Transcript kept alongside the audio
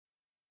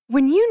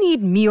When you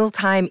need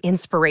mealtime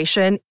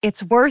inspiration,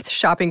 it's worth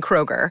shopping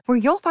Kroger, where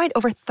you'll find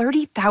over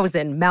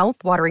 30,000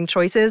 mouth-watering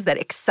choices that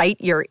excite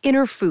your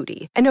inner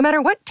foodie. And no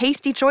matter what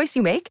tasty choice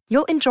you make,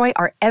 you'll enjoy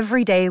our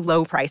everyday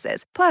low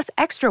prices, plus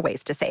extra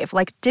ways to save,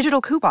 like digital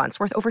coupons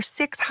worth over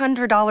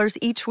 $600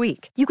 each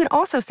week. You can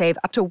also save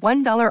up to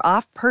 $1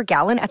 off per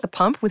gallon at the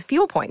pump with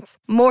fuel points.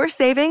 More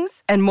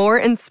savings and more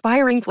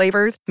inspiring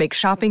flavors make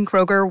shopping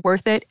Kroger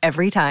worth it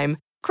every time.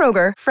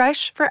 Kroger,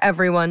 fresh for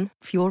everyone.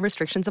 Fuel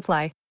restrictions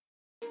apply.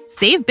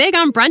 Save big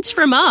on brunch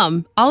for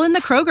mom, all in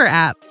the Kroger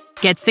app.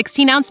 Get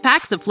 16-ounce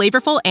packs of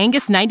flavorful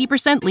Angus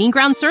 90% lean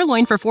ground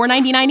sirloin for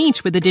 $4.99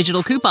 each with a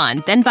digital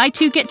coupon. Then buy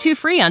 2, get 2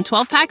 free on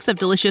 12 packs of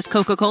delicious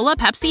Coca-Cola,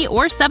 Pepsi,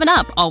 or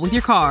 7-Up, all with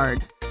your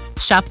card.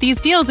 Shop these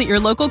deals at your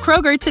local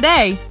Kroger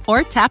today,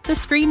 or tap the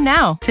screen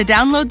now to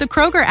download the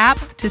Kroger app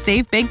to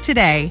save big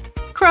today.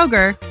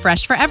 Kroger,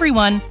 fresh for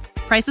everyone.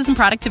 Prices and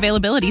product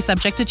availability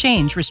subject to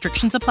change.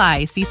 Restrictions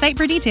apply. See site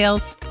for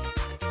details.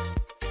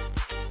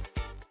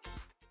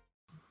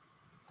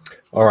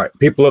 All right,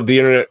 people of the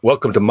internet,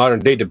 welcome to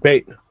Modern Day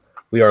Debate.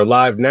 We are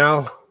live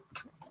now.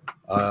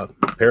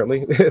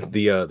 Apparently,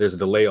 there's a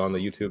delay on the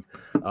YouTube,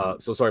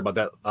 so sorry about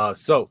that.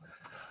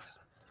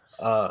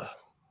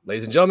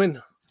 Ladies and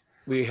gentlemen,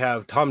 we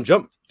have Tom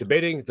Jump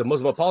debating the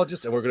Muslim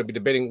apologist, and we're going to be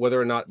debating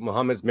whether or not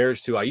Muhammad's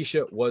marriage to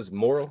Aisha was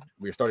moral.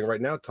 We are starting right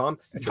now. Tom,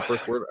 at your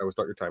first word, I will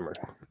start your timer.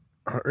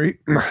 All right.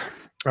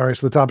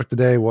 So the topic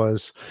today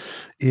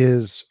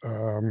is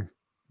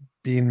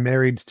being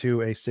married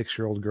to a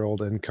 6-year-old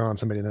girl and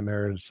consummating that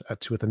marriage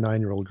with a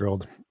 9-year-old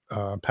girl,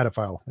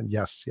 pedophile. And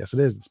yes, it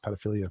is. It's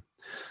pedophilia.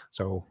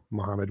 So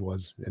Muhammad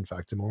was, in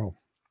fact, immoral.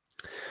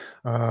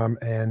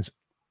 And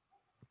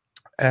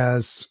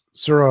as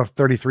Surah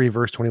 33,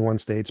 verse 21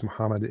 states,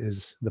 Muhammad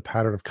is the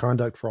pattern of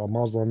conduct for all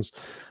Muslims.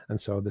 And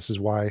so this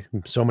is why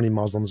so many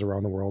Muslims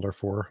around the world are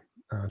for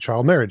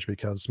child marriage,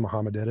 because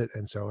Muhammad did it.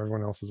 And so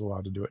everyone else is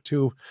allowed to do it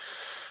too,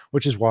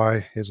 which is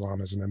why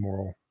Islam is an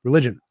immoral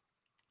religion.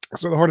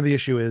 So the heart of the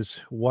issue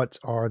is, what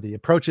are the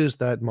approaches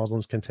that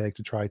Muslims can take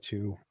to try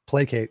to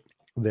placate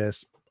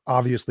this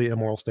obviously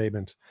immoral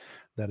statement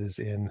that is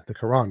in the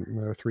Quran?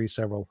 There are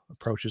several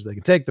approaches they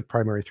can take. The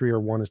primary three are: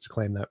 one is to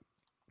claim that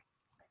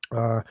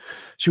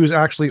she was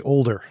actually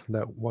older,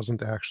 that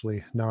wasn't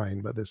actually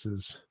 9, but this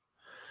is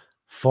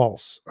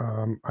false.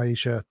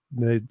 Aisha,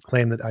 they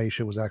claim that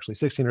Aisha was actually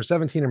 16 or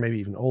 17 or maybe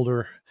even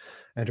older,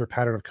 and her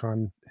pattern of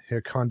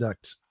her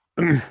conduct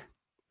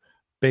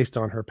based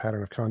on her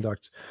pattern of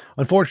conduct.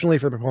 Unfortunately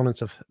for the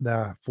proponents of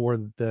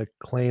the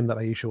claim that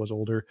Aisha was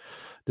older,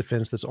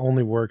 defense, this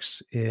only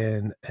works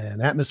in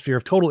an atmosphere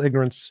of total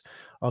ignorance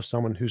of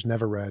someone who's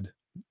never read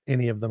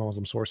any of the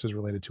Muslim sources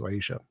related to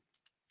Aisha.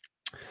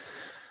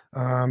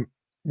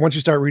 Once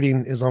you start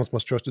reading Islam's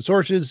most trusted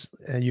sources,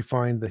 and you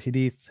find the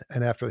Hadith,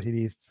 and after the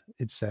Hadith,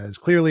 it says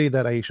clearly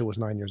that Aisha was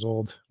 9 years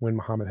old when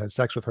Muhammad had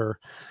sex with her,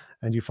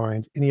 and you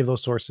find any of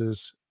those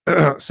sources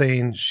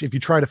saying, if you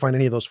try to find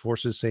any of those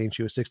sources saying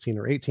she was 16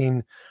 or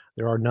 18,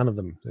 there are none of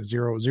them. There's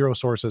zero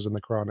sources in the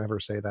Quran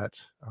ever say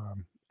that,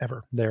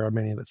 ever. There are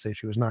many that say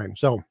she was 9.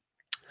 So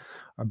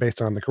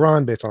based on the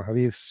Quran, based on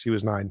Hadiths, she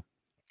was 9.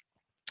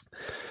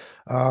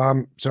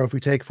 So if we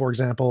take, for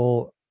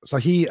example,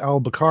 Sahih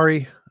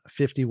al-Bukhari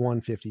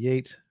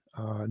 5158,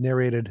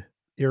 narrated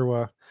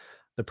Irwa,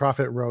 the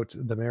Prophet wrote,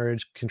 the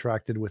marriage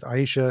contracted with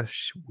Aisha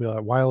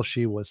while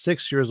she was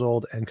 6 years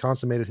old, and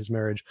consummated his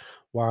marriage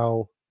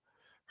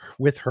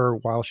with her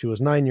while she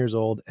was 9 years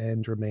old,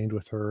 and remained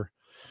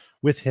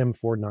with him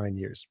for 9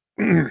 years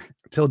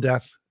till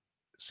death.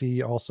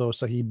 See also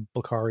Sahih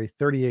Bukhari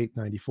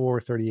 3894,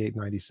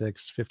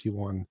 3896,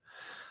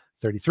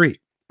 5133,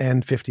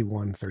 and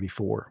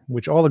 5134,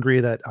 which all agree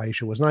that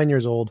Aisha was 9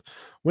 years old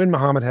when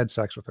Muhammad had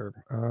sex with her.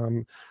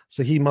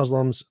 Sahih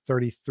Muslims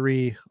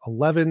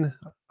 3311,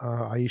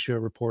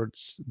 Aisha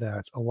reports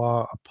that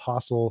Allah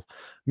Apostle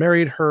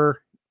married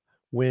her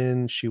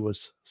when she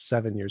was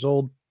 7 years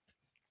old,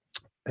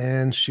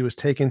 and she was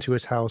taken to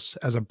his house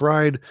as a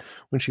bride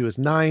when she was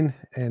 9,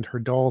 and her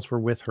dolls were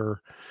with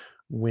her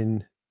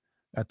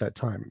at that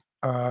time.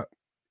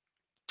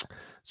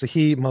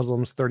 Sahih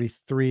Muslims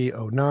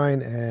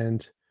 3309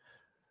 and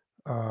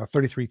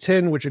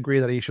 3310, which agree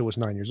that Aisha was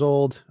 9 years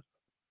old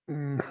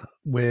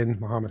when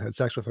Muhammad had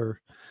sex with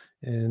her.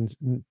 And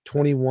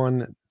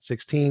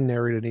 2116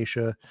 narrated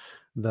Aisha,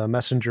 the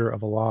messenger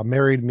of Allah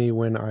married me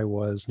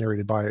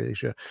narrated by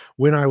Aisha,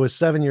 when I was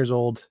 7 years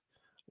old,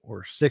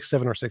 or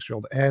 7 or 6 year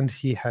old, and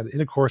he had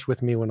intercourse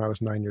with me when I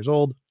was 9 years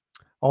old.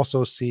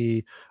 Also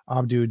see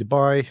Abdu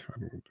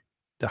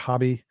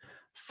Dahabi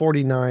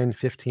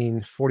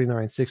 4915,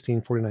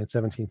 4916,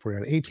 4917,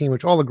 4918,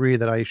 which all agree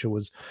that Aisha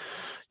was,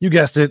 you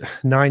guessed it,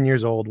 9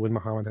 years old when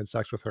Muhammad had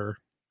sex with her.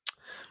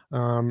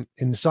 In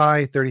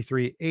Nasai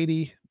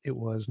 3380, it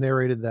was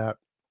narrated that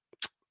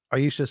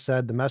Aisha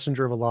said, the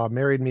messenger of Allah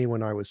married me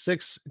when I was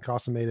 6, and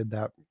consummated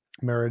that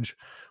marriage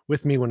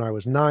with me when I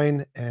was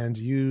 9, and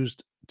I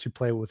used to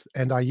play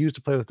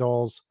with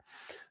dolls.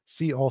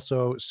 See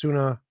also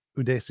Sunnah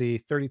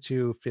Udesi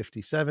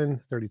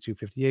 3257,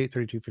 3258,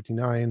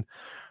 3259,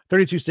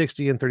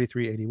 3260, and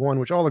 3381,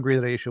 which all agree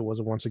that Aisha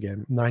was once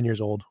again 9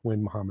 years old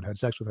when Muhammad had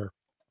sex with her.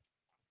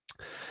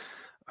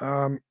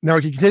 Now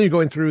we can continue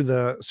going through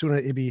the Sunnah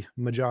Ibn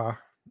Majah,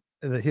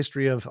 the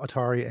history of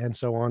Atari, and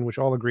so on, which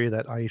all agree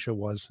that Aisha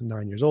was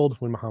 9 years old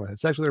when Muhammad had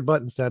sex with her.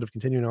 But instead of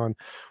continuing on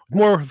with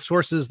more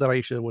sources that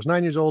Aisha was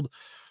 9 years old,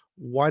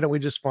 why don't we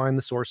just find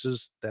the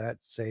sources that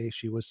say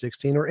she was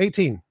 16 or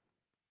 18?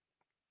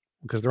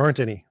 Because there aren't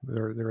any.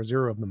 There are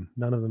zero of them.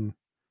 None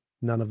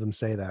of them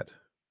say that.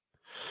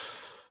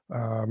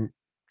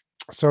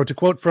 So to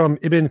quote from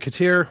Ibn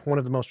Kathir, one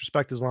of the most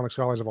respected Islamic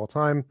scholars of all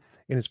time,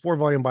 in his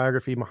 4-volume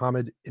biography,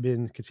 Muhammad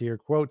Ibn Kathir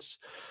quotes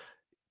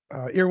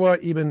Irwa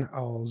ibn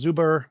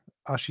al-Zubair,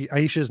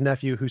 Aisha's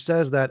nephew, who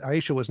says that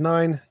Aisha was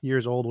 9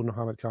 years old when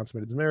Muhammad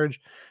consummated his marriage.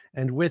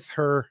 And with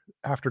her,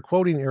 after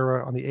quoting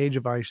Irwa on the age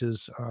of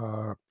Aisha's,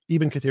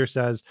 Ibn Kathir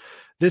says,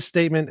 this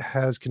statement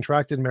has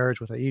contracted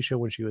marriage with Aisha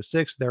when she was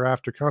 6,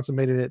 thereafter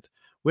consummated it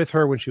with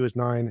her when she was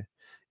 9,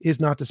 is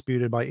not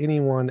disputed by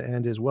anyone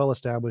and is well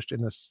established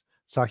in the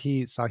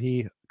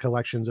Sahih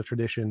collections of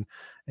tradition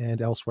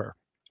and elsewhere.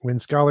 When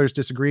scholars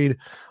disagreed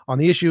on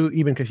the issue,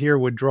 Ibn Kathir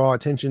would draw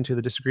attention to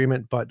the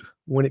disagreement, but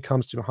when it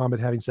comes to Muhammad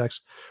having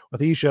sex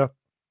with Aisha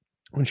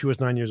when she was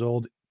 9 years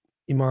old,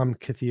 Imam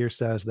Kathir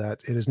says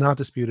that it is not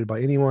disputed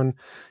by anyone.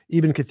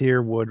 Ibn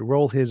Kathir would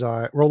roll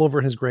over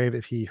in his grave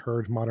if he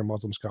heard modern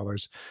Muslim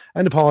scholars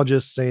and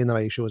apologists saying that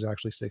Aisha was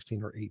actually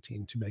 16 or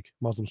 18 to make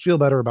Muslims feel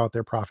better about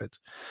their prophet.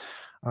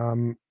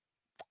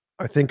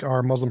 I think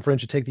our Muslim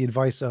friends should take the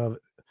advice of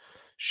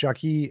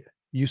Shaki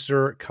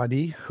Yusur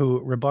Qadi, who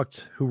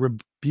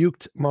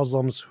rebuked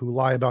Muslims who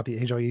lie about the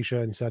age of Aisha,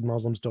 and he said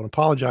Muslims don't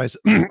apologize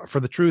for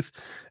the truth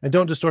and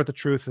don't distort the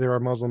truth. There are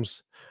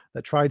Muslims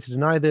that tried to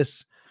deny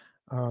this,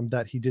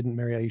 that he didn't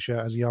marry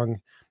Aisha as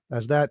young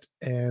as that.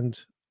 And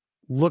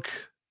look,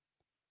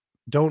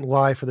 don't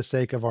lie for the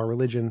sake of our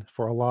religion,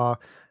 for Allah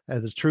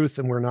as the truth,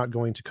 and we're not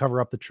going to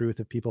cover up the truth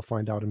if people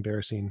find out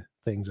embarrassing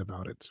things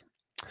about it.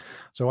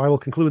 So I will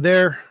conclude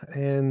there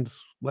and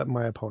let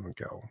my opponent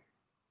go.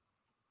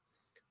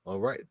 All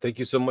right. Thank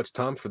you so much,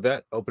 Tom, for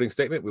that opening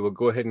statement. We will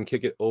go ahead and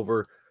kick it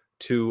over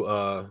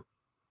to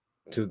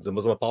the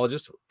Muslim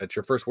apologist. At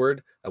your first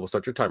word, I will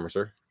start your timer,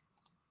 sir.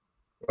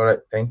 All right.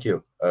 Thank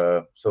you.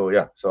 So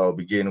I'll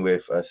begin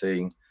with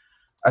saying,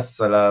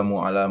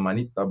 Assalamu ala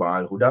manittaba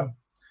al-huda.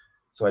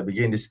 So I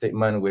begin this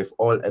statement with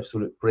all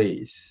absolute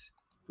praise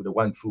to the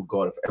one true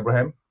God of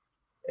Abraham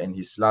and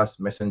his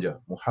last messenger,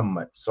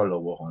 Muhammad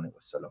sallallahu alaihi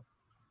wasallam.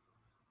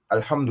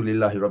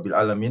 Alhamdulillahi rabbil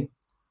alamin.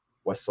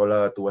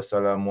 Wassalatu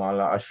wassalamu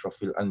ala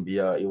ashrafil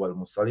anbiya'i wal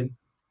mursalin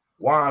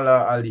wa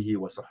ala alihi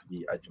wa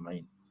sahbihi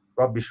ajma'in.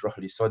 Rabbi shrah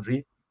li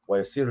sadri wa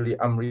yassir li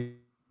amri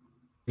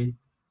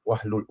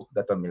wahlul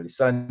 'uqdatam min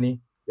lisani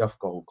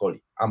yafqahu qawli.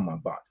 Amma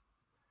ba'd.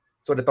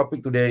 So the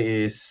topic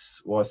today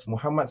was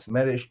Muhammad's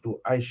marriage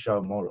to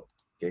Aisha moral.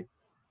 Okay,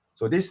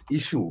 so this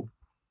issue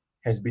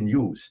has been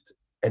used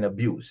and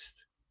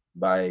abused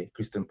by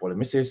Christian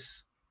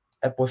polemicists,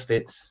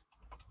 apostates,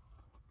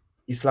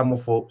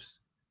 Islamophobes,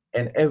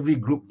 and every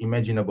group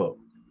imaginable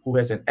who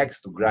has an axe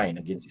to grind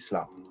against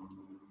Islam,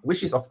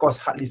 which is of course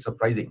hardly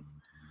surprising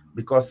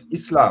because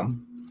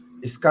Islam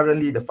is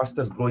currently the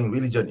fastest growing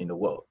religion in the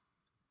world.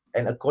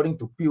 And according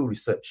to Pew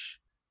Research,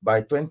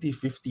 by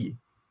 2050,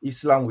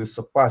 Islam will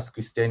surpass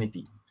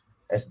Christianity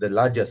as the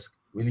largest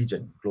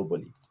religion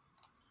globally.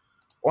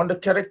 On the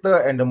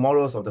character and the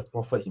morals of the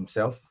Prophet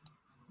himself,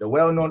 the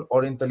well-known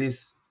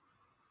Orientalist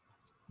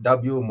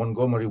W.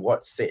 Montgomery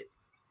Ward said,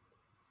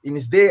 in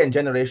his day and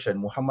generation,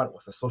 Muhammad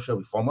was a social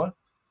reformer,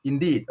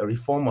 indeed a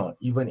reformer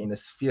even in the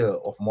sphere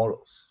of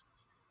morals.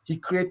 He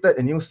created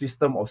a new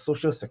system of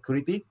social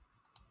security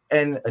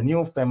and a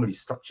new family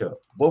structure,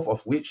 both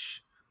of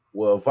which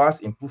were a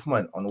vast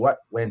improvement on what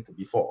went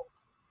before.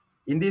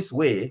 In this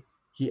way,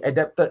 he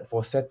adapted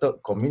for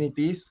settled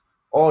communities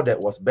all that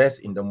was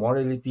best in the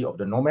morality of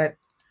the nomad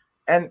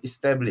and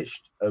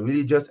established a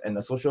religious and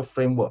a social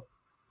framework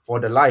for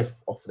the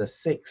life of the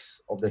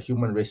six of the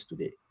human race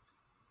today.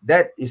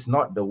 That is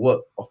not the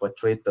work of a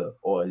traitor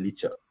or a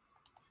leecher.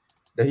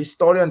 The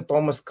historian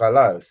Thomas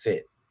Carlyle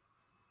said,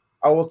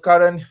 our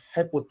current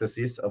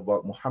hypothesis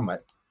about Muhammad,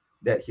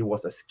 that he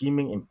was a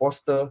scheming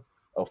impostor,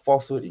 a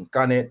falsehood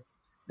incarnate,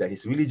 that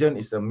his religion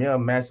is a mere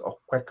mass of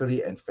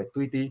quackery and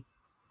fatuity,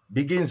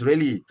 begins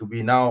really to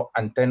be now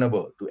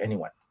untenable to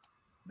anyone.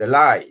 The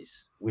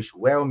lies which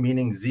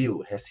well-meaning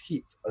zeal has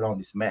heaped around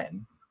this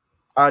man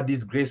are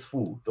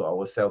disgraceful to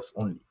ourselves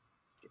only.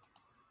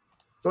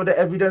 So the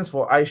evidence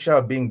for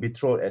Aisha being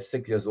betrothed at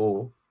 6 years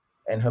old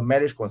and her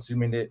marriage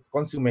consummated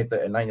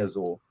at 9 years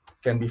old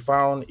can be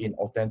found in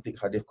authentic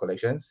hadith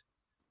collections.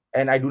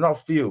 And I do not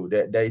feel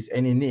that there is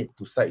any need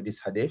to cite these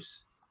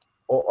hadiths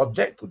or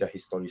object to their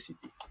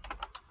historicity.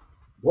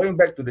 Going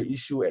back to the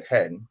issue at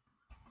hand,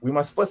 we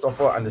must first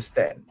of all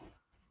understand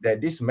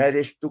that this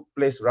marriage took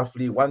place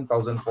roughly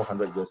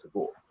 1,400 years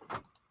ago.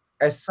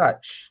 As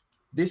such,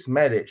 this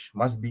marriage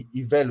must be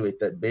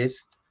evaluated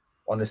based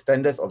on the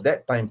standards of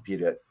that time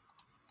period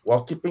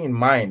while keeping in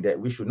mind that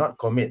we should not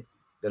commit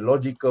the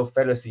logical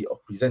fallacy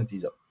of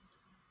presentism.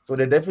 So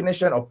the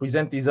definition of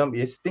presentism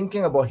is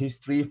thinking about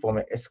history from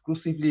an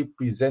exclusively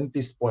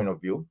presentist point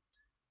of view,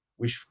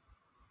 which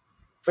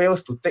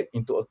fails to take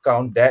into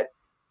account that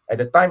at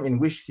the time in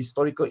which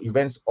historical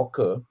events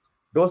occur,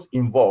 those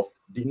involved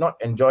did not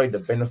enjoy the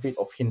benefit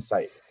of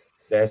hindsight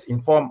that has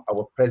informed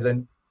our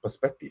present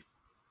perspective.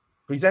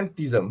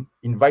 Presentism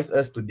invites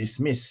us to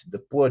dismiss the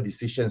poor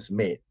decisions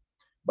made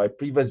by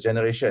previous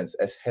generations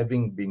as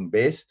having been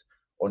based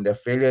on their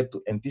failure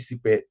to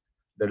anticipate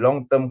the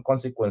long-term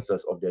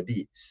consequences of their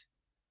deeds.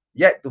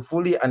 Yet, to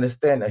fully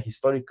understand a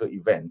historical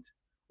event,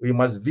 we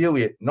must view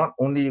it not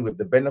only with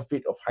the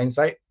benefit of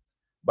hindsight,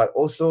 but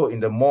also in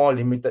the more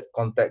limited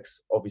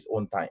context of its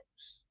own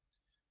times.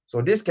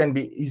 So this can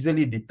be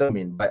easily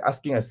determined by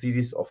asking a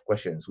series of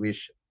questions,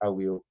 which I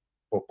will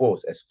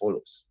propose as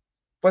follows.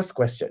 First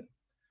question,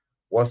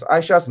 was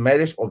Aisha's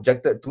marriage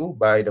objected to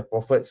by the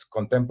Prophet's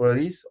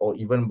contemporaries or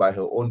even by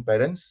her own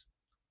parents?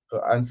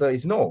 Her answer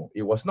is no,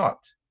 it was not.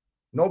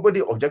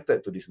 Nobody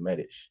objected to this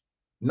marriage.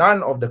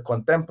 None of the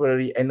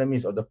contemporary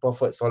enemies of the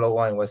Prophet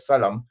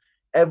ﷺ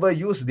ever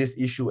used this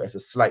issue as a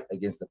slight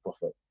against the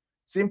Prophet,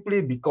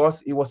 simply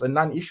because it was a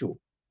non-issue.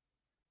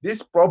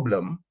 This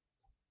problem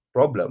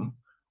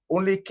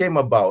only came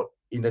about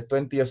in the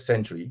 20th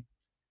century,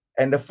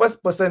 and the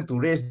first person to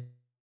raise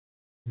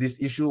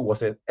this issue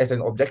was as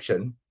an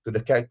objection to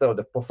the character of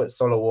the Prophet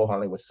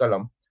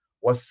ﷺ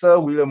was Sir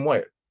William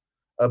Moyle,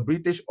 a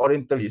British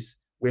Orientalist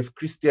with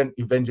Christian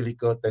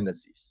evangelical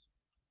tendencies.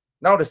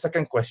 Now the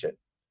second question,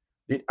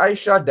 did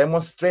Aisha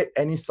demonstrate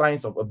any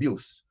signs of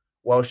abuse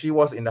while she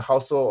was in the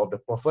household of the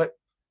Prophet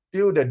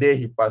till the day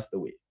he passed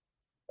away?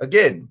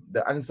 Again,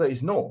 the answer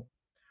is no.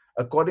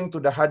 According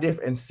to the hadith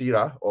and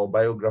seerah or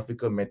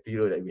biographical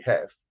material that we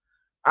have,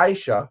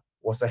 Aisha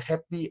was a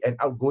happy and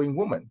outgoing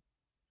woman.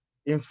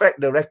 In fact,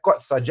 the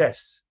record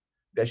suggests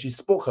that she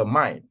spoke her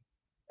mind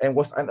and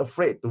was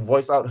unafraid to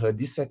voice out her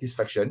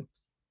dissatisfaction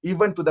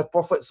even to the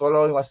Prophet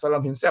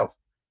ﷺ himself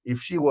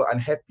if she were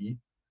unhappy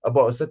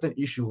about a certain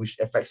issue which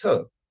affects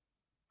her.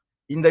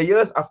 In the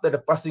years after the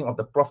passing of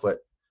the Prophet,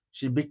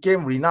 she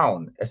became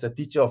renowned as a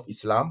teacher of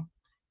Islam,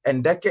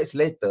 and decades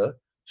later,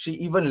 she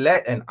even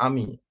led an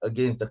army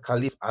against the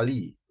Caliph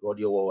Ali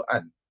radiallahu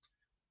anh.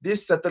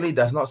 This certainly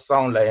does not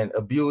sound like an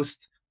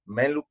abused,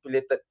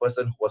 manipulated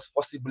person who was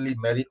forcibly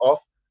married off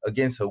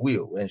against her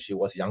will when she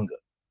was younger.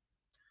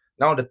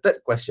 Now the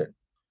third question.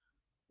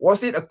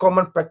 Was it a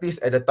common practice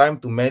at the time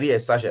to marry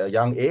at such a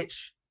young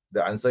age?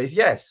 The answer is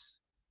yes.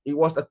 It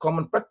was a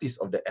common practice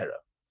of the era.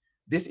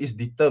 This is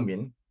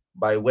determined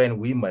by when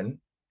women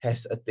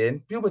has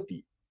attained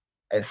puberty.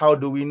 And how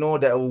do we know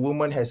that a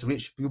woman has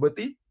reached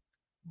puberty?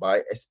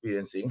 By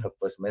experiencing her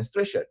first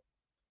menstruation.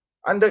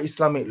 Under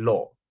Islamic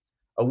law,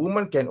 a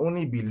woman can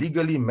only be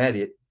legally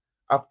married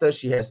after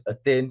she has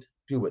attained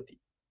puberty.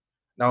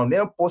 Now,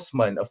 Neil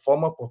Postman, a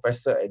former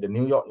professor at the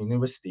New York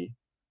University,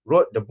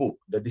 wrote the book,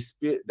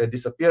 The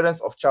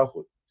Disappearance of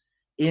Childhood.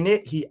 In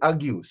it, he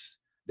argues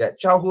that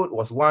childhood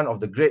was one of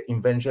the great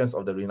inventions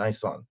of the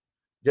Renaissance,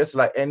 just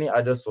like any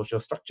other social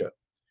structure.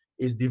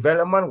 Its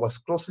development was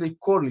closely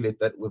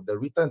correlated with the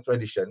written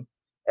tradition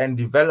and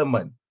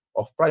development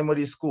of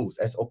primary schools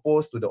as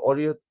opposed to the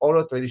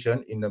oral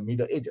tradition in the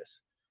Middle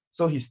Ages.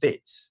 So he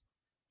states,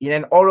 in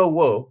an oral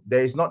world,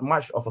 there is not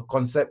much of a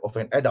concept of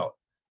an adult,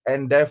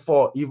 and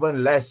therefore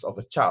even less of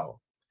a child.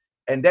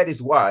 And that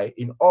is why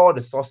in all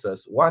the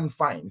sources, one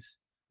finds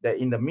that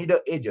in the Middle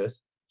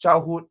Ages,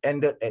 childhood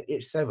ended at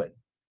age 7.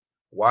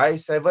 Why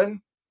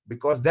 7?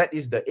 Because that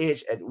is the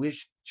age at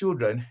which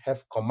children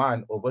have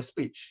command over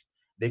speech.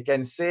 They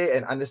can say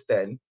and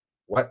understand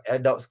what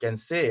adults can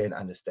say and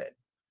understand.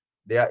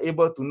 They are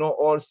able to know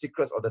all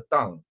secrets of the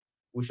tongue,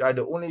 which are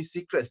the only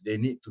secrets they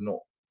need to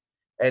know.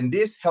 And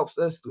this helps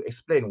us to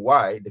explain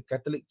why the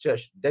Catholic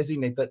Church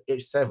designated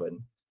age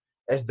 7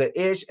 as the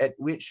age at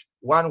which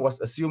one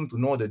was assumed to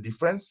know the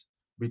difference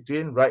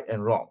between right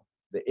and wrong,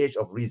 the age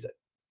of reason.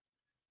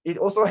 It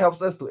also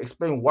helps us to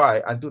explain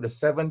why, until the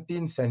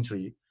 17th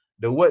century,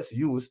 the words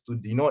used to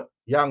denote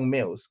young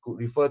males could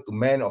refer to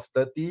men of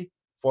 30,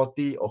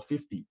 40, or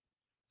 50.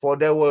 For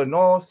there were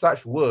no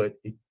such word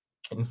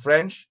in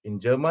French, in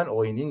German,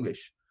 or in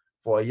English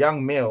for a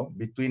young male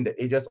between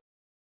the ages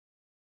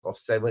of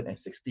 7 and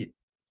 16.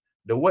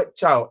 The word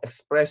child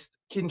expressed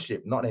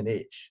kinship, not an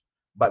age.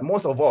 But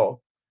most of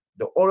all,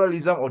 the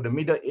oralism of the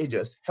Middle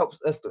Ages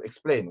helps us to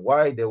explain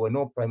why there were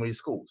no primary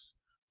schools.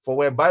 For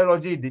where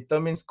biology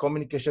determines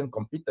communication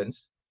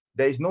competence,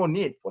 there is no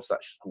need for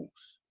such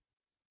schools.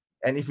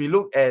 And if we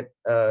look at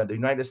the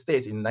United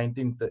States in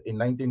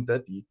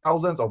 1930,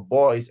 thousands of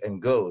boys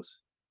and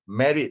girls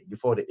married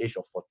before the age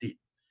of 14.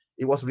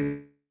 It was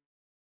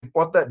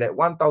reported that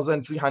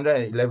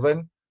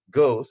 1,311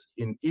 girls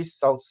in East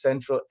South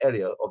Central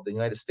area of the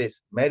United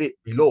States married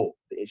below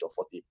the age of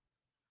 14.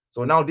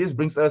 So now this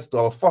brings us to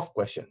our fourth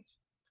question.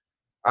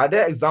 Are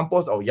there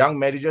examples of young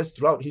marriages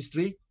throughout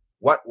history?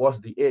 What was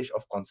the age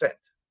of consent?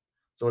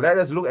 So let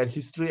us look at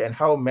history and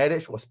how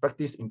marriage was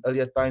practiced in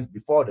earlier times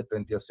before the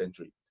 20th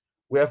century.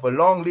 We have a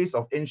long list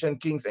of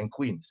ancient kings and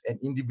queens and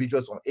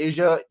individuals from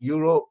Asia,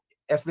 Europe,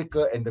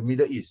 Africa, and the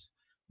Middle East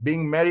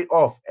being married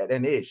off at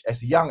an age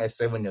as young as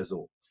 7 years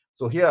old.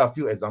 So here are a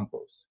few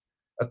examples.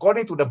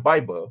 According to the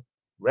Bible,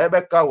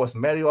 Rebecca was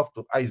married off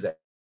to Isaac,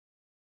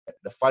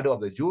 the father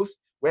of the Jews,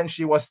 when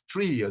she was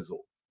 3 years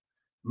old.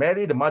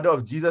 Mary, the mother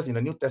of Jesus in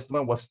the New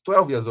Testament, was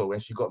 12 years old when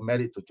she got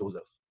married to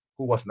Joseph,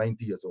 who was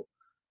 90 years old.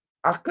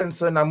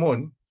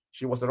 Akhenaten,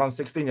 she was around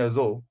 16 years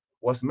old,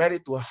 was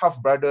married to her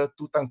half-brother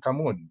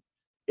Tutankhamun,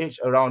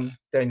 aged around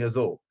 10 years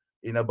old,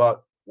 in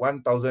about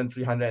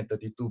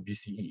 1332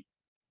 BCE.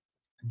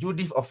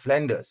 Judith of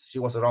Flanders, she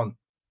was around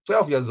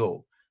 12 years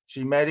old.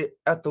 She married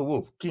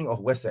Ethelwulf, king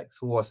of Wessex,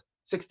 who was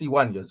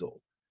 61 years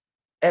old.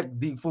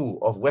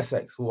 Ecgtheow of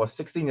Wessex, who was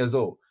 16 years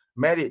old,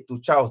 married to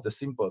Charles the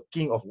Simple,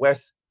 king of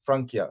West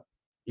Francia,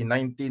 in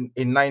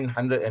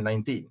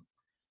 919.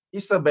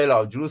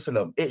 Isabella of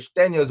Jerusalem, aged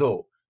 10 years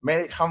old,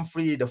 married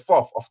Humphrey IV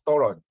of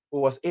Toron,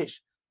 who was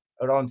aged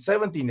around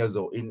 17 years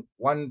old in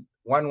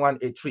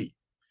 1183.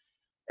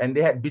 And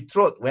they had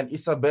betrothed when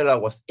Isabella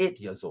was 8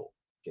 years old.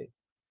 Okay.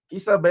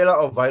 Isabella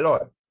of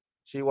Valois,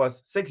 she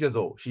was 6 years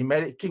old. She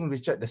married King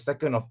Richard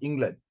II of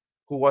England,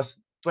 who was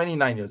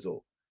 29 years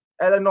old.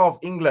 Eleanor of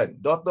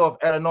England, daughter of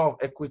Eleanor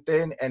of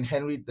Aquitaine and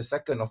Henry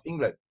II of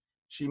England.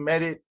 She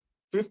married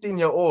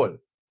 15-year-old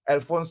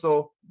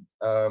Alfonso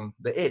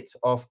VIII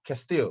of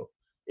Castile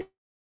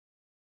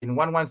in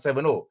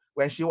 1170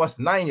 when she was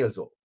 9 years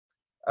old.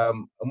 A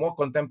more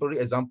contemporary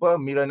example,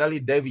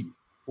 Miranali Devi,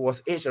 who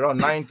was aged around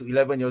 9 to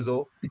 11 years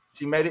old.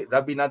 She married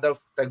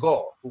Rabindranath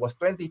Tagore, who was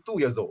 22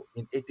 years old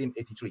in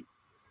 1883.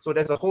 So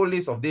there's a whole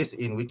list of this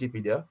in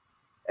Wikipedia.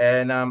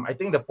 And I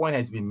think the point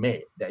has been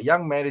made that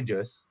young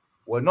marriages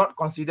were not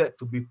considered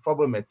to be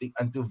problematic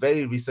until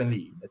very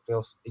recently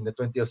in the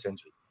 20th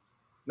century.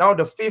 Now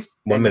the fifth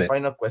and the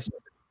final question.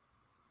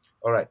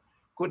 All right.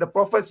 Could the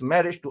Prophet's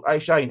marriage to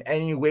Aisha in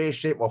any way,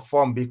 shape, or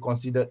form be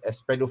considered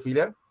as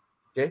pedophilia?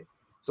 Okay.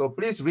 So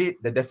please read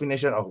the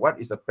definition of what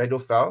is a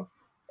pedophile.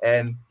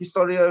 And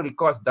historical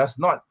records does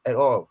not at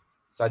all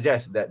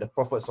suggest that the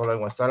Prophet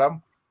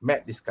ﷺ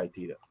met this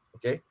criteria.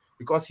 Okay.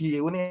 Because he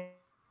only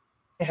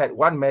had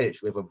one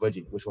marriage with a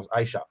virgin, which was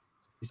Aisha.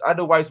 His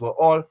other wives were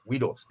all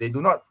widows. They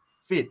do not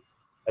fit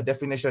a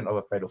definition of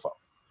a pedophile.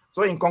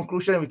 So in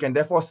conclusion, we can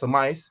therefore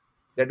surmise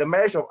that the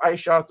marriage of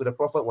Aisha to the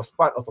Prophet was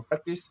part of a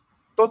practice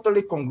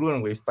totally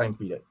congruent with his time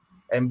period.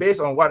 And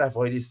based on what I've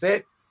already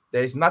said,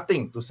 there is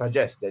nothing to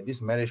suggest that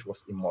this marriage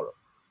was immoral.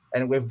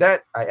 And with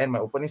that, I end my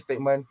opening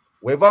statement.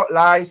 Without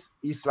lies,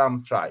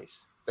 Islam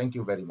thrives. Thank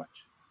you very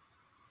much.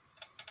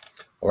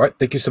 All right.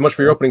 Thank you so much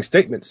for your opening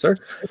statement, sir.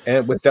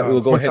 And with that, we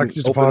will go ahead and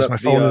just open pause. up My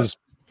phone is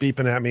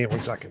beeping at me. 1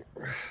 second.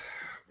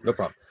 No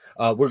problem.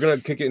 We're going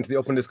to kick it into the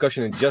open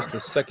discussion in just a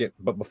second.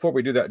 But before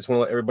we do that, I just want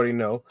to let everybody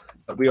know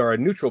that we are a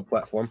neutral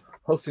platform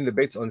hosting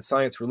debates on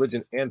science,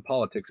 religion, and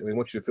politics. And we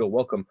want you to feel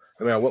welcome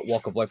no matter what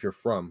walk of life you're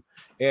from.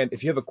 And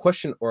if you have a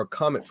question or a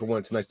comment for one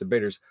of tonight's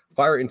debaters,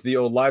 fire into the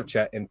old live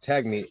chat and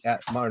tag me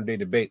at Modern Day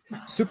Debate.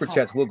 Super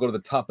chats will go to the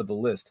top of the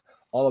list.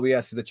 All we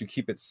ask is that you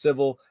keep it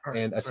civil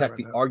and attack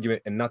the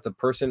argument and not the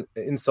person.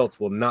 Insults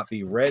will not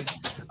be read.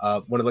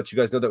 Want to let you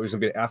guys know that there's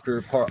going to be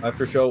an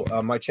after show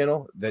on my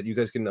channel that you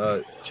guys can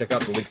check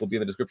out. The link will be in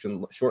the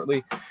description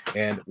shortly.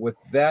 And with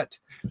that,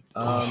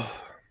 I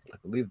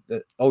believe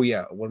that, oh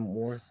yeah, one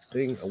more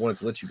thing I wanted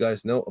to let you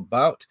guys know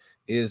about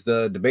is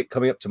the debate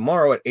coming up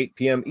tomorrow at 8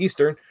 p.m.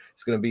 Eastern.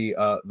 It's going to be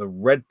the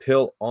Red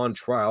Pill on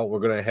trial. We're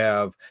going to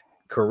have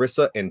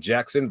Carissa and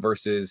Jackson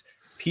versus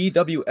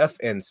PWF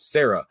and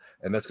Sarah,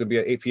 and that's going to be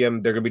at 8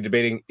 p.m. They're going to be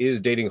debating, is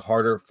dating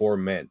harder for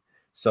men?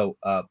 So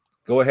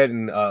go ahead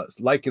and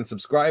like and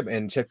subscribe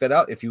and check that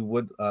out if you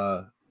would,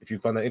 if you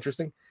find that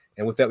interesting.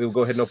 And with that, we will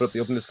go ahead and open up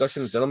the open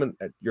discussion. Gentlemen,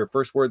 at your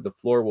first word, the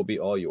floor will be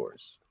all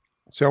yours.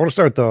 So I want to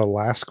start with the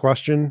last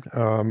question,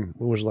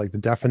 which was like the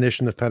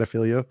definition of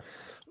pedophilia.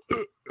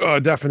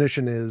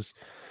 Definition is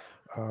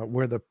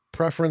where the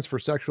preference for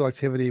sexual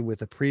activity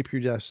with a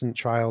prepubescent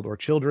child or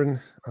children.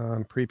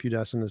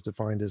 Prepubescent is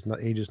defined as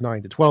ages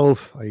 9 to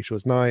 12. Aisha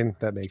was 9.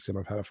 That makes him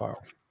a pedophile.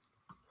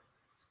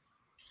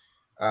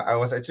 I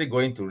was actually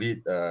going to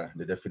read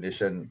the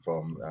definition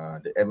from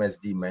the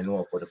MSD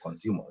Manual for the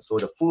Consumer. So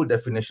the full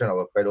definition of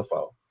a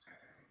pedophile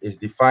is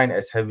defined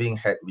as having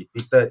had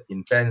repeated,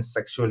 intense,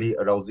 sexually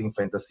arousing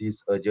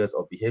fantasies, urges,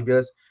 or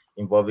behaviors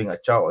involving a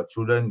child or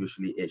children,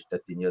 usually aged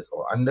 13 years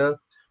or under.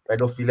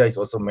 Pedophilia is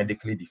also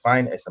medically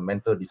defined as a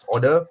mental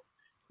disorder.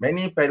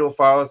 Many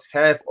pedophiles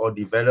have or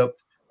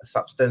developed a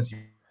substance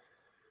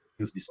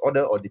use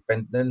disorder or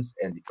dependence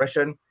and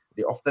depression.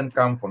 They often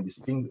come from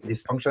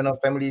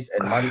dysfunctional families,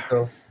 and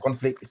marital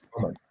conflict is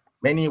common.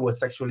 Many were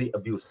sexually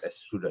abused as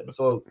children.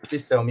 So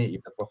please tell me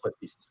if the Prophet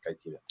fits this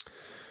criteria.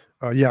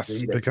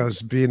 Yes,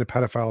 because being a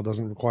pedophile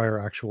doesn't require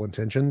actual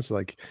intentions.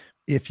 Like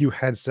if you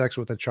had sex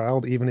with a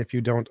child, even if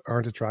you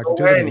aren't attracted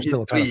to them, you're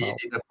still a pedophile.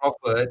 The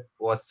Prophet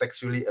was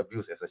sexually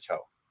abused as a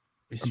child.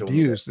 Please show me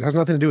Abuse. It has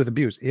nothing to do with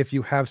abuse. If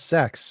you have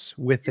sex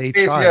with a It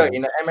says here child,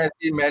 in the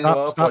MSD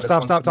manual. stop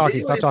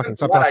talking. Did you listen to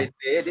Stop what talking. I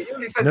say? Did you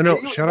listen? No,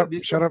 did you shut up.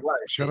 listen Shut to up. what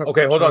I Shut say? up.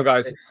 Okay, hold on,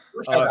 guys.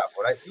 You shut up,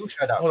 all right? You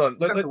shut up. Hold on.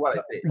 Listen to what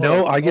I say.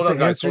 No, I get hold to on,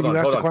 guys, answer. hold on, You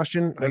asked hold a on.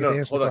 question. I get to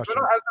answer hold the on. You're question.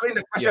 not answering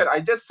the question. I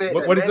just said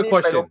What is the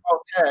question?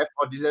 Have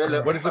or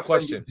develop What is the substance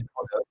question? use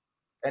disorder,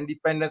 and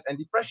dependence and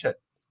depression.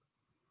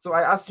 So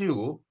I ask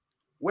you,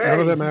 where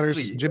None of that in matters.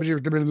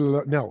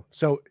 history? No.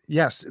 So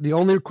yes, the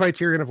only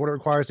criterion of what it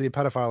requires to be a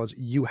pedophile is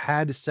you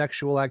had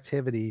sexual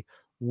activity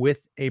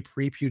with a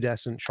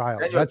prepubescent child.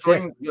 Then you're That's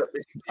throwing, it. you're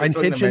basically throwing the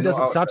Intention manual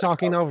doesn't. out. Stop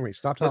talking over me.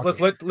 Stop talking. Let's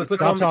let Stop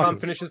Tom talking.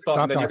 finish his thought,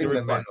 Stop and then you can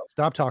talking. reply.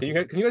 Stop talking.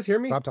 Can you guys hear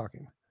me? Stop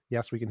talking.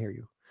 Yes, we can hear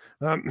you.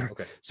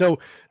 Okay. So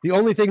the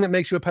only thing that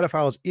makes you a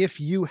pedophile is if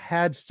you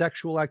had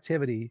sexual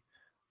activity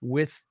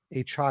with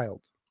a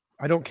child.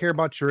 I don't care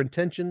about your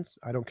intentions.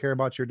 I don't care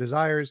about your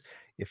desires.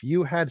 If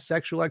you had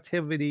sexual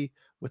activity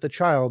with a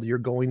child, you're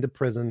going to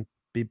prison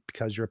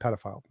because you're a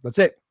pedophile. That's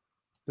it.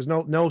 There's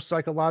no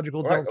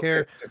psychological. All right, don't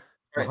care.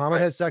 Right, Muhammad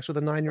right. had sex with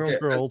a 9-year-old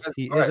girl.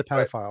 He is a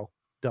pedophile.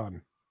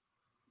 Done.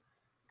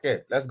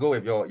 Okay, let's go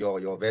with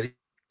your very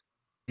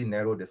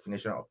narrow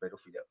definition of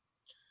pedophilia.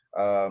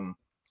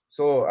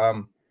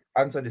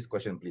 Answer this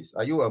question, please.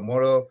 Are you a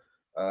moral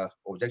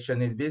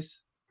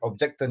objectivist or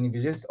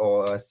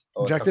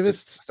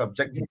Objectivist?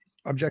 Subjective.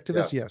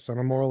 Objectivist, yes. I'm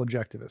a moral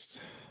objectivist.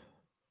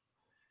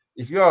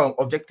 If you are an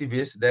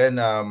objectivist, then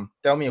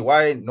tell me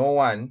why no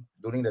one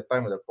during the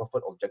time of the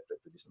Prophet objected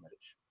to this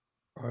marriage.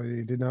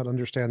 I did not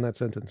understand that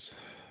sentence.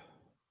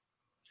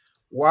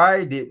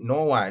 Why did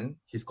no one,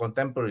 his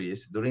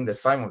contemporaries, during the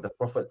time of the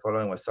Prophet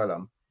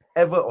ﷺ,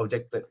 ever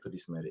objected to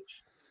this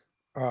marriage?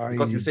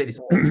 Because you said it's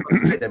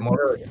that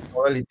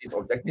morality is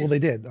objective. Well, they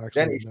did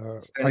actually.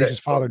 Aisha's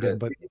father did,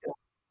 but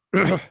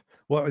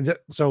well,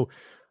 so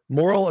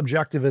moral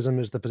objectivism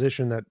is the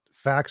position that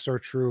facts are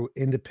true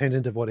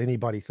independent of what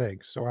anybody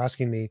thinks. So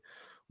asking me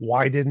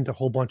why didn't a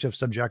whole bunch of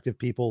subjective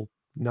people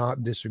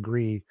not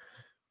disagree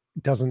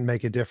doesn't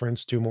make a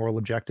difference to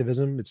moral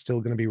objectivism. It's still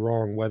going to be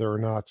wrong whether or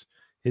not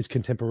his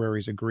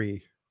contemporaries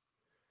agree.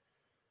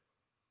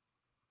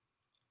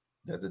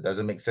 That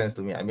doesn't make sense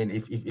to me. I mean,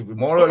 if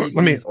morality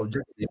is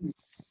objective,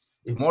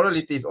 if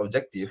morality is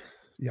objective,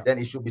 then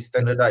it should be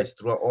standardized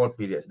throughout all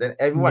periods. Then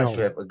everyone should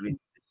have agreed.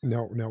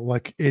 No,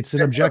 like it's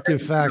an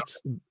objective fact.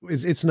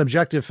 It's an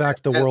objective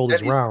fact the world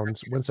is round.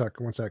 One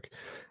sec.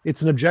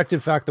 It's an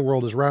objective fact the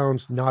world is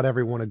round. Not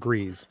everyone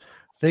agrees.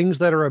 Things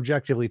that are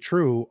objectively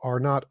true are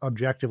not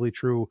objectively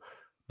true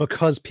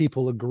because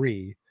people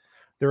agree.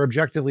 They're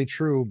objectively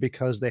true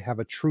because they have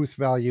a truth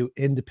value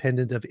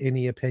independent of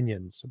any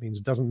opinions. It means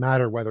it doesn't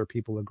matter whether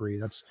people agree.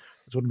 That's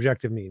what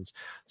objective means.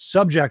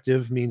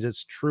 Subjective means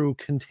it's true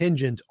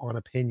contingent on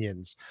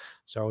opinions.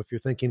 So if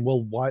you're thinking,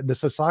 well, why the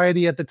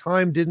society at the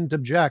time didn't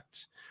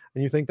object,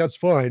 and you think that's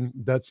fine,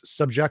 that's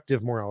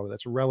subjective morality.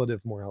 That's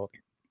relative morality.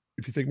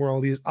 If you think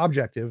morality is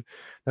objective,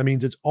 that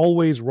means it's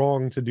always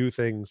wrong to do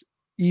things,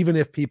 even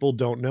if people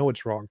don't know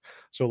it's wrong.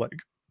 So like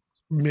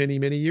many,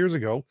 many years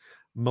ago,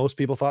 most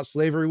people thought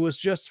slavery was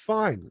just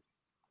fine.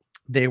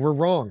 They were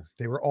wrong.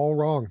 They were all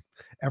wrong.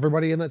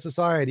 Everybody in that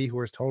society who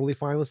was totally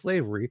fine with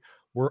slavery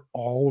were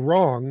all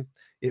wrong.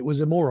 It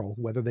was immoral,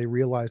 whether they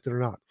realized it or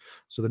not.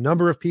 So the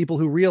number of people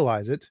who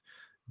realize it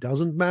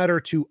doesn't matter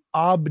to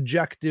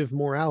objective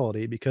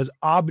morality, because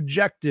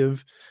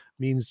objective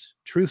means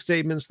truth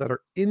statements that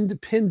are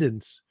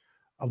independent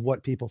of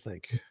what people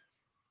think.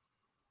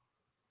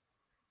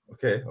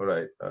 Okay, all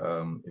right.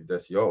 If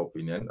that's your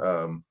opinion,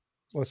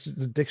 well, it's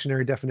the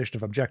dictionary definition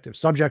of objective.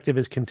 Subjective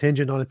is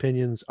contingent on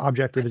opinions.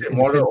 Objective is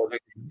moral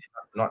objectivity,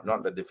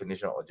 not the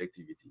definition of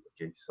objectivity.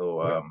 Okay,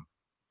 so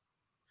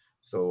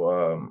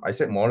I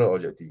said moral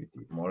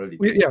objectivity. Morality.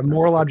 Yeah,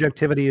 moral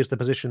objectivity is the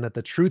position that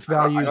the truth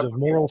values of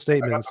moral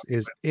statements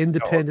is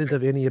independent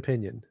of any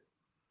opinion.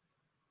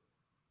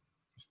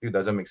 Still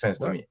doesn't make sense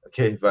to me.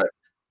 Okay, but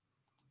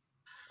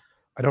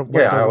I don't.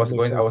 Yeah, I was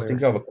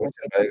thinking of a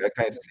question, but I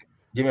can't.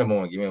 Give me a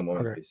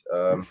moment, okay. Please.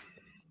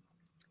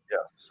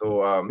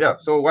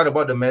 So what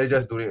about the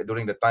marriages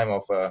during the time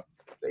of the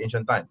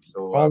ancient times?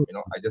 So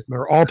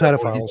they're all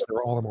pedophiles.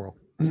 They're all immoral.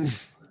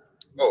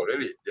 Oh,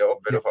 really? They're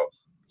all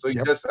pedophiles. So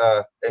you just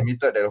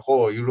admitted that the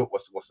whole of Europe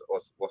was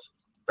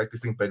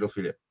practicing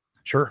pedophilia.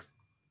 Sure.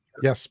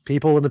 Yes,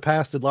 people in the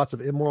past did lots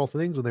of immoral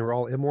things, and they were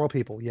all immoral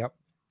people. Yep.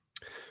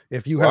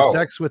 If you have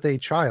sex with a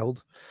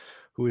child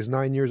who is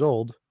 9 years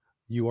old,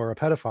 you are a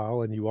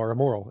pedophile and you are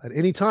immoral at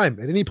any time,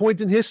 at any point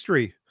in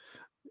history.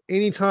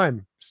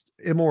 Anytime,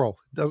 immoral.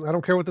 I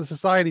don't care what the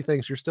society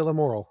thinks, you're still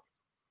immoral.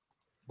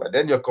 But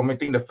then you're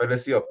committing the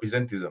fallacy of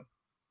presentism.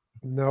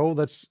 No,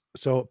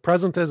 so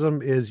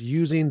presentism is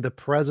using the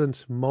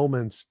present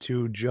moments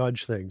to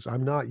judge things.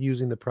 I'm not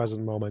using the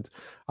present moment.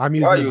 I'm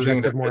using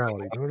objective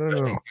morality.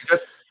 No.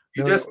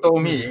 You just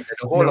told me that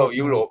the whole of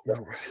Europe was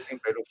practicing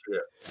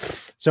pedophilia.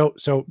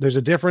 So there's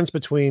a difference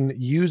between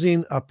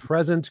using a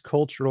present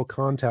cultural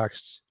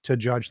context to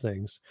judge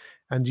things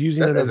and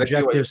using an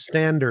objective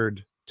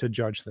standard to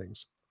judge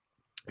things.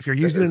 If you're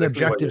using an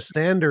objective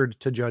standard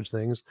to judge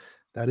things,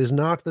 That is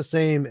not the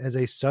same as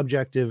a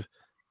subjective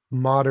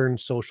modern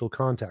social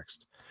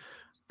context.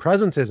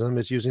 Presentism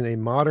is using a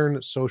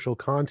modern social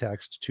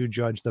context to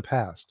judge the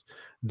past.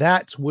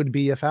 That would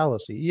be a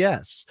fallacy.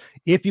 Yes,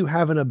 if you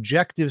have an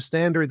objective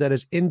standard that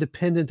is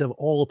independent of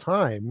all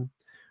time,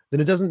 then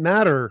it doesn't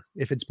matter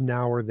if it's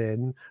now or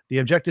then. The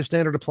objective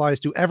standard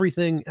applies to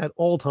everything at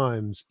all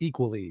times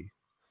equally.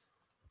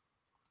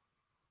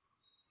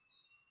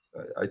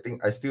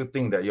 I still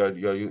think that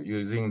you're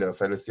using the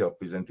fallacy of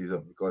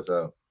presentism, because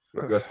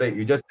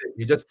you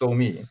just told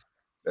me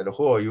that the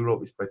whole of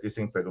Europe is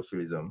practicing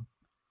pedophilism.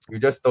 You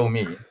just told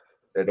me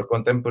that the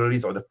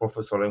contemporaries of the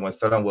Prophet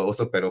ﷺ were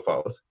also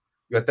pedophiles.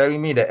 You're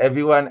telling me that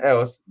everyone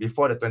else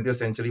before the 20th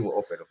century were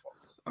all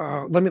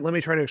pedophiles. Let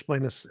me try to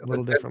explain this a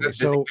little differently. That's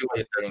basically what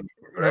you're telling me,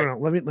 right? No,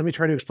 let me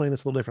try to explain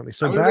this a little differently.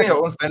 So I'm using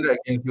your own standard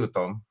against you,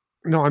 Tom.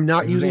 No, I'm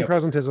not using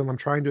presentism. I'm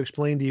trying to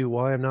explain to you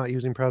why I'm not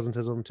using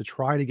presentism, to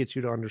try to get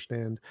you to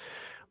understand.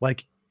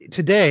 Like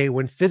today,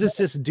 when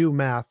physicists do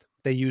math,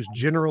 they use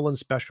general and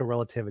special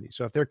relativity.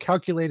 So if they're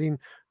calculating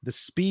the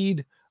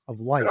speed of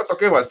light, we're not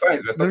talking about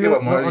science. We're talking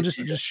about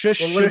morality. Just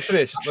shush. Let him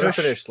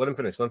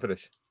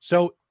finish.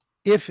 So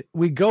if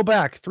we go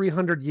back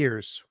 300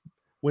 years,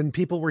 when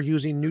people were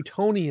using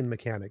Newtonian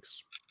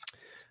mechanics,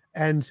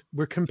 and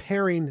we're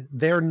comparing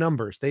their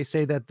numbers, they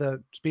say that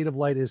the speed of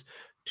light is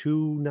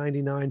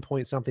 299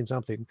 point something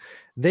something.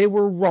 They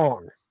were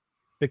wrong,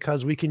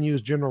 because we can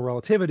use general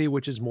relativity,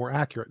 which is more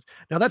accurate.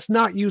 Now, that's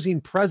not using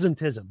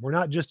presentism. We're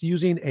not just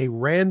using a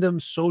random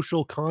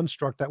social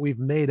construct that we've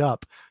made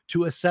up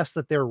to assess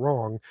that they're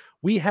wrong.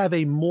 We have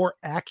a more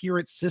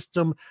accurate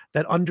system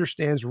that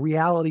understands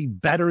reality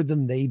better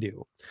than they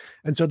do.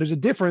 And so there's a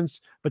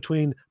difference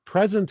between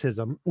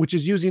presentism, which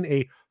is using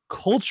a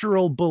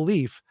cultural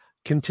belief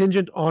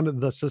contingent on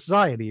the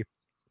society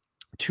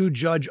to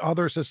judge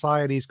other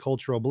societies'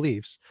 cultural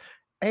beliefs,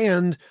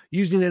 and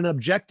using an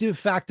objective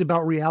fact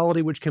about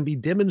reality, which can be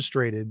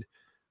demonstrated,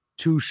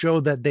 to show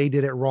that they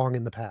did it wrong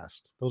in the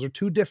past. Those are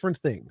two different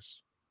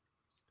things.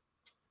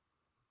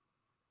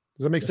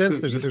 Does that make sense?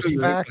 There's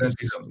facts.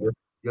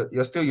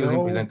 You're still using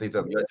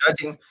presentism. You're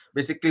judging.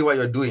 Basically, what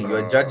you're doing,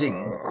 you're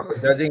judging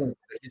the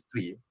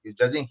history. You're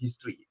judging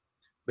history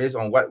based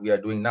on what we are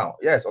doing now.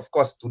 Yes, of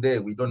course, today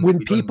we don't.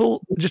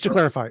 Just to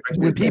clarify,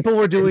 when people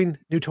were doing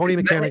Newtonian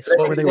mechanics,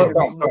 what were they doing?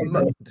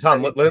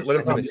 Tom, let him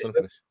finish.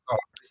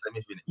 Let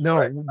me finish.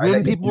 No,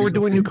 when people were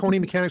doing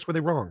Newtonian mechanics, were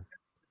they wrong?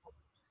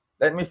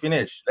 Let me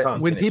finish.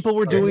 When people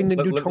were doing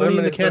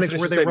Newtonian mechanics,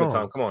 were they wrong?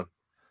 Tom, come on.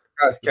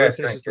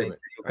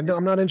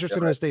 I'm not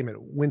interested in a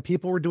statement. When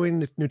people were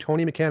doing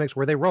Newtonian mechanics,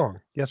 were they wrong?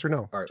 Yes or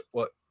no? All right.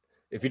 Well,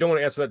 if you don't want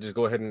to answer that, just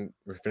go ahead and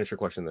finish your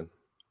question then.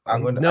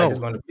 I'm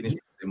just going to finish the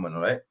statement,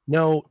 all right?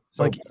 No,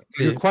 so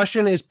your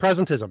question is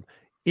presentism.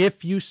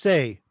 If you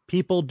say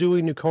people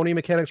doing Newtonian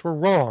mechanics were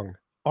wrong,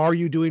 are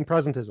you doing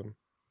presentism?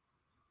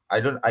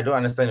 I don't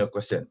understand your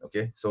question.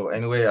 Okay, so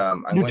anyway,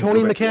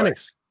 Newtonian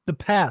mechanics, the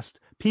past,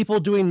 people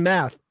doing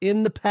math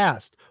in the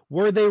past,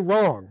 were they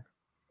wrong?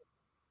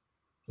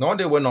 No,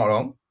 they were not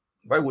wrong.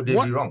 Why would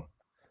they be wrong?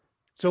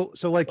 So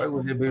like, why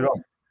would they be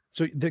wrong?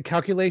 So the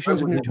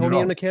calculations of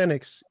Newtonian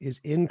mechanics is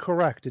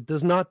incorrect. It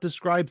does not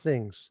describe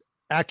things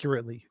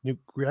accurately.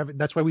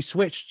 That's why we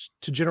switched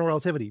to general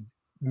relativity.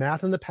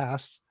 Math in the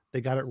past, they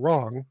got it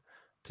wrong.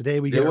 Today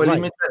we get it right. They were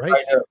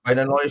limited by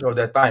the knowledge of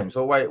their time.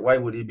 So why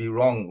would it be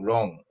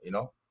wrong? You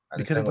know?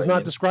 Because it does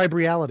not describe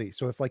reality.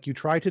 So if like you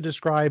try to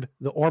describe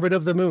the orbit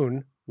of the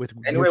moon with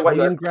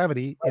Newtonian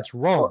gravity, it's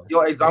wrong.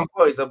 Your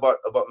example is about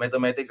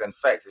mathematics and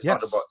facts. It's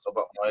not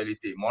about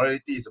morality.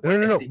 Morality is about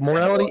no.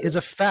 Morality is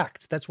a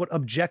fact. That's what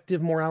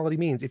objective morality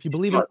means. If you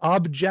believe in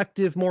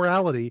objective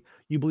morality,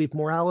 you believe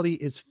morality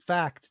is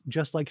fact,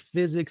 just like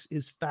physics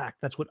is fact.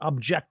 That's what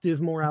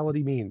objective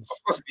morality means.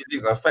 Of course,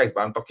 physics are facts,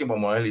 but I'm talking about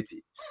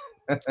morality.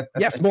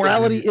 Yes,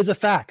 morality is a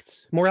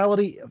fact.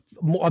 Morality,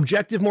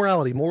 objective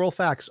morality, moral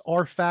facts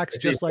are facts,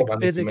 just like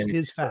physics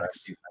is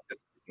facts.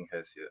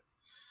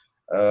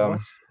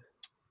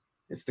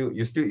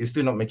 You're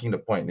still not making the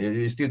point.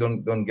 You still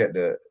don't get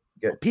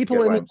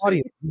people in the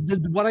audience.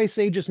 Did what I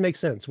say just make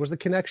sense? Was the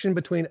connection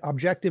between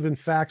objective and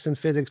facts and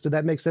physics? Did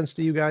that make sense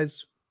to you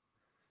guys?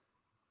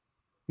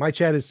 My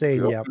chat is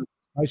saying, yeah.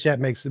 My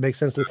chat makes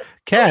sense.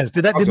 Kaz,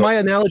 did my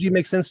analogy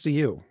make sense to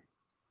you?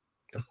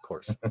 Of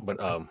course, but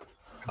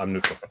I'm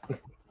neutral.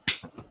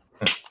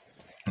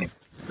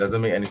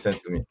 Doesn't make any sense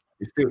to me.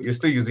 You're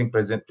still using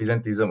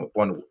presentism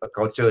upon a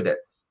culture that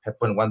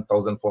happened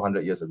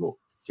 1,400 years ago.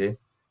 Okay,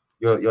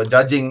 you're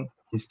judging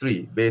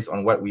history based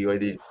on what we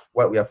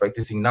are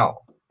practicing now,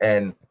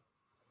 and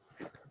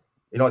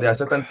you know there are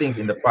certain things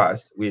in the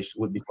past which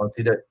would be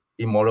considered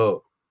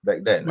immoral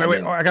back then.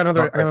 I got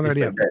another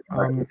idea.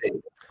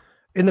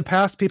 In the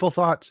past, people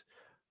thought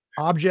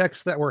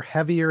objects that were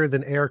heavier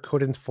than air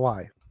couldn't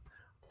fly.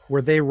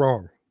 Were they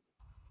wrong?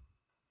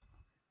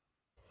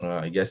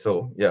 I guess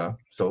so. Yeah.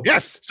 So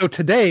yes. So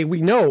today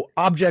we know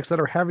objects that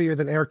are heavier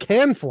than air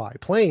can fly.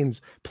 Planes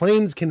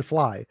can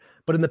fly.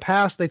 But in the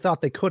past, they thought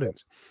they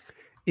couldn't.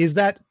 Is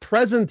that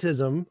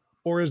presentism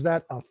or is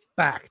that a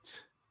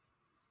fact?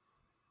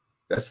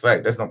 That's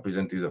fact. That's not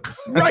presentism.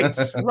 Right,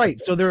 right.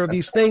 So there are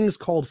these things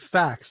called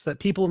facts that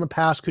people in the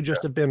past could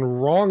just have been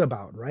wrong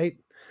about, right?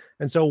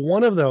 And so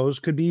one of those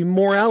could be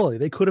morality.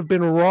 They could have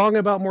been wrong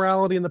about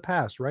morality in the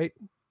past, right?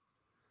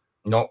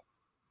 No,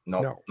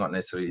 No. not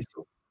necessarily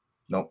so.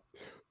 No.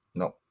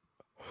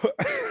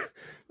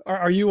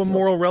 Are you a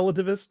moral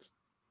relativist?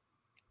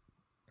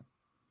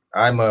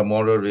 I'm a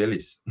moral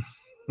realist.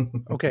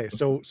 Okay,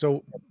 so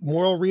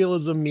moral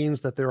realism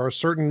means that there are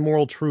certain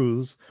moral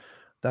truths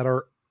that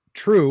are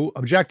true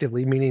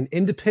objectively, meaning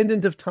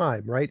independent of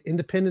time, right?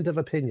 Independent of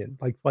opinion,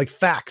 like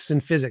facts in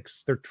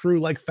physics. They're true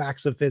like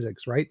facts of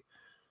physics, right?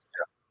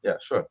 Yeah,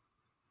 sure.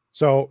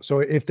 So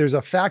if there's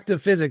a fact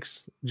of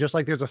physics, just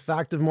like there's a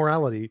fact of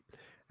morality,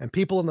 and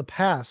people in the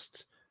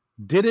past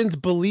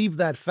didn't believe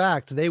that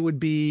fact, they would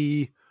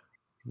be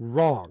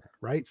wrong,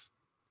 right?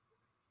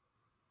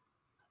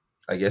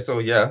 I guess so.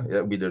 Yeah,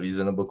 that would be the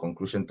reasonable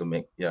conclusion to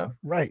make. Yeah,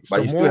 right. But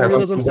so you still moral haven't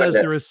realism proven says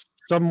that. there is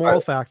some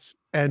moral facts,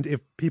 and if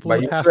people But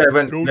in you the past still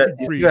haven't. don't You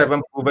agree, still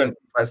haven't proven.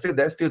 But still,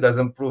 that still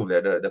doesn't prove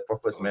that the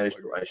Prophet's marriage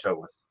to Aisha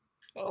was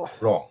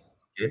wrong.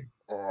 Okay,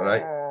 all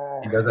right.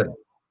 It doesn't.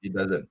 It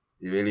doesn't.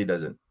 It really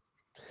doesn't.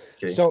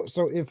 Okay. So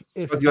if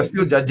Because you're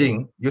still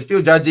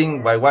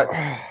judging by what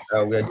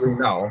we are doing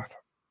now,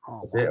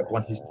 okay,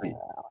 upon history.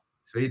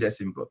 It's really that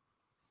simple.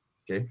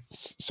 Okay.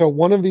 So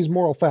one of these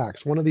moral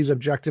facts, one of these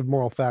objective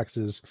moral facts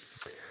is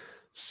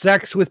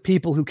sex with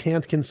people who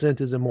can't consent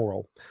is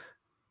immoral.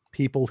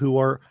 People who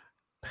are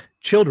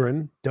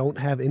children don't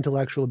have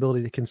intellectual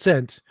ability to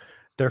consent,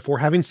 therefore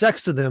having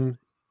sex to them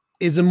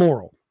is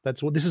immoral.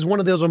 This is one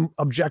of those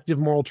objective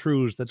moral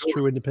truths that's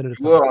true independent of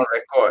time. You were on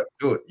record,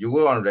 dude. You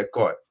were on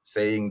record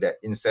saying that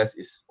incest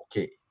is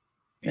okay.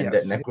 And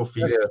that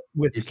necrophilia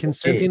with is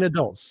consenting okay.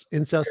 adults,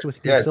 incest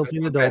with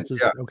consenting adults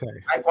is okay.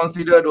 I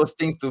consider those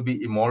things to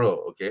be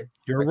immoral. Okay,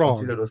 you're wrong.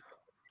 Consider those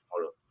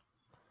immoral.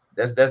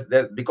 That's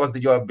because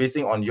you are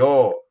basing on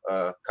your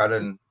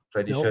current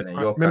tradition and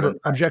your remember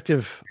current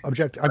objective.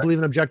 I believe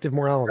in objective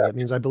morality. That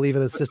means I believe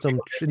in a system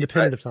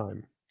independent of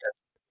time.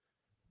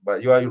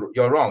 But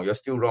you're wrong. You're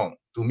still wrong.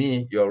 To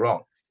me, you're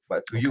wrong.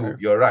 But to you,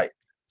 you're right.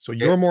 So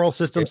your moral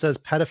system says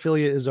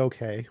pedophilia is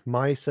okay.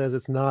 Mine says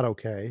it's not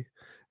okay.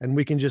 And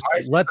we can just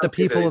let the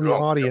people in the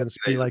audience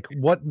be like,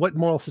 what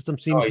moral system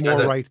seems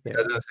more right there?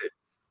 It doesn't say.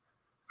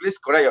 Please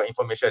correct your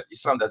information.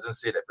 Islam doesn't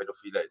say that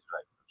pedophilia is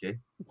right. Okay.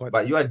 What?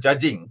 But you are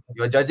judging.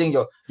 You are judging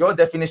your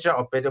definition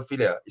of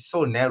pedophilia is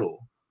so narrow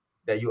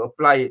that you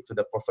apply it to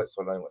the Prophet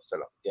Sallallahu Alaihi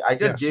Wasallam. Okay. I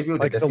just gave you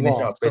the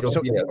definition of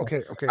pedophilia.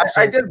 Okay.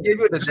 I just gave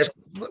you the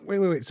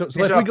wait. So if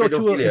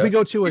we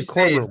go to a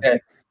courtroom,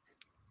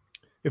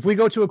 if we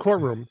go to a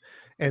courtroom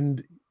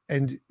and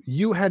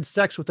you had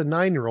sex with a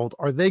 9-year-old,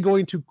 are they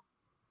going to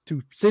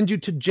send you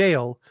to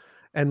jail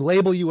and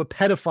label you a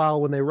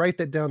pedophile when they write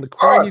that down, the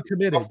crime you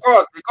committed? Of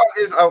course,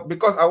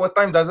 because our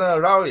time doesn't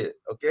allow it.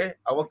 Okay,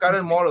 our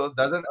current morals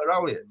doesn't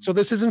allow it. So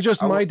this isn't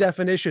just my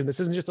definition. This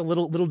isn't just a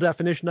little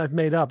definition I've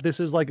made up. This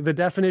is like the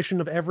definition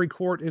of every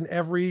court in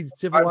every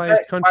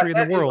civilized country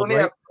in the world,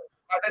 right?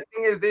 But the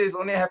thing is, this is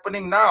only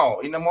happening now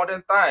in the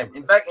modern time.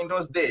 Back in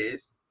those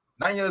days,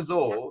 9 years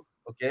old,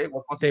 okay,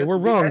 they were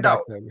wrong back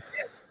then.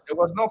 There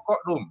was no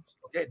courtrooms.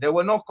 Okay, there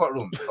were no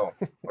courtrooms, Tom.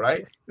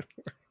 Right?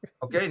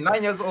 Okay,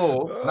 9 years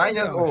old, 9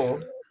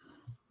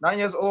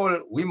 years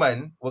old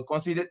women were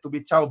considered to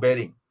be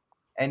childbearing,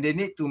 and they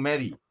need to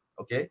marry,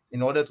 okay,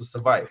 in order to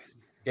survive.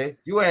 Okay,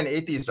 you are an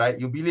atheist, right?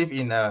 You believe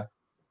in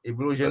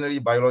evolutionary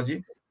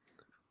biology?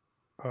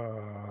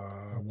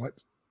 What?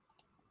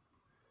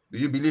 Do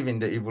you believe in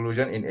the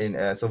evolution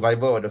in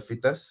survival of the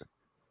fittest?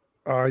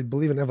 I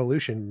believe in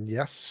evolution.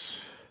 Yes.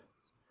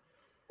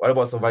 What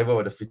about survival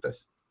of the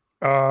fittest?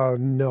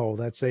 No,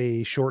 that's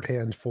a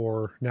shorthand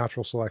for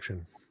natural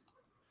selection.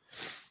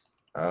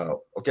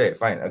 Okay,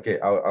 fine. Okay,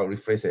 I'll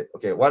rephrase it.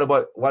 Okay, what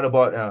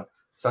about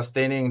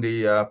sustaining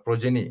the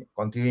progeny,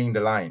 continuing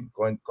the line,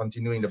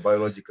 continuing the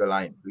biological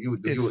line? Do you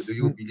believe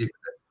that?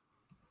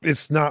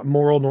 It's not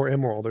moral nor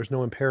immoral. There's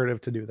no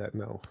imperative to do that.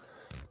 No.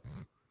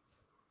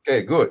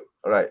 Okay, good.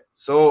 All right.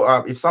 So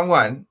if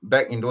someone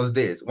back in those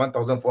days,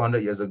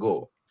 1,400 years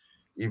ago,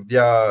 if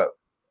their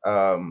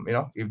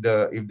if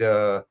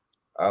the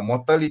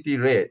mortality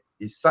rate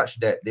is such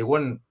that they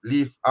won't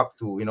live up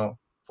to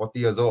 40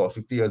 years old or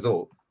 50 years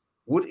old,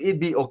 would it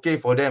be okay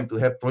for them to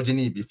have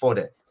progeny before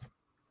that?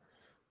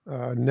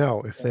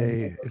 No, if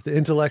the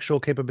intellectual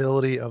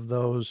capability of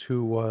those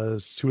who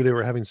they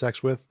were having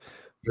sex with,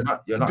 you're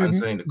not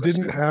answering the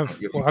question. Didn't have.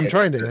 Well, I'm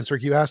trying to answer.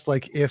 You asked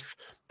like if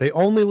they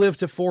only live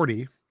to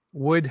 40,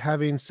 would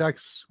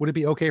it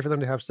be okay for them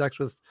to have sex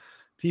with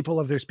people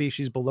of their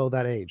species below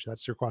that age?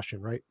 That's your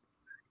question, right?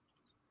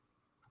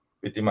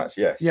 Pretty much,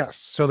 yes. Yes.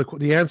 So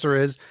the answer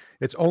is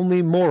it's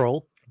only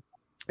moral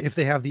if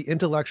they have the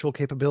intellectual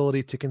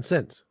capability to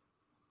consent,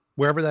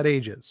 wherever that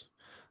age is.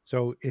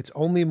 So it's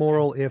only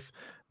moral if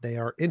they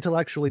are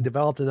intellectually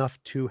developed enough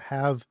to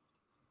have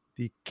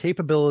the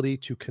capability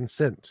to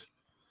consent.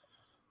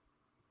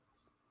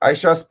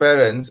 Aisha's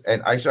parents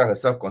and Aisha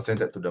herself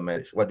consented to the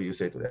marriage. What do you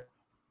say to that?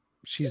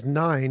 she's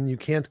 9. You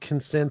can't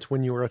consent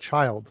when you were a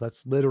child.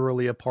 That's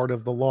literally a part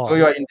of the law. So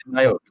you are in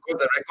denial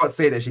because the records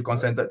say that she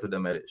consented to the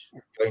marriage.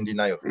 You're in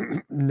denial.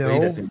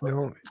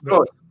 No.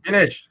 Close.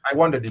 Finish. I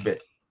won the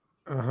debate.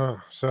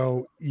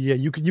 So yeah,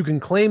 you can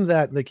claim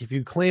that, like, if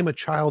you claim a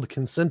child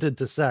consented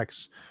to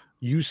sex,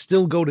 you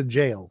still go to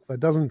jail. That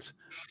doesn't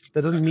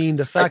mean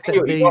the fact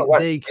that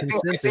they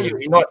consented.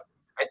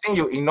 I think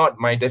you ignored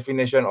my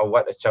definition of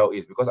what a child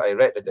is, because I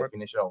read the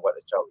definition of what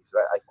a child is,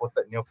 right? I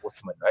quoted Neil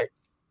Postman, right?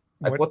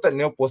 I quoted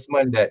Neil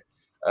Postman that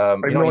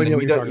in the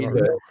Middle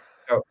Ages.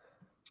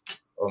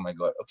 Oh my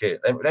God. Okay,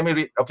 let me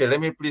read. Okay, let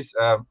me please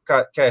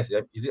Cass,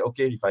 is it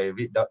okay if I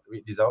read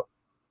this out?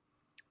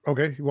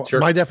 Okay. Well,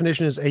 sure. My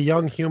definition is a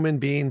young human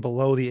being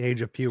below the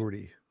age of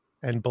puberty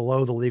and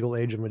below the legal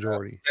age of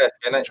majority. Yes.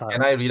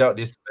 Can I read out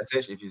this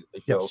passage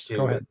if you're okay?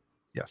 Go with ahead. it?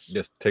 Yes.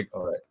 Just take.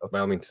 All right. Okay. By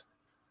all means.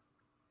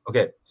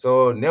 Okay.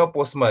 So Neil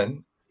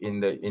Postman,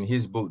 in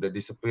his book The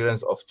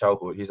Disappearance of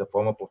Childhood, he's a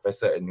former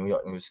professor at New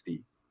York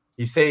University.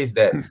 He says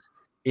that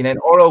in an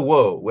oral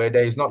world where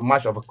there is not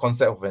much of a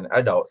concept of an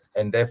adult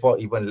and therefore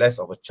even less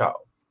of a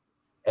child,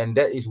 and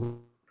that is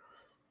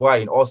why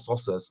in all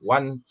sources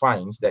one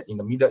finds that in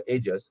the Middle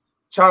Ages,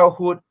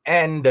 childhood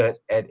ended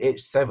at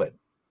age 7.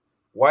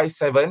 Why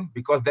 7?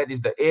 Because that is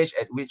the age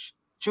at which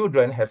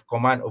children have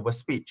command over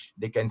speech.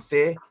 They can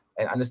say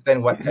and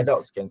understand what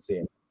adults can say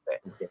and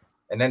understand. Okay.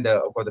 And then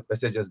the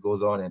passage just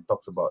goes on and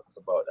talks about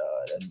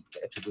the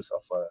attributes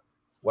of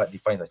what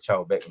defines a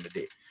child back in the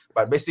day.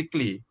 But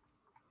basically,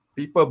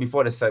 people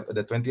before the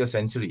 20th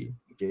century,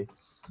 okay,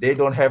 they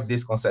don't have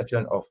this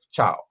conception of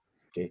child.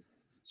 Okay.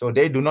 So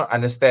they do not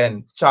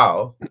understand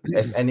child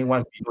as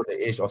anyone below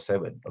the age of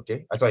 7.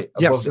 Okay, sorry.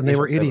 Yes, and they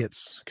were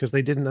idiots because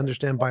they didn't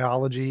understand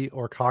biology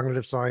or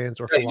cognitive science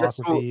or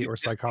philosophy or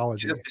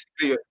psychology.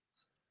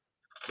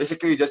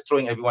 Basically, you're just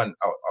throwing everyone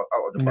out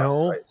of the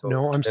bus. Right? So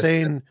no, I'm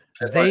saying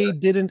they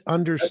didn't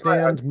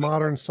understand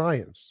modern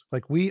science.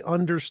 Like, we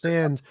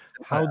understand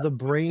how the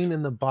brain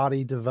and the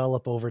body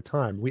develop over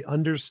time. We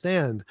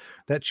understand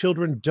that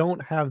children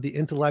don't have the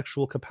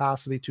intellectual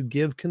capacity to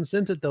give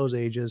consent at those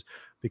ages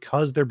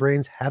because their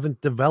brains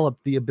haven't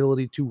developed the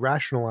ability to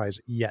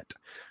rationalize yet.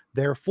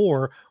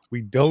 Therefore,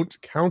 we don't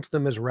count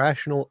them as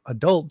rational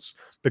adults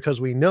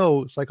because we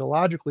know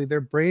psychologically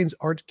their brains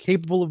aren't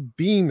capable of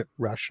being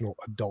rational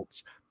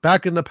adults.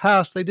 Back in the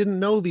past, they didn't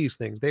know these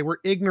things. They were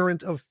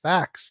ignorant of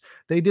facts.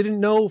 They didn't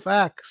know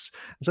facts.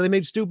 So they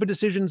made stupid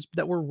decisions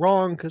that were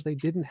wrong because they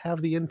didn't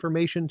have the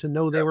information to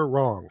know they were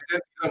wrong.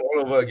 Presentism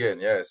all over again.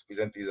 Yes,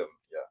 presentism.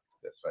 Yeah,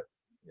 that's right.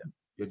 Yeah,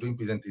 you're doing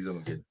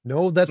presentism again.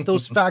 No, that's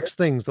those facts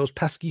things. Those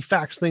pesky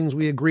facts things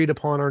we agreed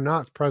upon are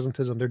not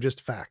presentism. They're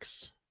just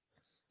facts.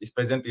 It's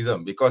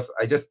presentism because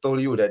I just told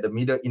you that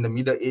in the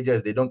Middle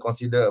Ages they don't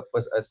consider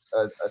a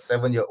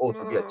 7-year-old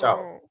to be a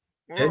child.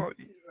 Okay?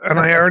 And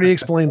I already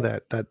explained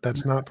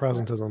that's not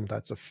presentism.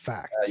 That's a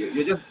fact.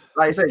 You're just,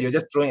 like I said, you're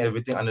just throwing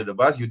everything under the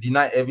bus. You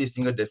deny every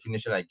single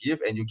definition I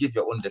give, and you give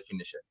your own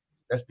definition.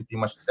 That's pretty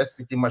much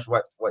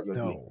what you're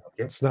doing.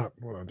 Okay, that's not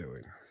what I'm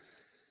doing.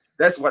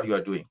 That's what you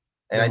are doing,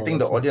 and I think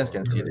the audience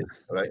can see this,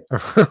 right?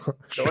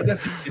 The audience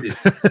can see this,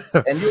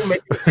 and you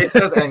making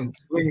faces and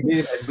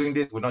doing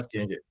this will not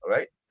change it. All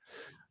right.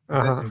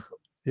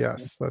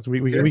 Yes, that's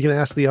we can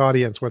ask the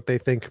audience what they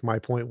think my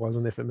point was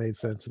and if it made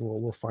sense, and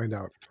we'll find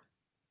out.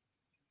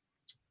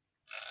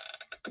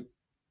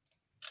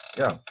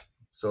 Yeah.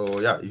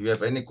 So yeah, if you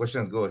have any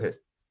questions, go ahead.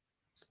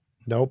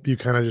 Nope, you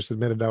kind of just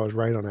admitted I was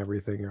right on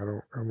everything. I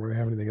don't really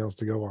have anything else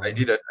to go on. I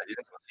didn't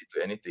concede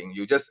to anything.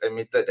 You just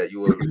admitted that you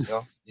were,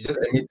 you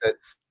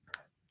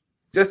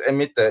just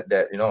admitted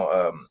that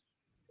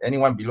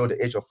anyone below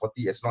the age of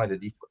 40, as long as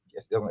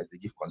they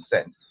give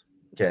consent,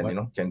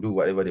 can do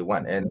whatever they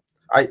want. And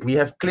we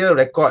have clear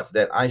records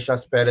that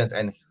Aisha's parents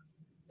and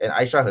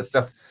Aisha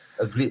herself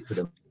agreed to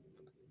them.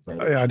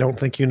 I don't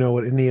think you know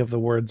what any of the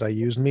words I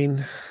used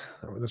mean.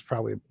 That's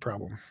probably a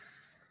problem.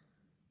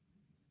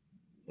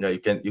 You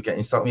can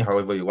insult me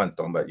however you want,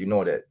 Tom, but you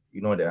know that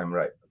I'm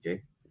right.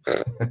 Okay.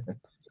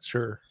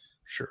 Sure.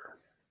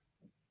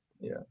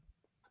 Yeah.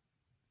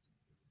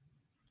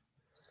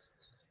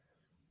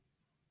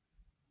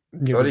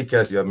 Sorry,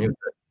 Cass, you're muted.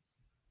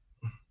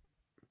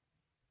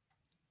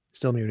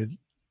 Still muted.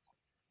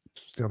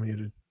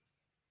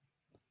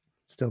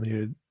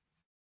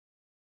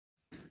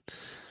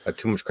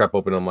 Too much crap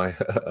open on my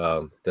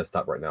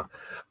desktop right now.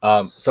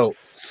 So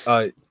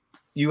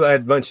you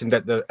had mentioned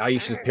that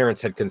Aisha's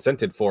parents had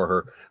consented for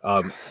her.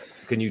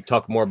 Can you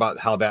talk more about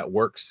how that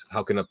works?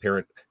 How can a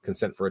parent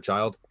consent for a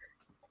child?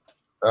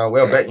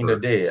 Well, back in the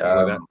day,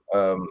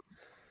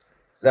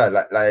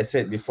 like I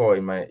said before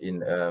in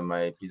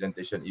my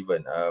presentation,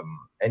 even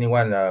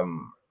anyone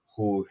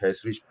who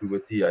has reached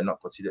puberty are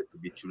not considered to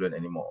be children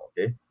anymore.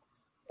 Okay,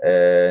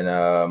 and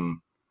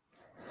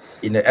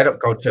in the adult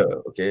culture,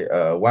 okay,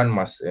 one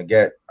must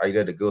get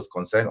either the girl's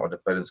consent or the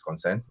parents'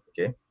 consent.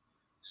 Okay,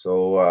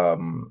 so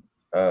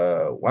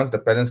once the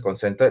parents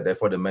consented,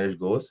 therefore the marriage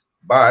goes.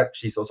 But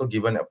she's also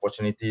given an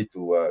opportunity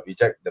to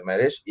reject the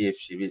marriage if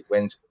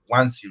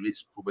once she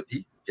reaches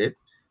puberty. Okay,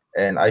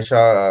 And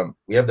Aisha,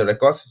 we have the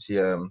records.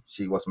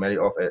 She was married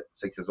off at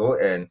 6 years old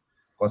and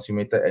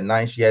consummated at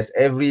 9. She has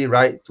every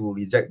right to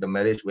reject the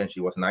marriage when she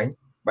was 9,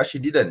 but she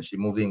didn't. She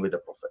moved in with the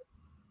Prophet,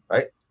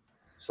 right?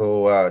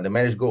 So the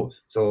marriage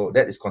goes. So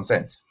that is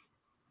consent.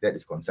 That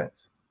is consent.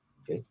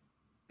 Okay.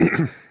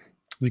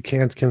 You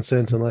can't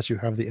consent unless you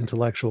have the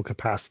intellectual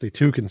capacity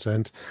to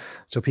consent.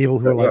 So people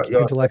who are like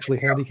intellectually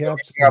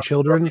handicapped and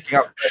children,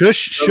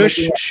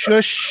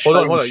 shush. Hold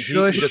on.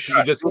 You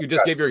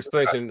just gave your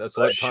explanation.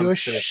 So let Tom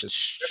finish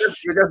this.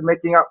 You're just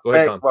making up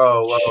facts.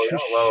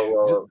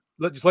 Whoa.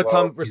 Just let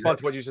Tom respond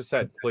to what you just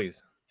said,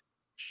 please.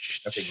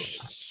 Okay, go.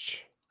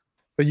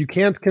 But you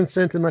can't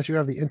consent unless you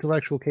have the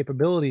intellectual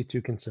capability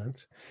to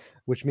consent,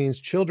 which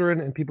means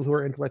children and people who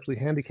are intellectually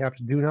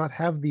handicapped do not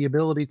have the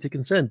ability to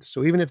consent.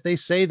 So even if they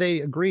say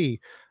they agree,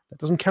 that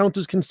doesn't count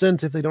as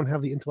consent if they don't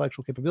have the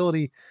intellectual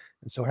capability.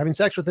 And so having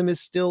sex with them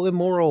is still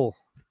immoral.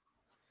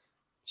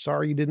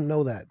 Sorry you didn't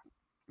know that.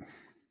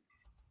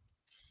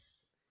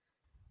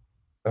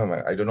 Oh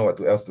my, I don't know what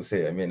else to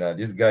say. I mean,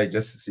 this guy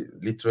just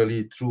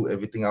literally threw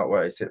everything out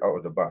what I said out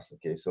of the bus.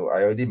 Okay, so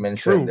I already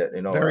mentioned that,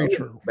 very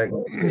true. Back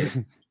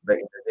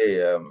in the day,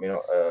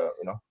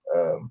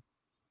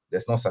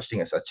 there's no such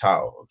thing as a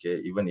child. Okay,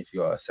 even if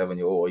you are a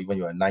 7-year-old or even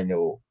you are a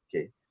 9-year-old.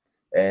 Okay,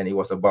 and it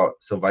was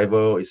about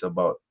survival. It's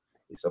about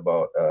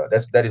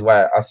that is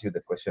why I asked you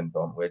the question,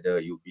 Tom, whether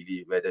you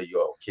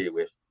are okay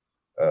with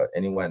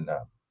anyone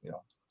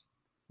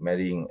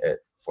marrying at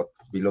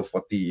below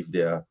 40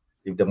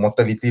 if the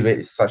mortality rate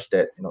is such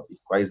that it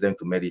requires them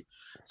to marry.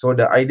 So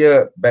the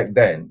idea back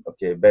then,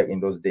 back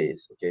in those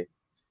days,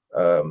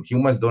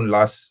 humans don't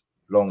last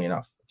long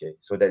enough. Okay,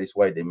 so that is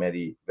why they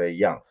marry very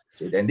young.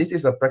 Okay? And this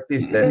is a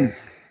practice that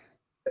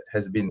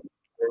has been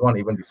going on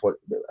even before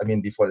the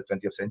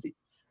 20th century.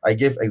 I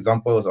gave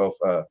examples of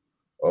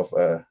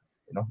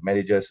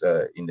marriages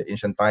in the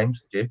ancient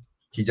times. Okay,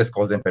 he just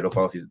calls them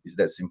pedophiles. Is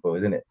that simple,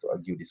 isn't it, to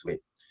argue this way?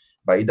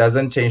 But it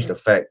doesn't change the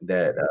fact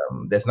that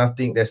there's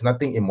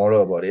nothing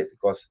immoral about it,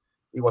 because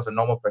it was a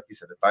normal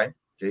practice at the time.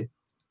 Okay,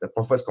 the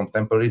Prophet's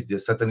contemporaries, they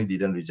certainly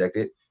didn't reject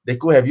it. They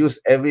could have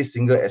used every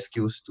single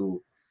excuse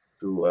to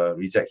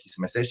reject his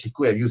message. He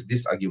could have used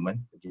this argument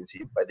against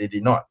him, but they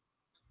did not.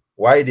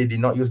 Why they did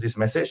not use this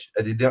message?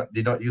 They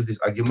did not use this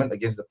argument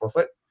against the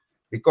Prophet?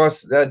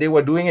 Because they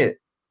were doing it.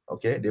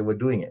 Okay, they were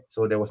doing it,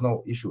 so there was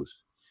no issues.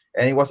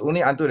 And it was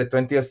only until the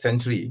 20th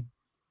century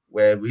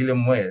where William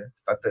Moyle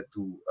started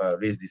to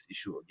raise this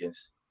issue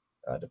against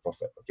the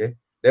Prophet. Okay,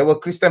 there were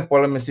Christian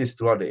polemicists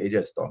throughout the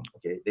ages, Tom.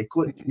 Okay, he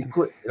could,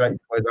 like,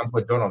 for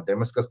example, John of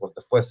Damascus was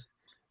the first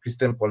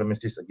Christian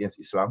polemicist against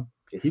Islam.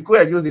 Okay, he could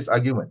have used this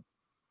argument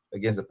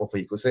against the Prophet.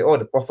 He could say, "Oh,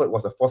 the Prophet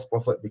was a false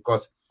prophet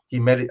because he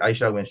married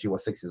Aisha when she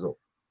was 6 years old,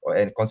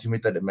 and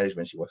consummated the marriage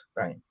when she was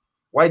 9."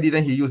 Why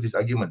didn't he use this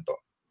argument, Tom?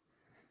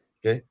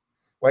 Okay,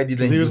 why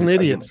didn't he? He was an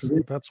idiot.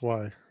 Argument? That's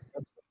why.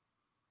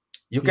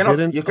 You cannot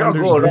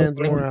go around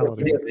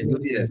morality and use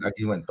it as an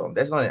argument, Tom.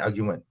 That's not an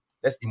argument.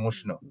 That's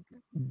emotional.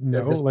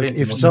 No, like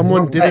if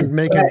someone didn't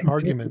make an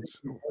argument.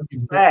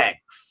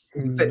 Facts.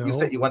 You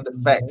said you wanted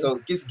facts. So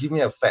just give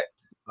me a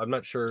fact. I'm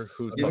not sure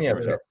who's give me a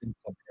fact.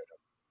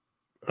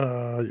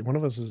 One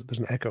of us there's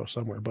an echo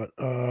somewhere, but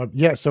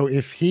yeah. So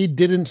if he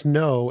didn't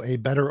know a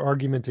better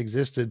argument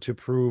existed to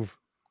prove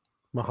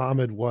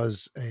Muhammad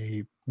was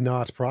a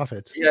not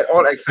prophet, he had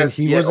all access.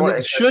 He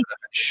was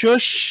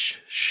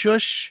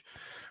shush.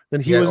 Then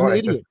he was an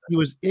idiot. He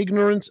was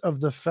ignorant of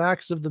the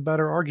facts of the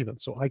better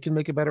argument. So I can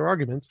make a better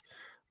argument.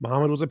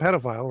 Muhammad was a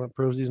pedophile. That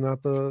proves he's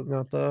not the.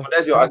 So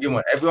that's your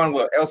argument. Everyone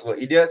else were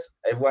idiots.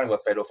 Everyone were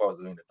pedophiles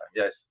during the time.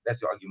 Yes,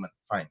 that's your argument.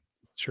 Fine.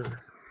 Sure.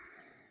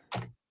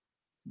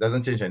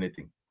 Doesn't change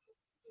anything.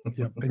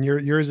 Yep. And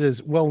yours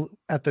is, well,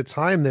 at the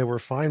time they were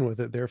fine with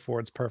it, therefore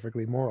it's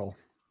perfectly moral.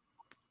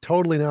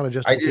 Totally not a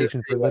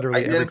justification for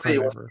literally every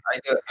crime ever.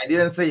 I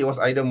didn't say it was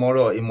either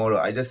moral or immoral.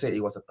 I just said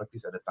it was a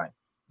practice at the time.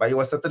 But it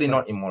was certainly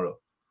not immoral.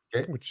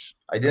 Okay. Which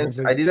I didn't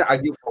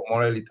argue for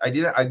morality. I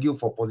didn't argue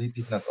for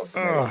positiveness of the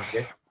marriage.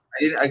 Okay.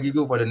 I didn't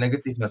argue for the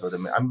negativeness of the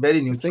marriage. I'm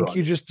very neutral. I think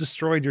you just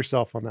destroyed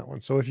yourself on that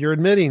one. So if you're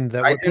admitting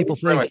that what people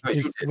think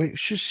is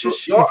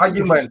your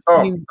argument,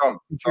 Tom,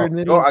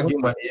 your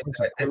argument is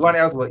that everyone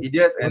else were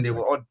idiots and they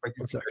were all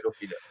practicing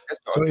pedophilia.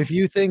 So if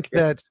you think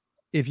that,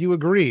 if you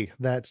agree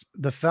that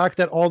the fact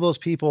that all those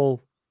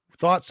people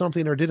thought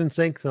something or didn't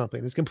think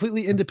something is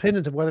completely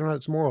independent of whether or not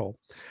it's moral,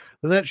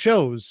 then that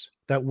shows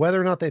that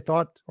whether or not they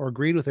thought or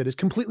agreed with it is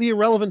completely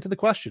irrelevant to the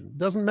question. It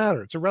doesn't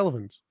matter. It's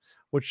irrelevant,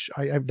 which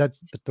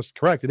that's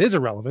correct. It is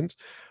irrelevant,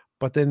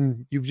 but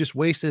then you've just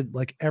wasted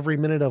like every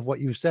minute of what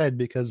you've said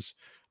because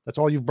that's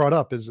all you've brought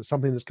up is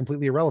something that's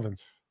completely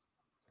irrelevant.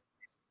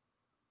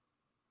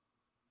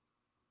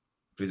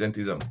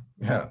 Presentism.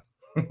 Yeah.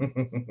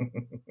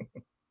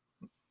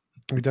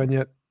 Are we done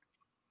yet?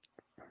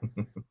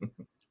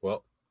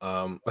 Well,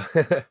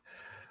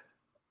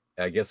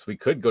 I guess we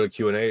could go to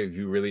Q&A if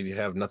you really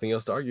have nothing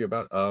else to argue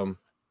about. I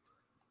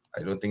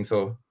don't think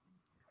so.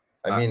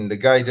 I mean, the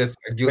guy just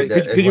argued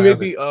that. Could you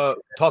maybe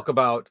talk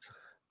about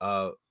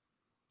how?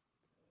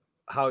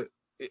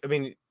 I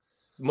mean,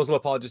 Muslim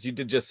apologist, you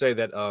did just say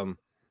that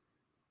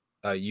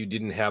you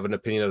didn't have an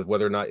opinion of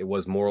whether or not it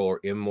was moral or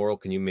immoral.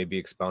 Can you maybe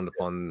expound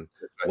upon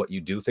what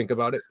you do think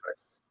about it,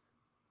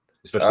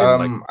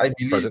 especially in I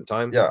believe, present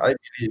time? Yeah, I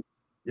believe.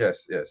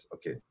 Yes.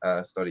 Okay.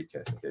 Sorry,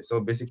 Cass. Okay.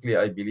 So basically,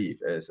 I believe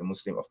as a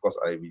Muslim, of course,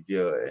 I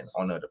revere and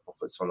honor the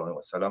Prophet Sallallahu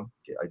Alaihi Wasallam.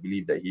 Okay. I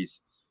believe that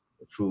he's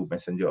a true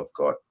messenger of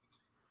God.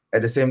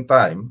 At the same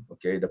time,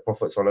 okay, the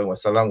Prophet Sallallahu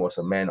Alaihi Wasallam was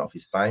a man of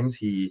his times.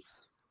 He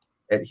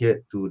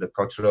adhered to the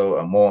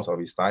cultural mores of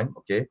his time.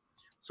 Okay.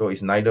 So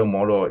it's neither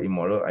moral or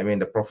immoral. I mean,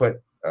 the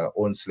Prophet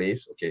owned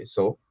slaves. Okay.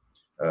 So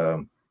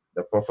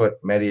the Prophet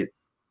married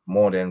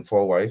more than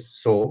 4 wives.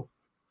 So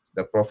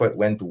the Prophet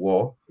went to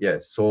war.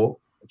 Yes. So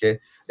okay,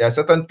 there are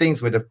certain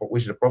things which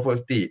the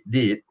Prophet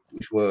did,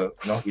 which were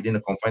within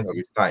the confines of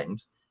his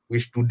times,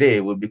 which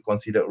today will be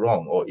considered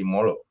wrong or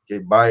immoral.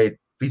 Okay, by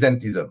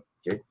presentism.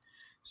 Okay,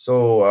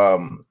 so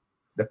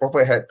the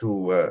Prophet had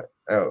to.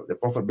 The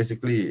Prophet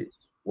basically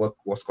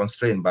was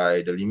constrained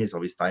by the limits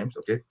of his times.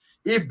 Okay,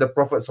 if the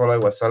Prophet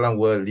Sallallahu Alaihi Wasallam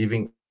were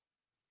living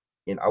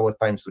in our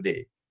times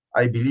today,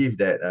 I believe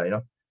that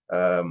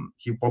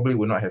he probably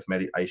would not have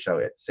married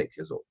Aisha at 6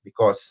 years old,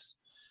 because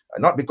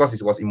not because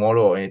it was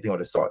immoral or anything of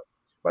the sort,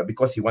 but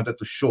because he wanted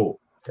to show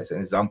as an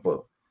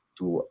example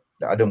to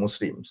the other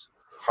Muslims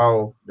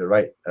how the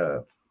right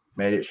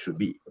marriage should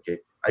be. Okay,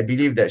 I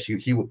believe that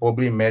he would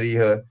probably marry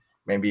her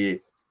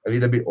maybe a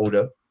little bit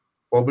older,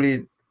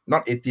 probably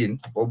not 18,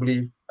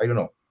 probably, I don't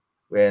know,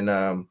 when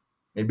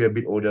maybe a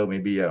bit older,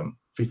 maybe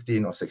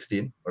 15 or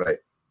 16. All right,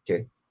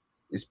 okay,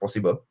 it's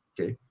possible.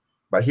 Okay,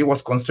 but he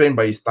was constrained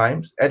by his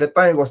times. At the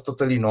time, it was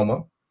totally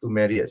normal to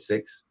marry at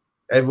 6.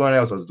 Everyone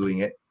else was doing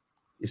it.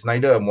 It's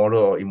neither a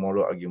moral or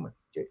immoral argument.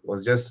 Okay, it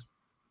was just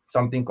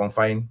something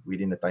confined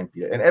within the time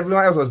period, and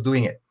everyone else was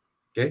doing it.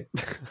 Okay,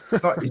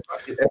 it's not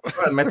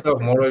a matter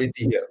of morality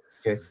here.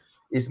 Okay,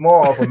 it's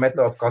more of a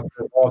matter of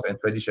cultural laws and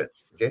tradition.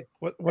 Okay,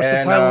 what's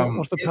the title?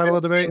 What's the title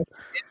of the debate?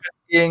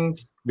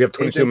 We have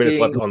 22 minutes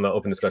left on the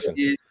open discussion.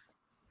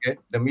 Okay,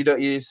 the Middle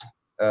East.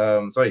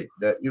 Sorry,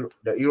 the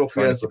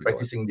Europeans were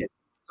practicing this.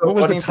 So what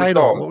was the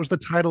title? What was the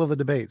title of the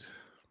debate?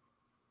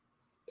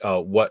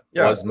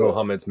 Was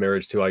Muhammad's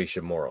marriage to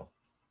Aisha moral?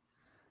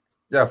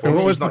 Yeah, and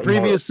what was the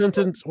previous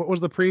sentence? What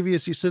was the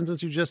previous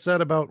sentence you just said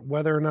about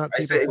whether or not?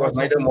 I said it was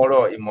neither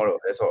moral or immoral.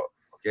 That's all.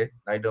 Okay,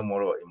 neither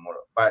moral or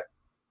immoral. But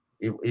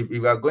if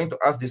we are going to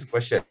ask this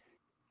question,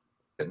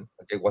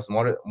 okay, was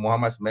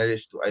Muhammad's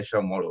marriage to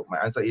Aisha moral? My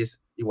answer is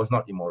it was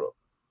not immoral.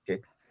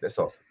 Okay, that's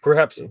all.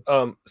 Perhaps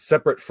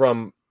separate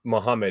from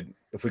Muhammad,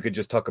 if we could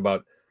just talk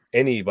about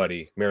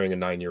anybody marrying a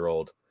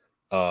 9-year-old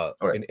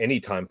in any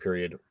time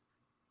period.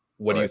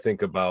 What do you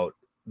think about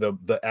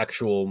the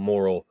actual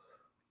moral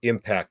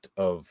impact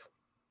of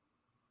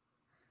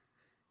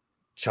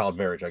child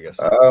marriage, I guess?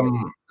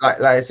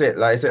 Like I said,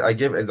 I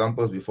gave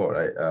examples before,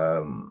 right?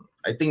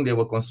 I think they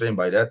were constrained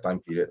by that time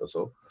period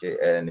also. Okay,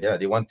 and yeah,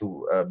 they want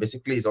to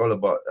basically it's all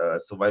about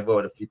survival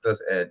of the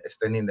fetus and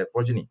extending their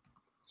progeny.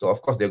 So of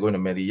course they're going to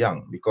marry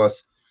young,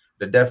 because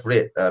the death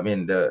rate, I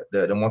mean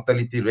the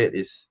mortality rate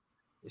is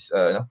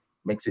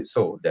makes it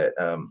so that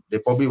they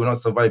probably will not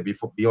survive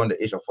beyond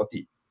the age of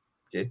 40.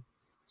 Okay,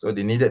 so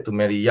they needed to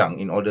marry young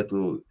in order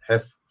to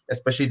have,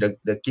 especially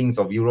the kings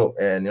of Europe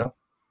and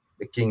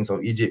the kings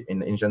of Egypt in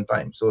the ancient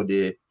times. So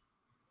they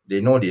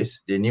know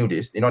this, they knew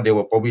this. They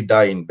will probably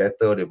die in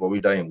battle, they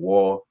probably die in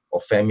war or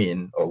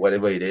famine or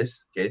whatever it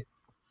is. Okay,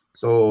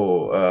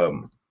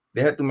 so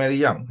they had to marry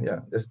young. Yeah,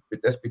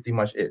 that's pretty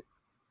much it.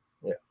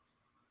 Yeah.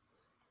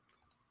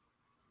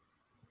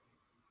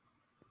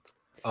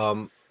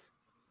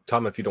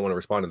 Tom, if you don't want to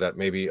respond to that,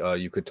 maybe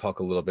you could talk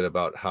a little bit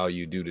about how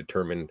you do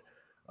determine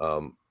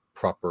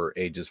proper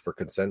ages for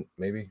consent,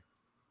 maybe.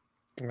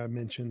 I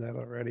mentioned that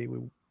already. We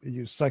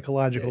use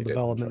psychological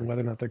development,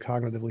 whether or not they're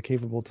cognitively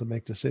capable to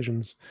make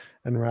decisions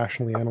and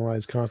rationally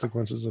analyze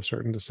consequences of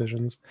certain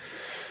decisions.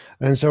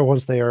 And so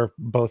once they are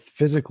both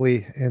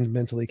physically and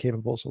mentally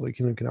capable, so we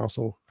can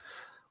also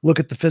look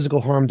at the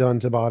physical harm done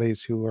to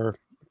bodies who are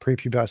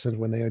prepubescent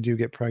when they do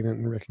get pregnant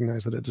and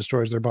recognize that it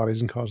destroys their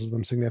bodies and causes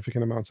them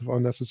significant amounts of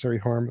unnecessary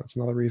harm. That's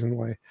another reason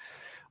why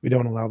we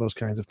don't allow those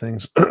kinds of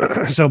things.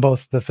 So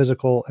both the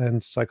physical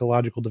and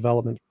psychological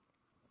development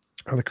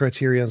are the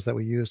criterions that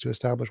we use to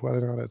establish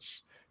whether or not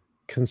it's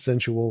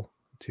consensual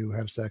to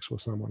have sex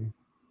with someone.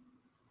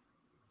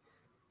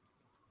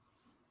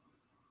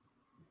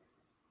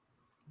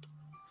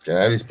 Can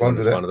I respond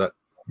to that?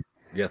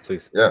 Yeah,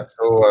 please. Yeah.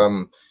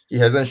 So he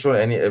hasn't shown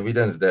any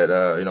evidence that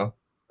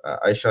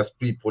Aisha's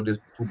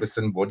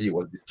prepubescent body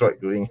was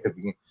destroyed during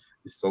having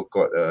this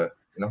so-called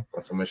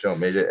consummation of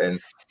measure, and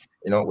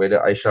whether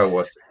Aisha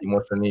was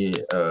emotionally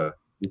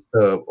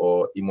disturbed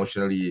or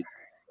emotionally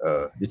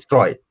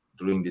destroyed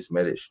during this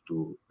marriage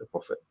to the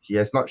Prophet. He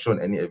has not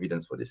shown any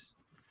evidence for this.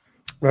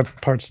 That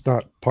part's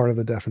not part of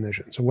the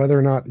definition. So whether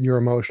or not you're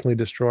emotionally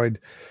destroyed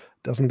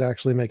doesn't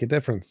actually make a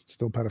difference. It's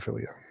still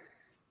pedophilia.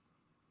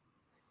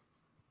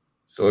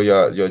 So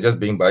you're just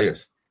being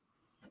biased.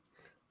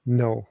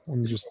 No,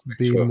 I'm just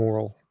being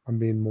moral. I'm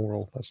being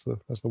moral. That's the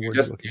word You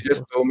you're looking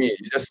just for. told me.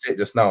 You just said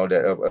just now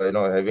that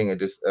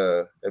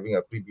having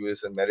a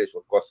previous marriage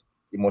will cause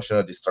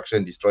emotional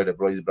destruction, destroy the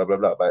bodies, blah blah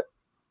blah. But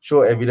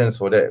show evidence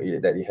for that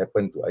it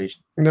happened to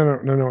Aisha.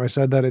 No. I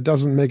said that it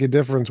doesn't make a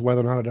difference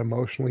whether or not it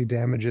emotionally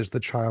damages the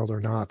child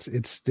or not.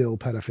 It's still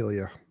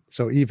pedophilia.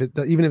 So even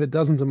if it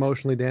doesn't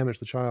emotionally damage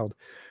the child,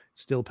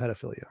 it's still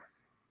pedophilia.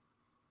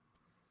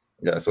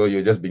 Yeah. So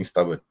you're just being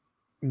stubborn.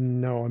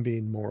 No, I'm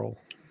being moral.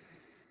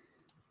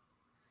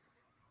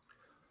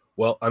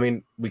 Well, I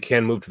mean, we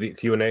can move to the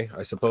Q&A,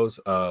 I suppose.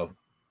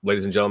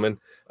 Ladies and gentlemen,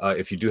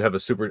 if you do have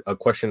a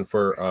question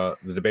for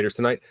the debaters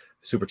tonight,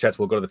 super chats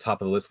will go to the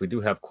top of the list. We do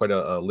have quite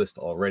a list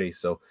already,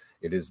 so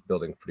it is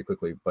building pretty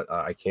quickly. But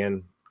I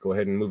can go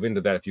ahead and move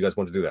into that if you guys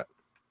want to do that.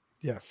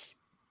 Yes,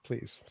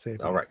 please.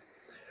 Save All right.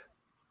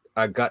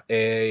 I got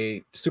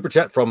a super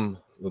chat from,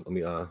 let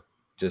me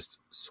just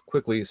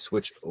quickly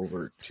switch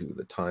over to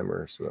the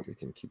timer so that we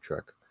can keep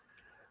track.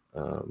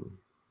 1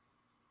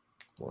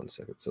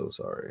 second. So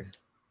sorry.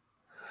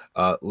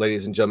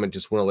 Ladies and gentlemen,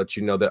 just want to let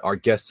you know that our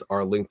guests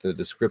are linked in the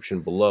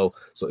description below.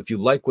 So if you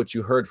like what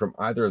you heard from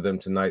either of them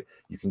tonight,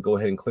 you can go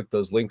ahead and click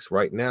those links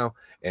right now,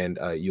 and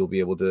you'll be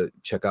able to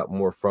check out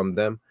more from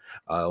them.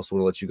 I also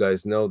want to let you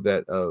guys know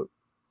that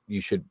you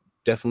should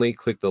definitely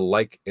click the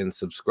like and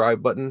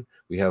subscribe button.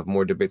 We have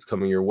more debates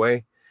coming your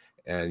way,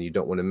 and you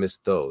don't want to miss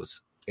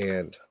those.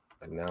 And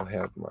I now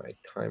have my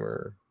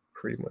timer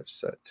pretty much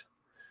set.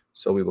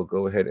 So we will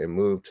go ahead and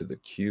move to the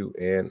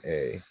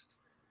Q&A.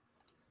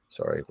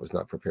 Sorry, was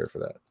not prepared for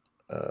that.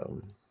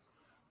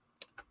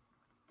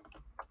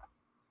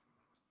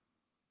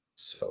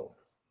 So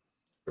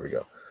here we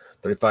go.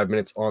 35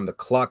 minutes on the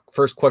clock.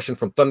 First question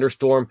from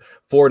Thunderstorm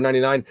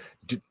 499.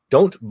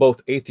 Don't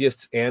both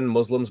atheists and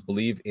Muslims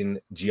believe in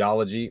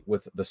geology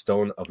with the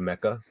stone of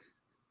Mecca?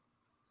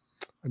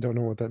 I don't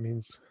know what that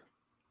means.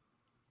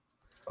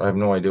 I have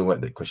no idea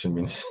what the question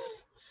means.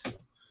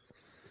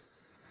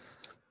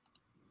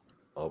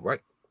 All right.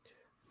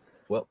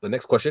 Well, the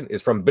next question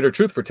is from Bitter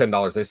Truth for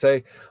 $10. They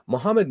say,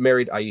 Muhammad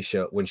married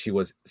Aisha when she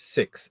was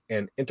 6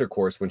 and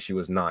intercourse when she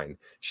was 9.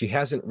 She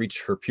hasn't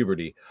reached her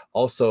puberty.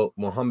 Also,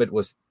 Muhammad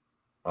was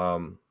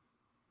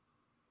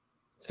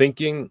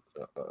thinking,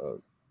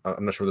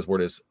 I'm not sure what this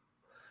word is,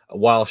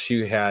 while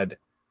she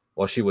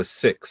was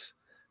 6.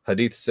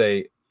 Hadith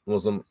say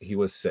Muslim, he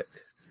was sick.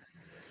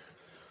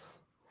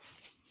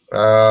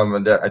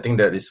 I think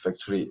that is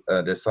factually,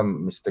 there's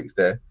some mistakes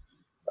there.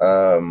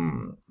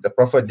 The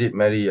Prophet did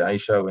marry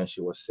Aisha when she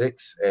was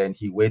 6, and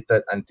he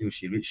waited until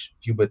she reached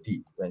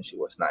puberty when she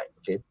was 9.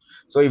 Okay,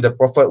 so if the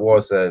Prophet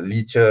was a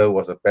leecher,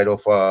 was a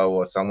pedophile,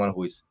 was someone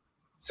who is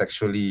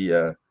sexually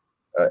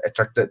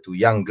attracted to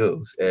young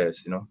girls,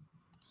 as you know,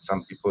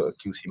 some people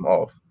accuse him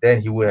of,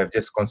 then he would have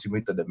just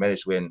consummated the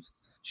marriage when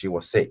she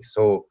was 6.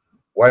 So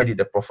why did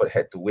the Prophet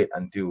had to wait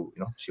until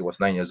she was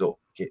 9 years old?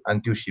 Okay,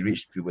 until she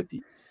reached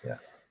puberty. Yeah.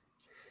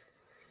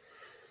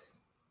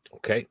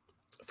 Okay.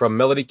 From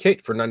Melody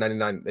Kate for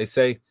 $9.99, they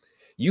say,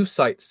 you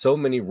cite so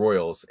many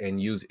royals and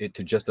use it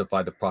to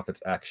justify the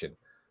Prophet's action.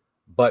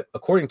 But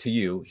according to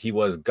you, he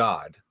was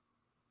God.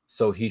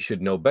 So he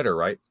should know better,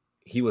 right?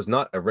 He was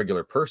not a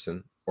regular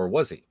person, or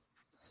was he?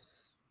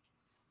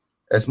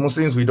 As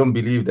Muslims, we don't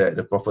believe that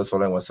the Prophet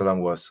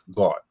ﷺ was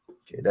God.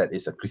 Okay, that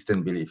is a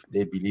Christian belief.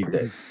 They believe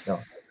that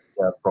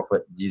the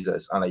Prophet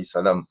Jesus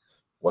ﷺ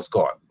was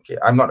God. Okay,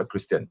 I'm not a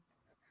Christian.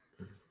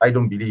 I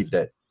don't believe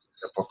that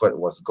the Prophet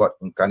was God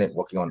incarnate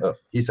walking on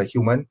earth. He's a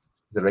human,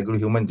 he's a regular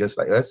human just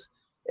like us,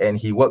 and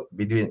he works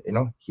between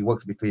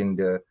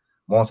the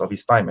most of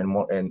his time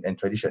and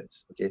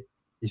traditions. Okay,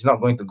 he's not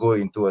going to go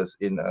into us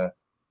in a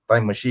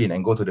time machine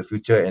and go to the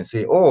future and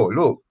say, oh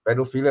look,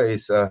 pedophilia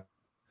is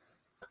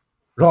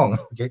wrong.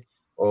 Okay,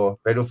 or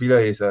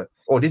pedophilia is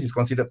this is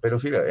considered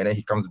pedophilia, and then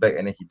he comes back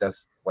and then he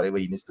does whatever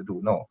he needs to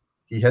do. No,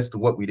 he has to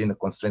work within the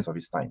constraints of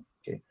his time.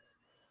 Okay,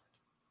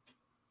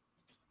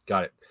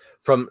 got it.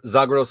 From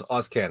Zagros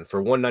Ozcan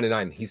for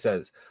 $1.99, he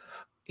says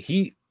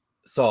he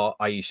saw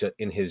Aisha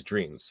in his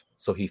dreams,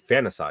 so he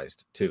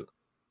fantasized too.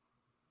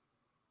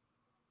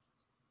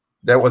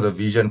 That was a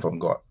vision from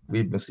God.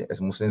 We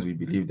as Muslims, we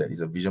believe that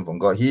is a vision from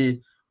God.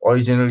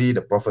 Originally,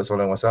 the Prophet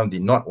ﷺ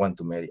did not want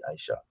to marry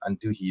Aisha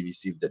until he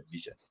received that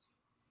vision.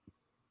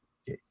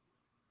 Okay,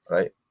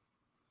 right?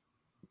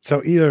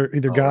 So either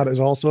God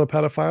is also a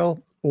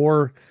pedophile,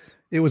 or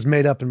it was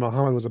made up and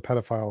Muhammad was a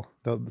pedophile.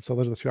 So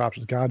those are the two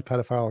options: God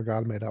pedophile or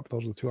God made up.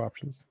 Those are the two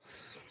options.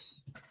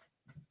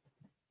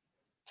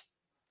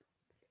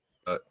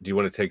 Do you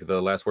want to take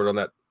the last word on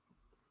that?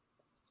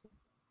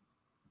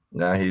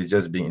 Nah, he's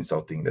just being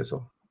insulting. That's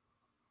all.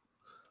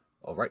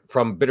 All right.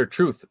 From Bitter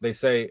Truth, they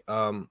say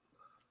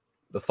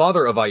the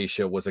father of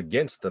Aisha was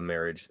against the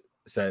marriage.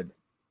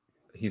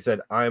 He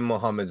said, I'm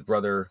Muhammad's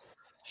brother.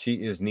 She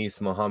is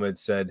niece. Muhammad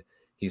said,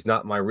 he's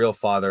not my real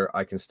father.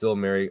 I can still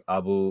marry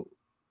Abu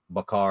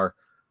Bakr.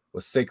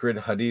 Was sacred.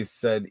 Hadith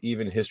said,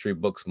 even history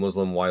books,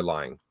 Muslim, why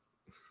lying?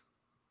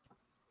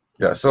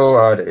 Yeah,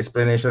 so the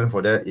explanation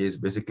for that is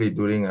basically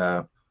during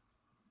the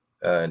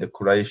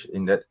Quraysh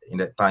in that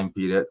time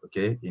period,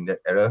 okay, in that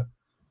era,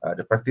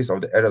 the practice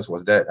of the Arabs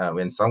was that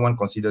when someone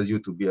considers you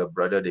to be a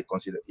brother, they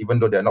consider, even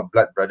though they're not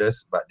blood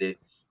brothers, but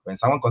when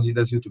someone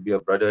considers you to be a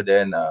brother,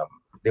 then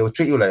they will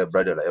treat you like a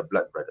brother, like a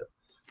blood brother.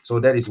 So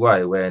that is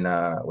why when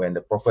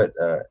the Prophet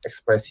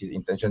expressed his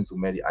intention to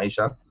marry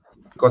Aisha,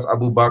 because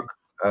Abu Bakr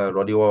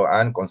radiallahu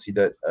anh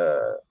considered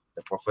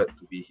the Prophet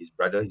to be his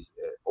brother, he's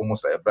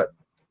almost like a blood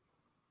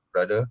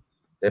brother.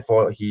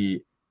 Therefore,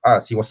 he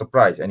was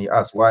surprised and he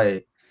asked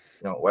why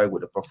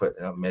would the Prophet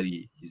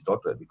marry his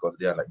daughter, because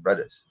they are like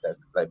brothers,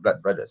 like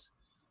blood brothers.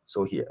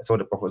 So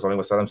the Prophet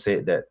ﷺ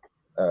said that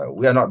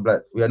we are not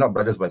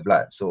brothers by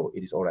blood, so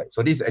it is all right.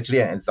 So this is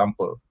actually an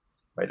example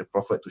by the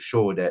Prophet to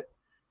show that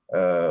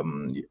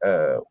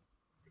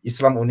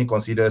Islam only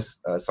considers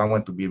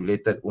someone to be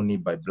related only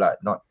by blood,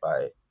 not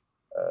by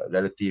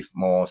relative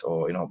mores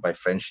or by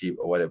friendship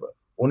or whatever.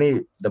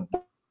 Only the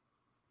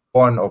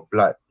bond of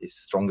blood is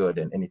stronger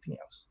than anything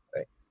else,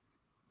 right?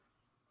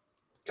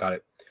 Got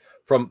it.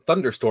 From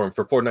Thunderstorm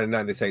for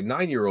 $4.99, they say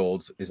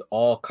 9-year-olds is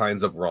all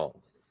kinds of wrong.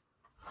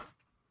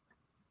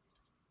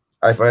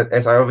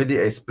 As I already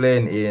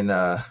explained in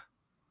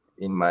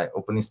my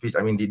opening speech,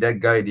 I mean, did that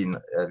guy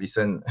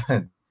listen?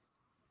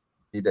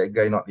 Did that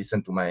guy not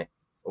listen to my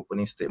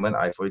opening statement?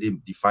 I've already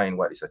defined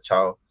what is a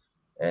child,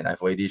 and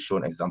I've already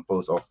shown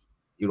examples of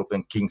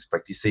European kings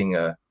practicing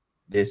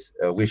this,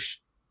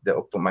 which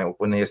my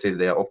opponent here says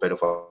they are all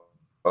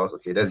pedophiles.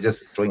 Okay, that's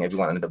just throwing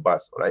everyone under the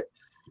bus, all right?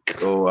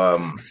 So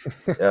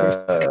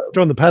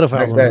throwing the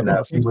pedophile back then,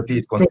 puberty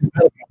is considered,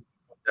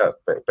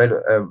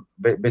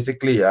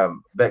 basically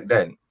back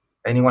then,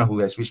 anyone who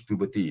has reached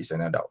puberty is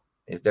an adult.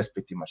 That's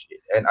pretty much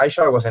it. And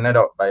Aisha was an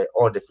adult by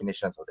all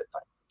definitions of that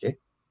time. Okay.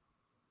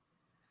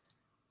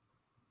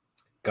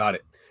 Got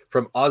it.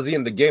 From Ozzy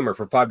and the Gamer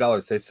for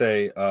 $5, they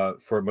say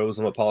for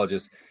Muslim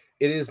apologists,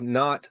 it is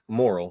not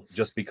moral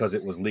just because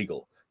it was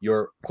legal.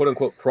 Your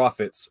quote-unquote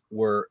prophets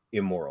were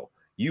immoral.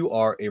 You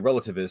are a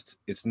relativist.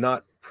 It's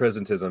not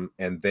presentism,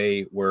 and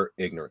they were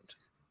ignorant.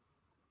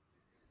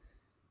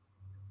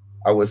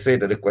 I would say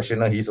that the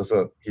questioner, he's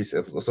also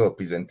a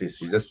presentist.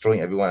 He's just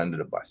throwing everyone under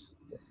the bus.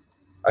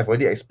 I've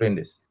already explained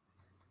this.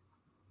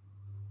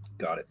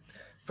 Got it.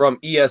 From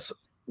ES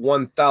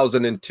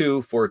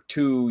 1002 for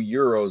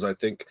 €2, I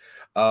think.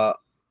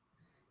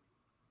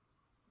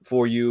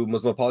 For you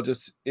Muslim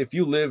apologists, if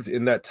you lived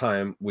in that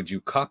time, would you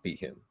copy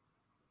him?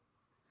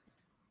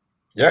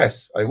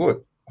 Yes, I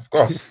would. Of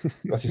course,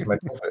 because he's my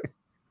prophet.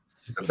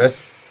 He's the best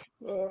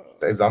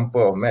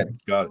example of man.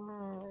 Got it.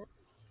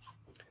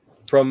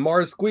 From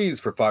Mars Squeeze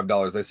for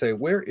 $5, they say,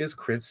 where is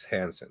Chris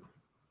Hansen?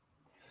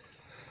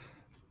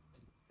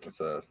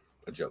 That's a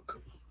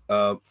joke.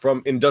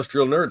 From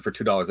Industrial Nerd for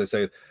 $2, they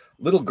say,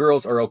 little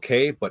girls are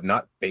okay, but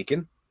not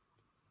bacon.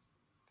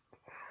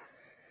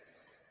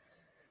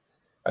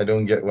 I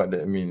don't get what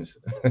that means.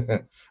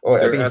 They're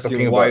I think asking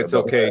talking why about, it's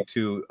okay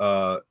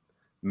to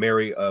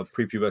marry a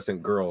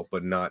prepubescent girl,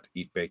 but not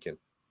eat bacon.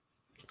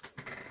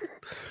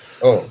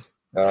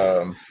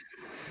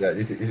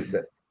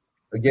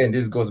 Again,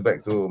 this goes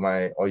back to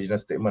my original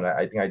statement.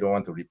 I think I don't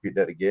want to repeat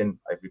that again.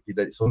 I've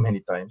repeated it so many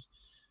times.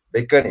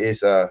 Bacon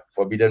is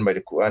forbidden by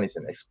the Quran. It's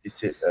an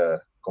explicit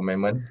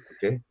commandment.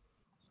 Okay,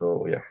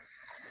 so yeah.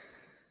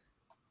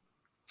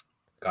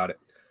 Got it.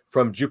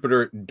 From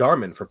Jupiter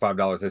Darman for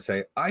 $5, they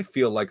say, I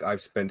feel like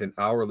I've spent an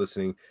hour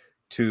listening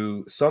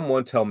to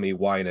someone tell me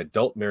why an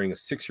adult marrying a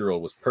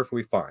 6-year-old was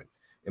perfectly fine.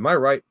 Am I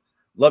right?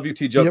 Love you,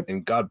 T-Jump, Yep.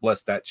 and God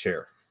bless that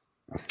chair.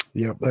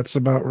 Yep, that's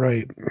about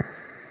right.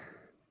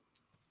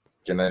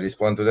 Can I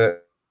respond to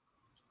that?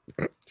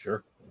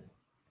 Sure.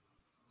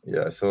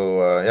 Yeah.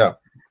 So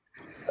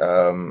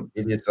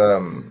it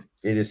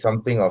is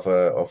something of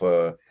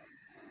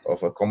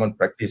a common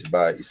practice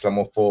by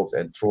Islamophobes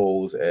and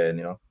trolls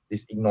and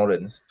this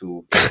ignorance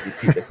to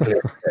repeat the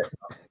claim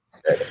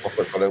that the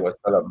Prophet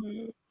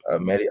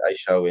married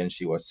Aisha when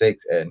she was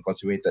 6 and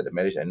consummated the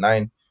marriage at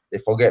 9. They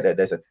forget that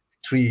there's a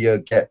 3-year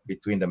gap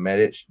between the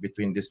marriage,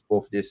 between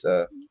both this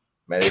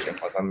marriage and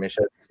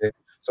consummation.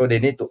 So they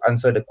need to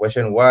answer the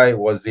question, why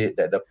was it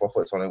that the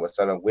Prophet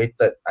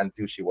waited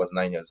until she was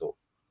 9 years old?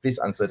 Please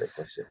answer that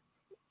question.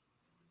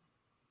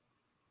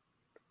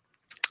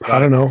 I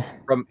don't know.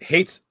 From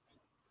Hate Still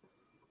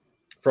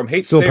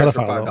Stairs for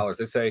pedophile, $5,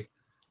 they say,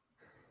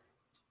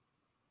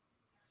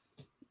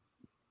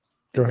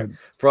 Go ahead.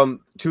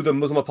 To the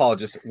Muslim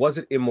apologist, was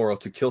it immoral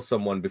to kill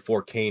someone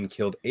before Cain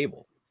killed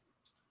Abel?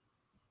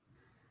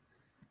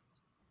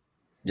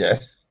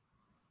 Yes.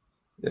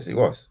 Yes, it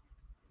was.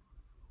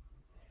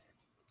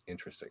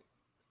 Interesting.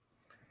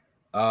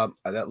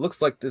 That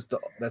looks like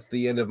that's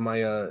the end of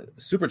my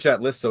super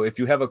chat list. So if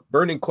you have a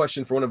burning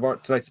question for one of our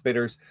tonight's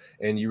debaters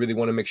and you really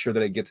want to make sure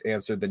that it gets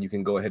answered, then you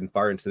can go ahead and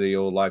fire into the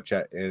old live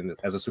chat and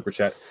as a super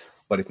chat.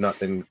 But if not,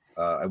 then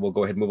I will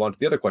go ahead and move on to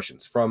the other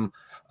questions. From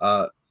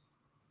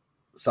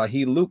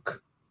Sahih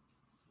Luke,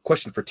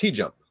 question for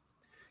T-Jump.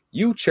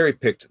 You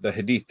cherry-picked the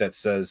hadith that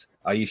says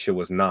Aisha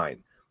was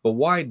 9, but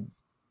why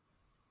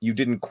you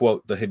didn't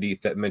quote the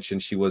hadith that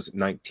mentioned she was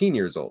 19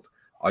 years old?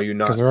 Are you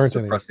not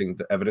suppressing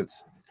the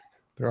evidence?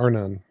 There are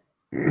none.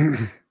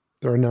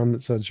 There are none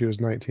that said she was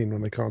 19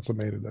 when they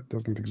consummated. That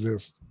doesn't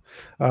exist.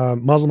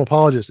 Muslim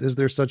apologist, is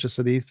there such a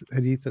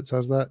hadith that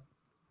says that?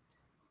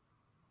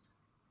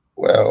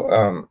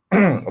 Well,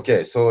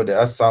 okay, so there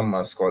are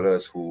some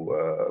scholars who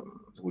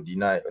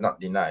not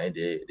deny,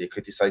 they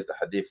criticize the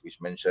hadith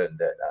which mentioned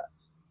that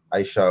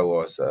Aisha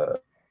was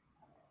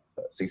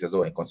 6 years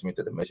old and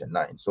consummated the marriage at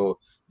 9. So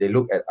they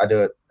look at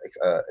other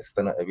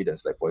external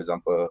evidence, like for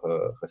example,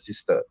 her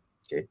sister.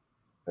 Okay,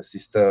 her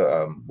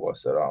sister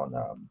was around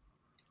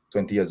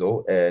 20 years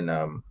old, and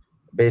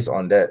based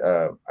on that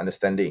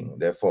understanding,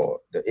 therefore,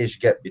 the age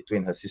gap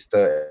between her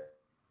sister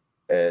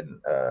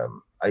and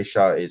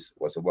Aisha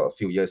was about a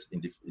few years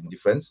in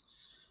difference.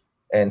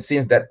 And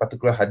since that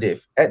particular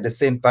hadith, at the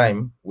same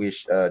time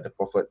which the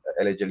Prophet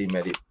allegedly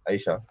married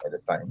Aisha at the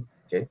time,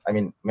 okay, I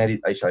mean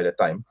married Aisha at the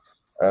time,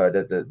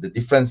 the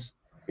difference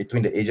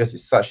between the ages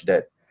is such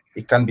that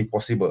it can't be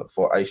possible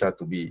for Aisha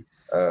to be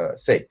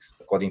 6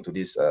 according to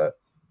this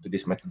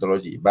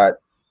methodology. But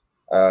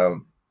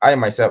I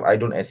myself, I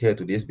don't adhere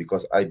to this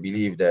because I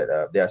believe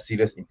that there are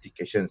serious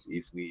implications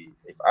if we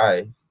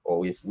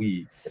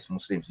as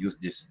Muslims use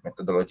this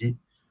methodology.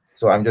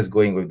 So I'm just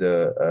going with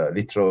the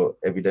literal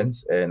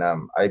evidence, and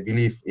I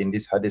believe in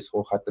this hadith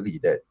wholeheartedly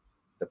that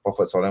the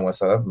Prophet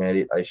ﷺ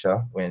married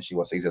Aisha when she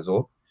was 6 years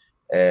old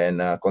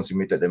and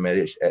consummated the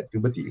marriage at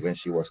puberty when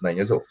she was 9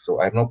 years old. So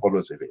I have no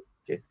problems with it.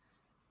 Okay.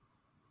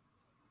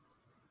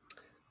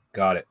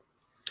 Got it.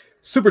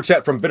 Super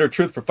chat from Bitter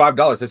Truth for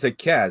 $5. They say,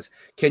 Kaz,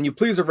 can you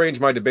please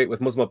arrange my debate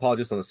with Muslim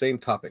apologists on the same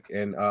topic?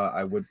 And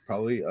I would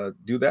probably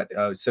do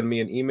that. Send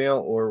me an email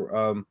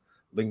or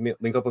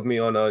link up with me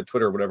on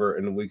Twitter or whatever,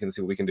 and we can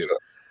see what we can do. Sure.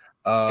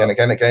 Can I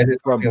say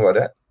something about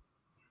that?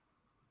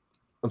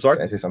 I'm sorry?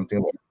 Can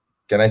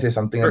I say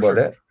something about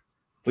that?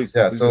 Please.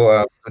 Yeah, please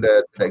so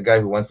that guy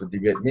who wants to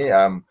debate me,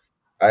 I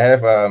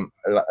have a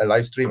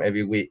live stream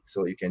every week,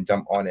 so you can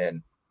jump on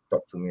and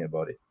talk to me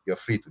about it. You're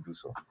free to do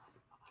so.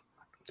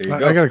 There you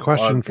go. I got a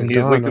question from Don.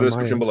 He's linked in the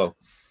description below.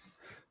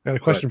 I got a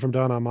question from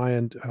Don on my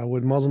end.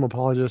 Would Muslim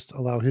apologists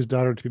allow his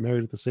daughter to be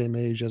married at the same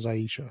age as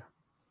Aisha?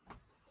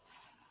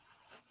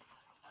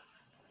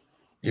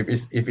 If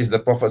it's the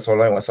Prophet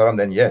ﷺ,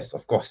 then yes,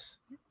 of course,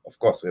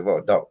 without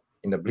a doubt,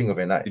 in the blink of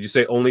an eye. Did you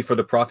say only for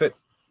the Prophet?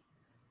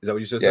 Is that what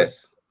you just said?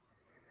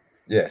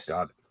 Yes.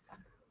 Got it.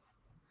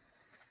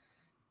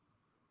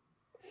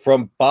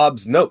 From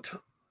Bob's note,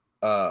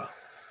 I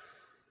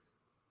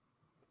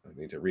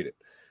need to read it.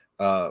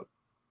 Bob's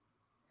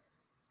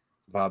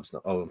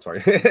note. Oh, I'm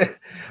sorry.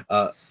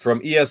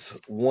 From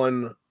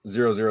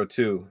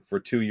ES1002 for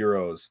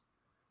 €2.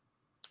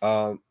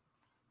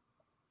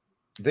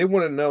 They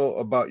want to know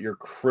about your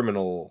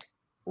criminal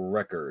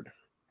record,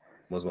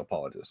 Muslim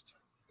apologists.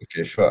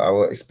 Okay, sure. I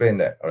will explain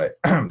that. All right.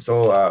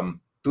 So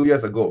 2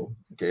 years ago,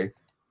 okay,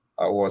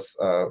 I was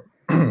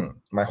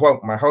my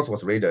house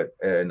was raided,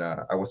 and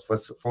I was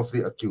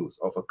falsely accused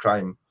of a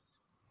crime,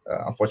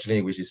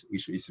 unfortunately, which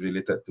is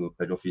related to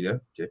pedophilia,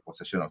 okay,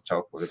 possession of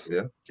child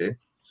pedophilia, okay.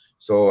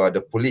 So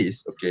the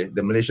police, okay,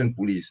 the Malaysian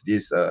police,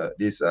 these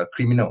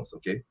criminals,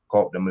 okay,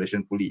 called the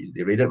Malaysian police,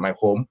 they raided my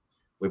home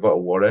without a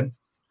warrant.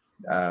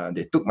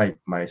 They took my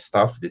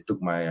stuff, they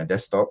took my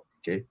desktop.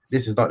 Okay,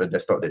 this is not the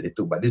desktop that they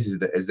took, but this is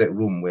the exact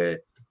room where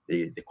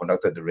they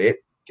conducted the raid.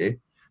 Okay,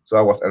 so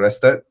I was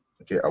arrested.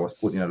 Okay, I was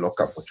put in a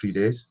lockup for 3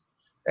 days,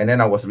 and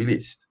then I was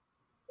released,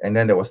 and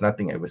then there was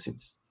nothing ever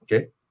since.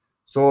 Okay,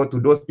 so to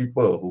those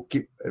people who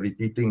keep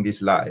repeating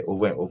this lie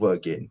over and over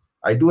again,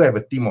 I do have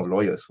a team of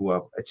lawyers who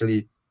are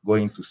actually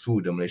going to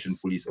sue the Malaysian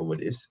police over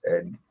this,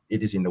 and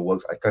it is in the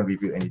works. I can't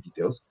reveal any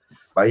details,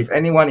 but if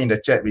anyone in the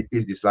chat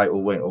repeats this lie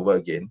over and over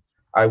again,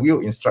 I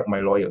will instruct my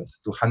lawyers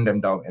to hunt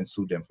them down and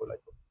sue them for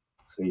libel.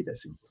 It's really that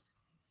simple.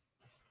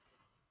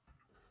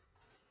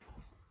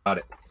 Got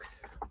it.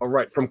 All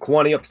right. From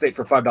Kwani Upstate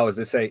for $5,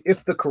 they say,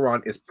 if the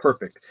Quran is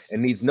perfect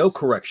and needs no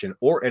correction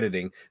or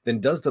editing,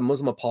 then does the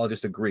Muslim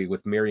apologist agree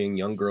with marrying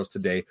young girls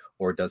today,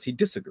 or does he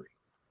disagree?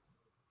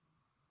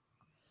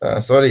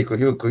 Sorry, could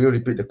you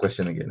repeat the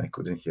question again? I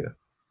couldn't hear.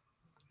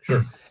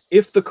 Sure.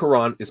 If the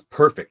Quran is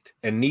perfect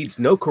and needs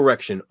no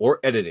correction or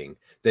editing,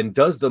 then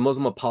does the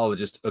Muslim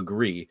apologist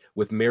agree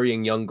with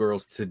marrying young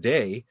girls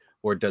today,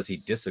 or does he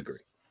disagree?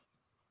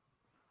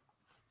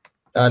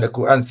 The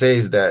Quran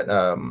says that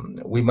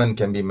women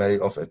can be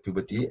married off at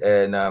puberty,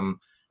 and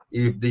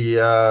if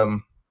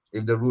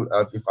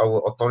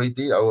our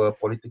authority, our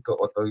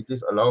political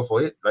authorities allow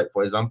for it, like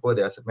for example,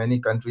 there are many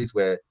countries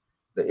where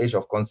the age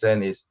of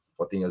consent is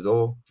 14 years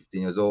old,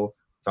 15 years old,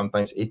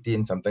 sometimes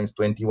 18, sometimes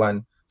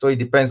 21. So it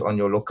depends on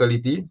your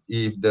locality.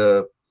 If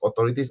the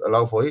authorities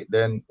allow for it,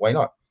 then why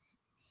not?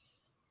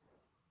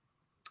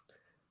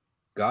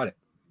 Got it.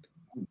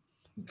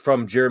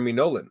 From Jeremy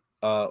Nolan,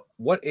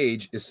 what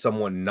age is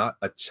someone not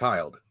a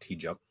child,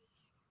 T-Jump?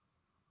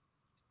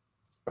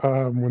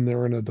 When they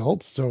were an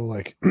adult, so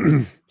like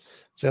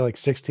say like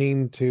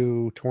 16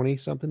 to 20,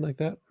 something like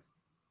that.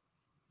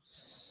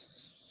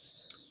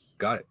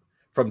 Got it.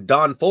 From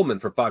Don Fullman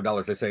for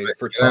 $5, they say,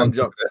 for Tom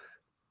Jump.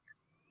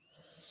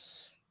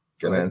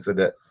 Can I answer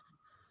that?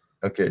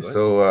 Okay,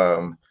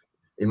 so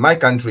in my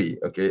country,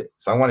 okay,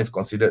 someone is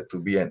considered to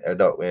be an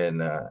adult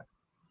when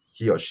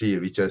he or she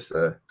reaches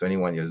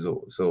 21 years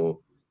old.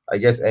 So I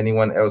guess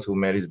anyone else who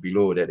marries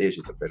below that age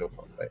is a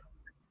pedophile, right?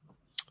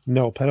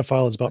 No,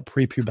 pedophile is about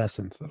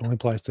prepubescent. That only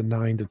applies to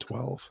 9 to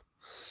 12.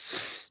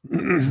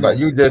 But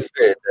you just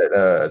said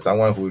that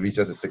someone who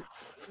reaches the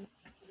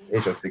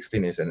age of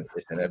 16 is an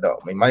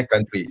adult. In my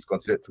country, it's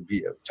considered to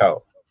be a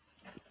child.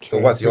 So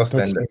what's your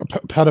standard?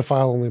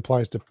 Pedophile only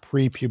applies to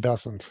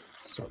prepubescent.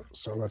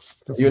 So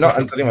that's You're not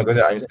answering my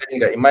question. I'm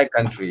saying that in my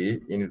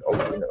country, in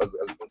accordance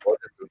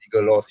to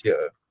legal laws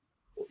here,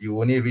 you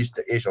only reach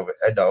the age of an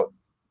adult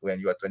when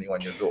you are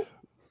 21 years old.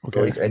 Okay.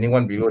 So is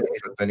anyone below the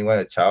age of 21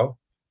 a child?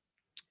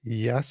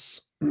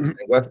 Yes. No,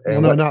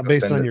 not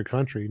based on your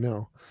country,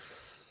 no.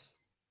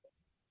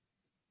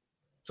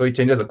 So it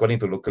changes according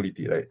to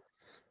locality, right?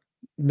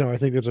 No, I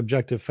think it's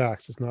objective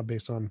facts. It's not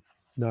based on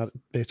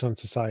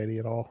society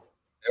at all.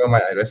 Never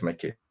mind, I rest my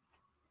case.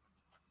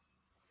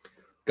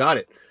 Got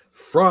it.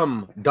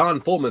 From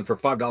Don Fullman for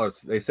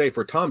 $5, they say,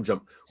 for Tom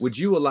Jump, would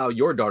you allow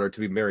your daughter to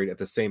be married at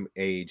the same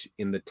age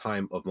in the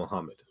time of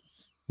Muhammad?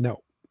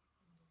 No.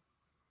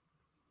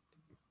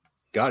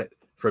 Got it.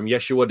 From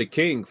Yeshua the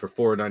King for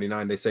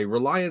 $4.99, they say,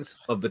 Reliance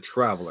of the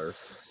Traveler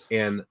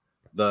and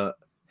the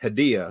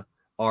Hadiyah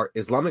are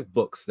Islamic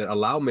books that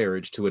allow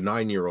marriage to a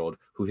 9-year-old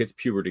who hits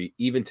puberty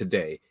even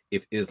today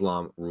if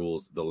Islam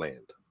rules the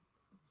land.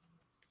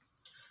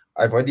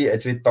 I've already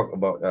actually talked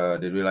about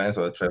the Reliance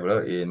of the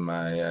Traveler in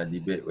my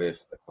debate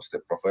with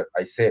Apostate Prophet.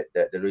 I said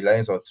that the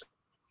Reliance of the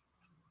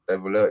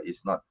Traveler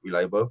is not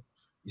reliable.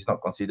 It's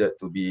not considered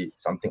to be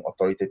something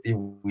authoritative.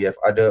 We have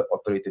other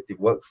authoritative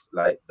works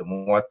like the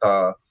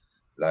Muwatta,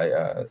 like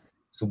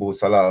Subuh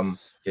Salam.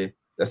 Okay,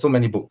 there's so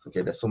many books.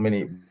 Okay, there's so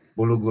many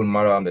Bulughul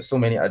Maram. There's so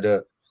many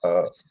other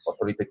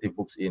authoritative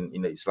books in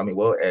the Islamic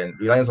world, and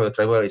Reliance of the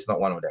Traveler is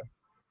not one of them.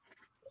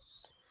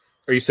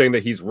 Are you saying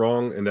that he's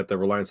wrong and that the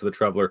Reliance of the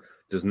Traveler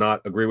does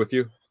not agree with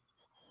you?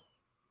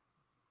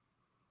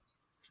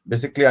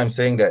 Basically, I'm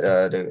saying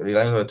that the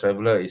Reliance of the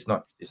Traveler is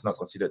not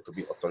considered to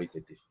be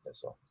authoritative.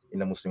 That's all in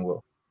the Muslim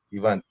world.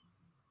 Ivan.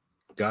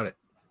 Got it.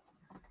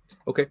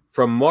 Okay.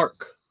 From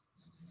Mark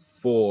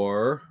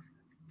for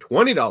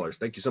 $20.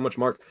 Thank you so much,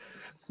 Mark.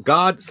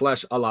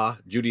 God/Allah,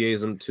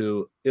 Judaism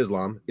to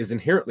Islam, is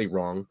inherently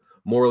wrong,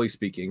 morally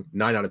speaking,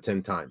 9 out of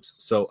 10 times.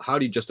 So how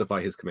do you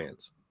justify his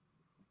commands?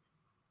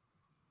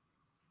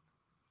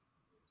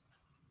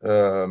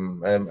 I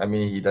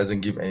mean, he doesn't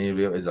give any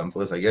real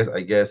examples. I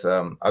guess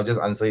I'll just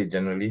answer it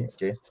generally.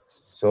 Okay,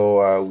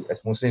 so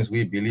as Muslims,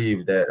 we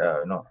believe that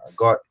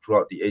God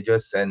throughout the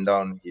ages sent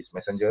down his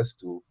messengers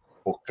to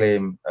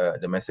proclaim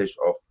the message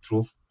of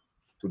truth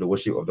to the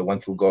worship of the one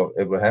true God,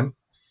 Abraham.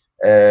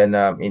 And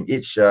in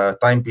each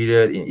time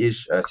period, in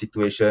each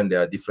situation,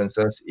 there are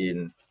differences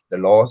in the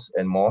laws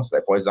and mores.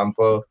 Like for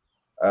example,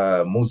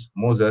 Musa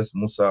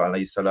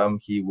alayhi salam,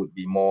 he would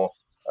be more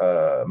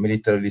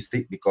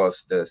militaristic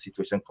because the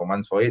situation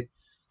commands for it.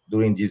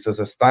 During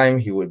Jesus's time,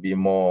 he would be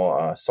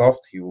more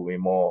soft. He will be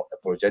more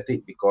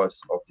apologetic because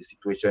of the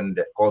situation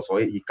that calls for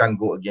it. He can't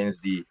go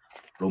against the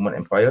Roman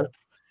Empire.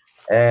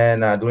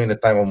 And during the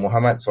time of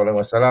Muhammad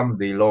sallallahu alaihi wasallam,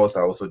 the laws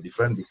are also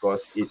different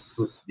because it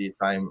suits the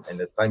time and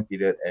the time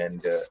period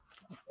and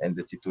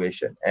the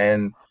situation.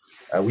 And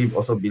we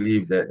also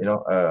believe that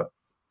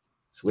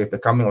so with the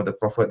coming of the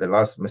Prophet, the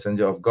last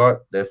messenger of God,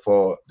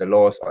 therefore the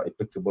laws are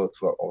applicable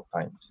throughout all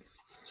times.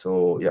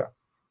 So yeah.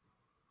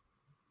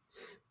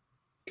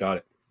 Got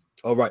it.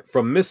 All right.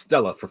 From Miss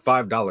Stella for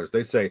 $5,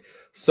 they say,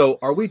 so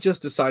are we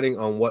just deciding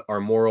on what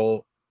our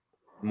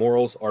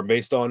morals are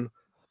based on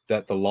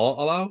that the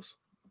law allows?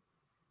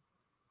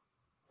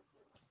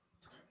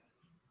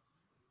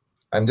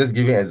 I'm just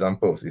giving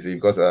examples, you see,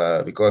 because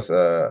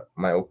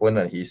my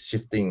opponent, he's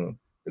shifting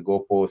the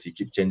goalposts, he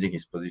keeps changing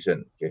his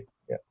position. Okay,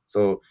 yeah.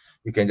 So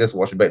you can just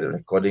watch back the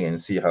recording and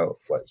see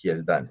what he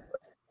has done.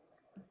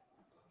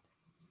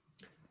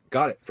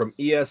 Got it. From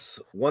ES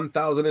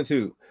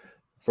 1002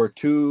 for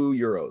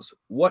 €2.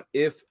 What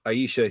if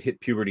Aisha hit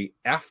puberty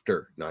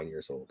after 9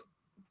 years old?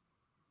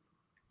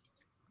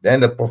 Then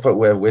the Prophet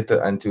would have waited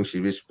until she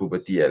reached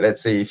puberty.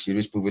 Let's say if she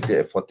reached puberty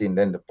at 14,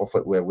 then the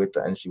Prophet would have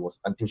waited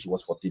until she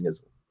was 14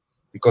 years old.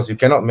 Because you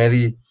cannot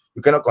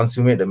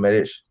consummate the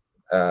marriage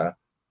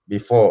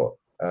before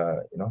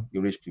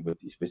you reach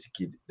puberty.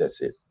 Basically,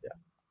 that's it. Yeah.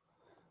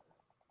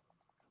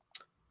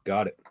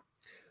 Got it.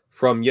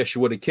 From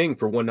Yeshua the King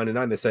for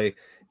 $1.99, they say,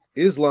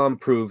 Islam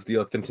proves the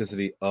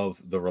authenticity of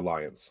the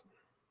Reliance.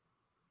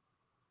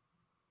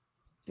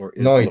 Or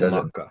no, he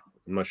doesn't. Makkah.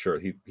 I'm not sure.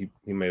 He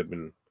may have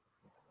been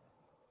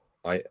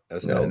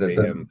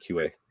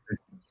ISLAMQA.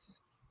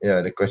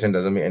 Yeah, the question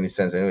doesn't make any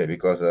sense anyway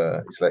because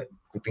it's like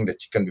putting the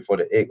chicken before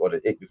the egg or the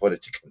egg before the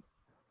chicken.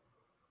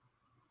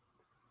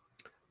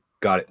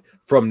 Got it.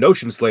 From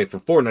Notion Slave for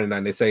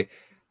 $4.99, they say,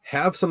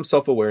 have some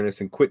self-awareness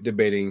and quit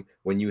debating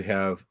when you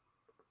have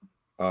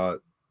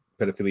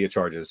pedophilia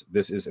charges.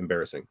 This is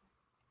embarrassing.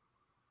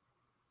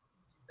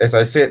 As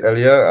I said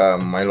earlier,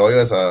 my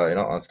lawyers are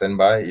on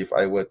standby. If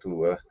I were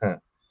to,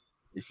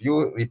 if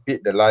you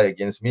repeat the lie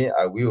against me,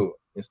 I will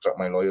instruct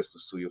my lawyers to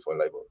sue you for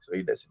libel. It's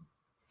really that simple.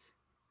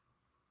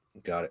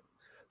 Got it.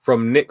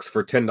 From Nix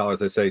for $10,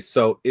 they say,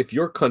 so if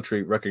your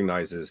country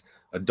recognizes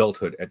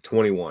adulthood at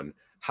 21,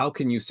 how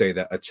can you say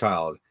that a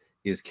child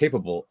is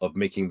capable of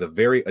making the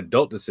very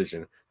adult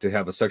decision to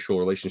have a sexual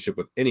relationship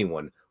with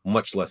anyone,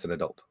 much less an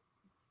adult?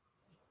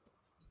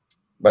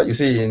 But you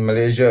see, in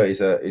Malaysia, is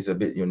a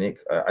bit unique.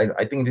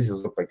 I think this is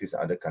also practiced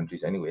in other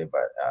countries anyway,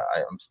 but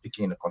I am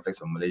speaking in the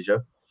context of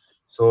Malaysia.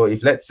 So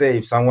if, let's say,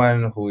 if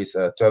someone who is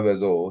 12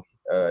 years old,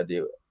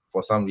 they,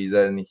 for some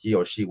reason, he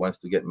or she wants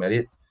to get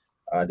married,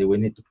 they will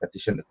need to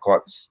petition the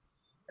courts,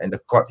 and the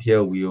court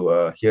here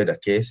will hear the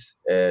case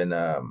and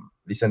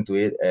listen to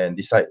it and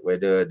decide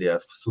whether they are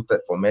suited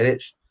for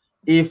marriage.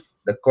 If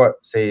the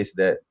court says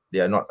that they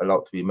are not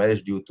allowed to be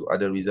married due to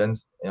other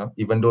reasons,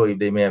 even though if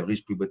they may have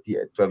reached puberty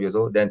at 12 years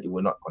old, then it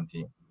will not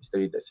continue. It's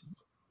very that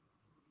simple.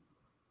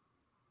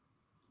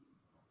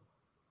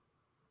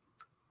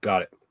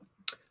 Got it.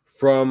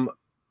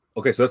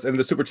 Okay, so that's end of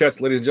the super chats,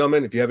 ladies and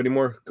gentlemen. If you have any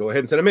more, go ahead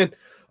and send them in.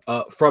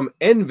 From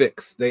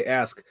Envix, they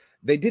ask,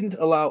 they didn't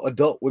allow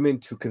adult women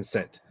to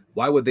consent.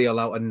 Why would they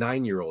allow a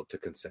 9-year-old to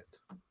consent?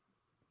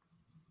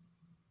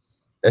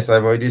 As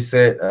I've already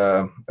said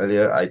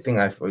earlier, I think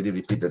I've already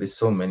repeated this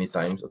so many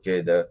times.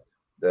 Okay, the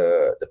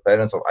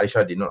parents of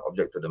Aisha did not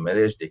object to the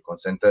marriage; they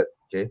consented.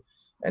 Okay,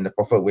 and the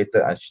Prophet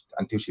waited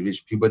until she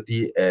reached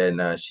puberty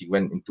and she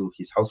went into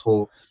his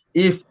household.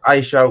 If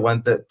Aisha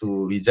wanted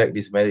to reject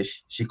this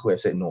marriage, she could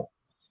have said no.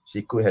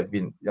 She could have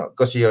been,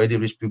 because she already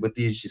reached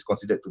puberty, she's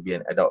considered to be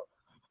an adult,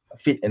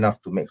 fit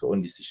enough to make her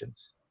own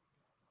decisions.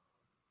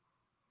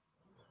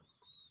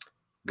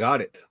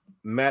 Got it.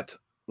 Matt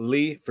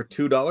Lee for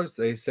 $2.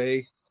 They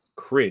say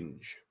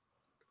cringe.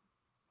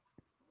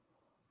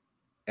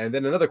 And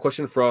then another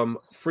question from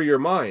Free Your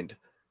Mind.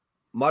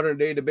 Modern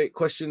day debate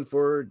question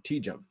for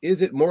T-Jump.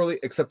 Is it morally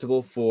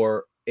acceptable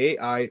for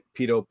AI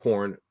pedo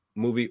porn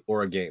movie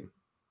or a game?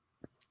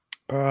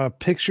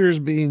 Pictures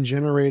being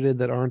generated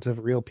that aren't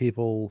of real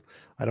people,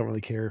 I don't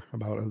really care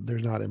about. They're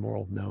not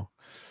immoral, no.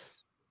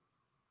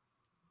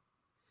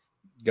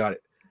 Got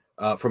it.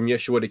 From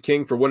Yeshua the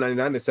King for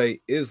 $1.99, they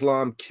say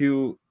Islam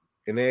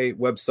Q&A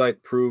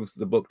website proves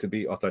the book to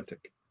be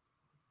authentic.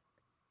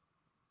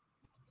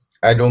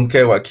 I don't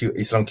care what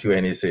Islam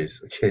Q&A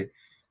says, okay?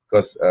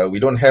 Because we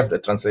don't have the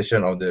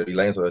translation of the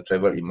Reliance of the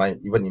Travel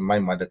even in my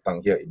mother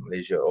tongue here in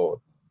Malaysia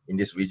or in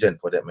this region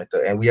for that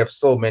matter. And we have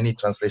so many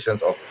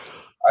translations of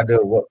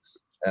other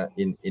works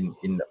in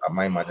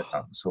my mother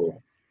tongue.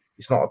 So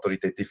it's not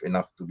authoritative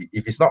enough to be.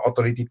 If it's not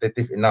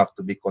authoritative enough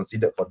to be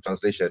considered for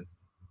translation,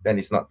 then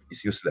it's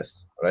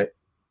useless, right?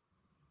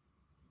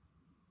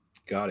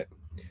 Got it.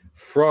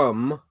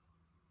 From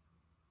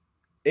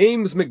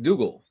Ames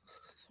McDougall,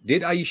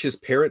 did Aisha's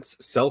parents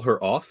sell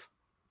her off?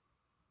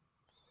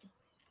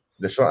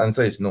 The short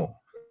answer is no.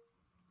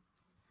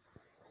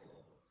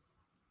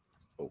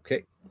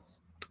 Okay.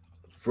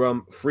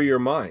 From Free Your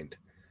Mind,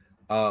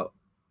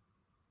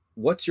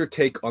 what's your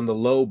take on the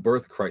low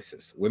birth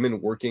crisis? Women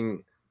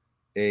working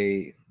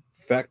a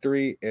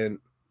factory, and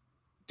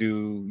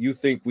do you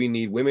think we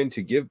need women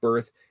to give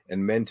birth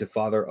and men to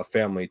father a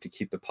family to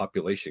keep the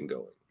population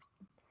going?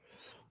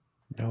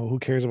 No, who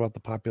cares about the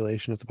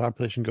population? If the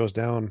population goes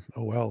down,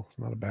 oh well, it's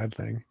not a bad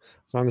thing.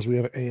 As long as we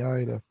have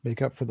AI to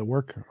make up for the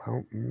work,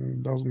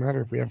 it doesn't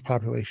matter if we have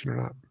population or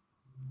not.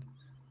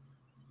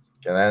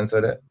 Can I answer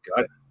that?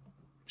 Got it.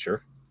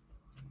 Sure.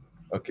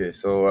 Okay,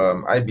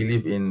 so I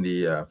believe in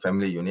the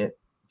family unit.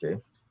 Okay,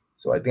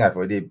 so I think I've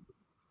already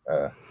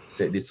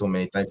said this so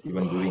many times,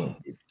 even during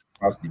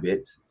past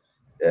debates,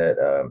 that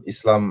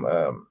Islam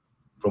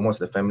promotes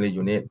the family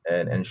unit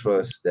and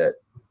ensures that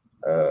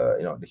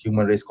the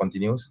human race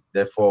continues.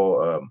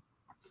 Therefore,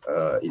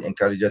 it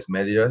encourages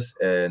marriages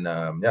and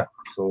the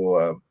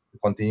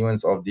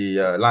continuance of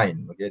the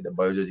line, okay, the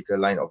biological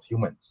line of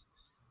humans,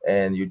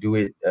 and you do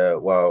it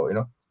while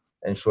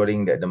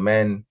ensuring that the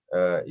man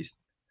is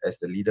as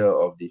the leader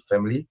of the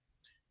family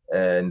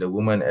and the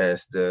woman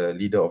as the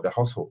leader of the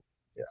household.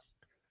 Yeah.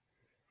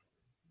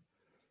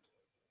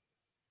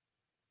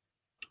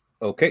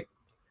 Okay.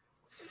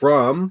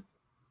 From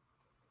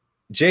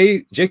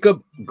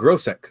Jacob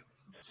Grosek.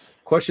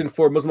 Question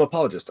for Muslim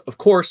apologists. Of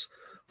course,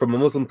 from a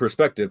Muslim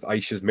perspective,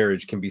 Aisha's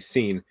marriage can be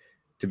seen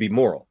to be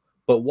moral.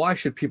 But why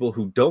should people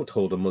who don't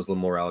hold a Muslim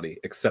morality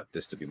accept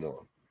this to be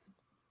moral?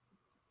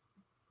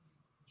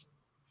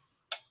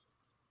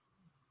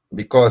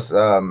 Because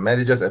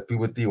marriages at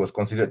puberty was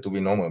considered to be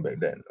normal back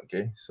then.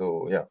 Okay,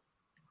 so yeah,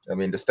 I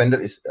mean the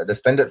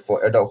standard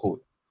for adulthood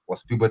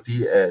was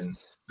puberty and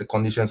the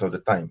conditions of the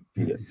time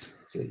period.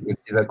 Okay?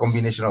 It's a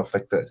combination of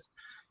factors.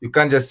 You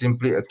can't just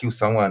simply accuse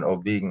someone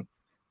of being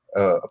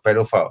a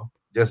pedophile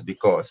just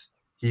because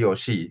he or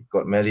she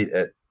got married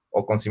at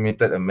or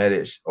consummated a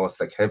marriage or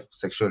have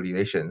sexual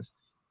relations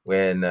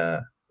when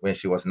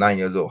she was 9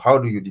 years old. How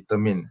do you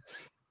determine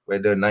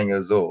whether 9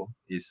 years old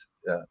is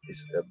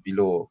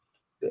below?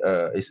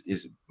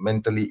 Is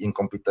mentally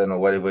incompetent or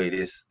whatever it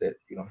is that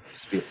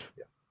spill.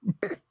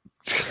 Yeah.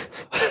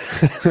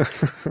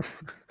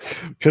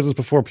 Because it's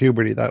before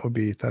puberty.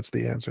 That's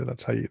the answer.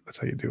 That's how you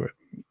do it.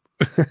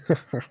 Yeah,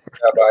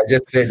 but I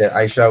just said that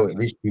Aisha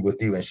reached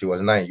puberty when she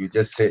was 9. You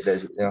just said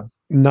that,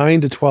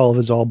 9 to 12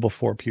 is all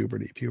before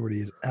puberty.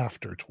 Puberty is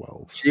after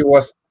 12.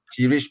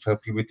 she reached her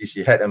puberty.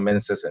 She had a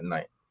menses at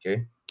 9.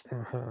 Okay.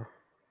 Uh-huh.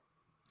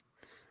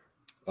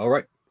 All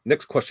right.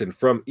 Next question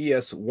from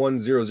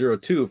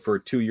ES1002 for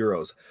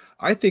 €2.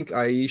 I think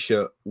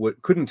Aisha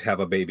couldn't have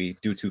a baby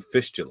due to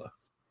fistula.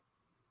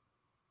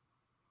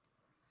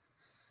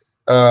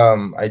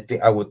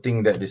 I would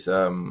think that this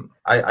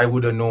I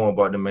wouldn't know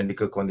about the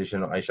medical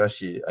condition of Aisha.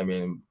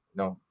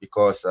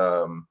 Because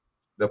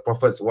the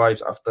Prophet's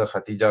wives after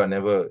Khatijah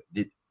never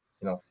did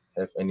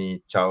have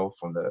any child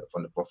from the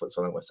Prophet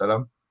Sallallahu Alaihi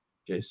Wasallam.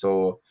 Okay,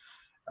 so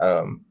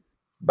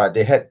but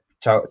they had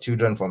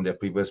children from their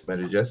previous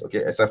marriages.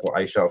 Okay, except for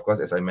Aisha, of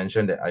course, as I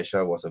mentioned that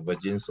Aisha was a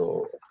virgin,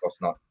 so of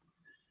course not.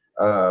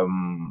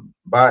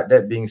 But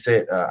that being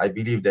said, I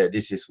believe that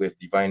this is with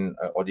divine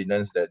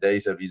ordinance, that there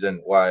is a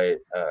reason why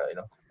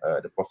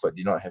the Prophet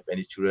did not have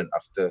any children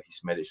after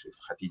his marriage with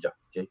Khatijah.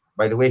 Okay.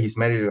 By the way, his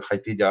marriage with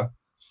Khatijah,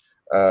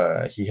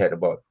 he had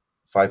about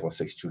 5 or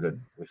 6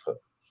 children with her.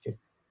 Okay.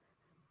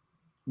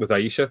 With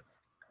Aisha?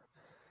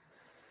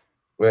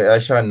 With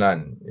Aisha,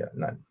 none. Yeah,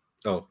 none.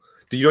 Oh,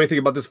 do you know anything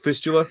about this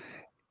fistula?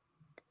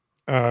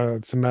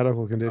 It's a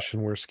medical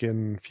condition where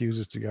skin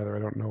fuses together. I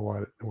don't know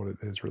what it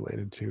is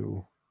related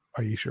to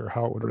Aisha or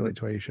how it would relate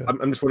to Aisha.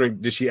 I'm just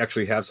wondering, does she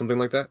actually have something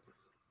like that?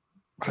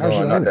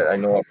 No, not that I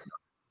know of.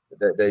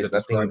 There is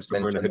nothing mentioned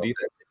mentioned of that in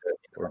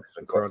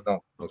the Quran.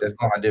 No, there's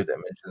no hadith that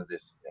mentions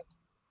this. Yeah.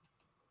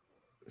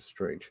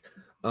 Strange.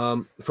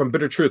 From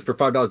Bitter Truth for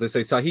 $5, they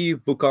say Sahih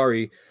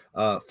Bukhari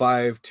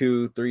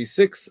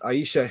 5236.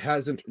 Aisha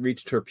hasn't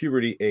reached her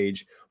puberty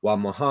age while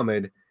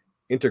Muhammad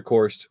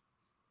intercoursed.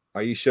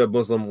 Aisha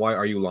Muslim, why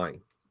are you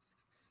lying?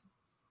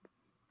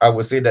 I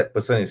would say that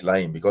person is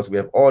lying because we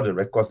have all the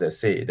records that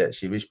say that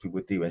she reached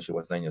puberty when she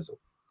was 9 years old,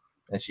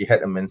 and she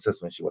had a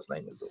menses when she was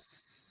 9 years old.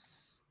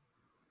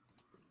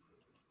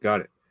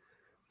 Got it.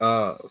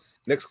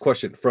 Next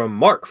question from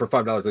Mark for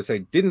 $5. They say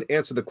didn't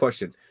answer the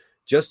question.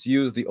 Just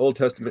use the Old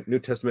Testament, New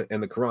Testament,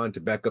 and the Quran to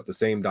back up the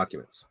same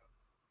documents.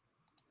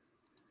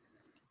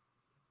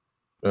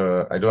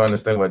 I don't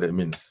understand what that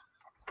means.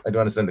 I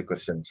don't understand the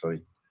question.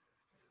 Sorry.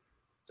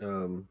 I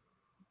don't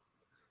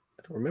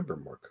remember,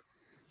 Mark.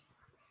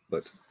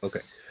 But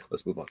okay,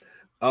 let's move on.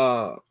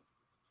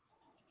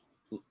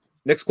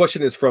 Next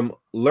question is from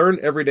Learn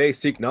Every Day,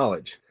 Seek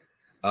Knowledge.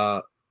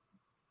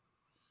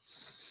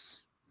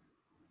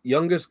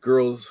 Youngest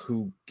girls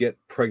who get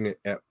pregnant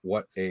at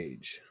what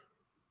age?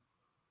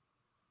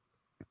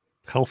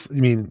 Health,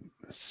 you mean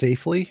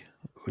safely?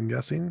 I'm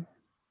guessing.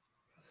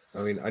 I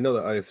mean, I know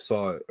that I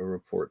saw a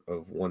report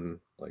of one,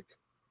 like,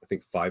 I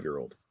think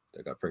 5-year-old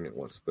that got pregnant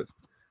once, but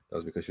that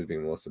was because she was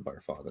being molested by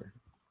her father.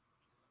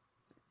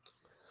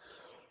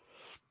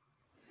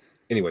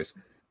 Anyways,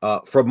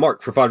 from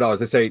Mark for $5,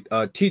 they say,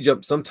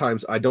 T-Jump,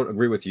 sometimes I don't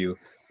agree with you,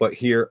 but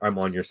here I'm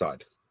on your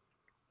side.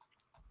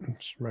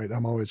 That's right.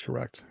 I'm always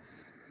correct.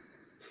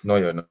 No,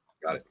 you're not.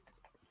 Got it.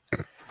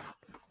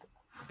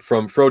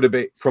 From Pro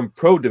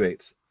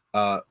Debates,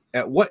 at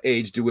what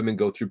age do women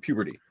go through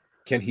puberty?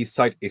 Can he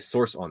cite a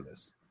source on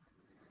this?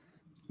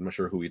 I'm not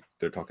sure who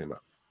they're talking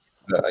about.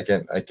 I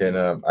can.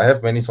 I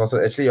have many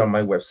sources. Actually, on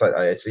my website,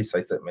 I actually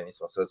cited many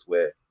sources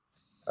where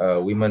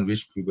women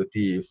reach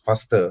puberty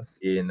faster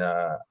in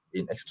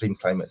extreme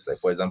climates. Like,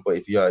 for example,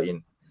 if you are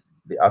in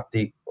the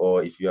Arctic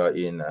or if you are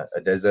in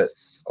a desert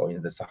or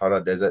in the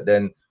Sahara Desert,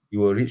 then you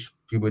will reach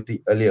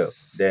puberty earlier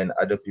than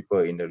other people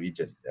in the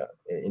region,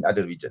 in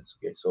other regions.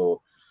 Okay,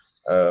 so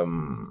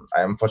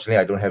unfortunately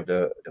I don't have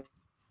the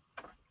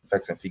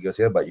facts and figures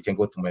here, but you can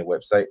go to my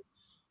website.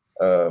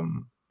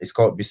 It's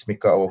called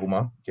Bismika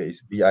Awahuma. Okay,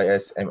 it's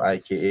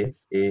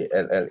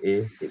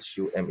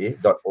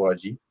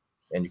BISMIKAALLAHUMA.org,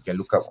 and you can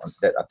look up on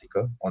that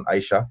article on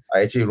Aisha.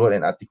 I actually wrote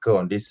an article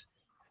on this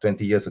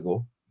 20 years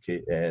ago.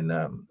 Okay, and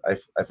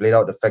I've laid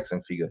out the facts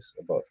and figures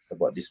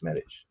about this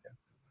marriage. Yeah.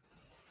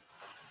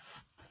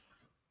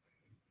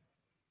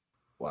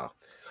 Wow.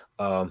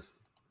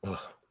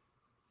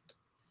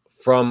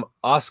 From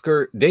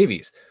Oscar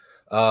Davies,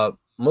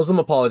 Muslim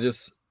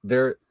apologists,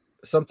 there's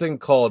something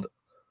called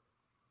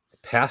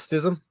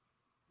pastism.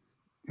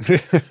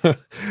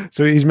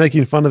 So he's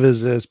making fun of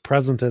his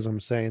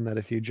presentism, saying that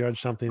if you judge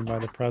something by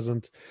the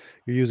present,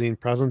 you're using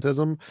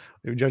presentism.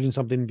 If you're judging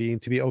something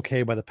to be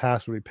okay by the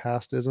past would be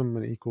pastism,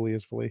 and equally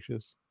as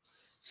fallacious.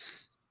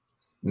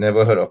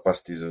 Never heard of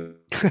pastism.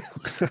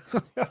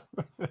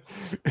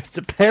 It's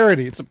a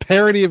parody. It's a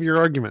parody of your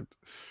argument.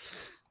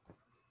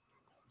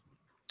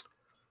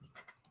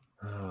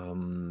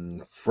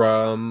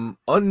 From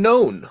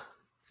Unknown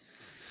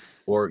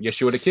or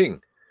Yeshua the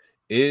King,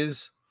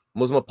 is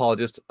Muslim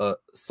apologist a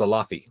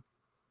Salafi?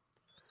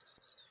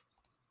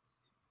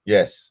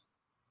 Yes.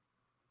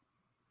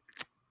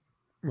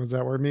 What does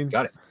that word mean?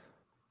 Got it.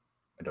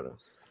 I don't know.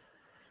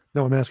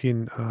 No, I'm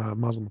asking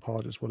Muslim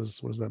apologist. What does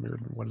that mean?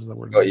 What does that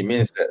word mean? Oh, it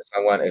means that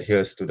someone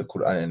adheres to the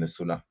Quran and the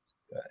Sunnah.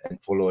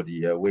 and follow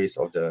the ways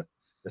of the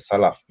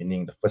Salaf,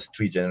 meaning the first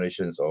 3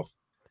 generations of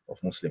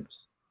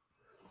Muslims.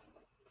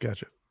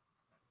 Gotcha.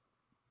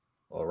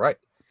 All right.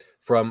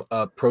 From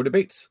Pro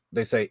Debates,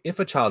 they say, if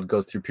a child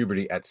goes through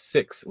puberty at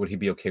 6, would he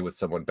be okay with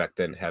someone back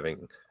then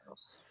having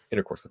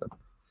intercourse with them?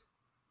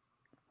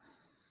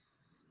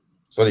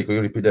 Sorry, could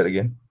you repeat that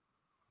again?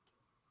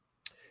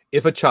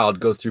 If a child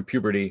goes through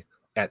puberty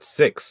at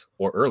 6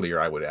 or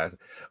earlier, I would ask,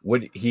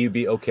 would he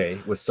be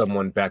okay with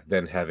someone back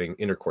then having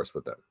intercourse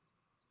with them?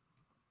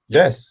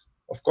 Yes,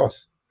 of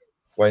course.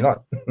 Why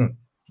not?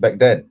 Back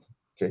then.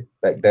 Okay,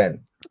 back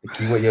then. The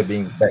keyword here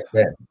being back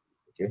then.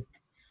 Okay.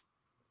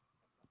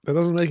 That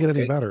doesn't make it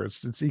any better.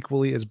 It's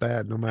equally as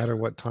bad, no matter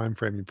what time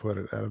frame you put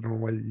it. I don't know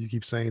why you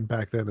keep saying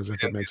back then as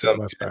if it makes it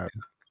less bad.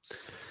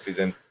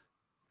 Present.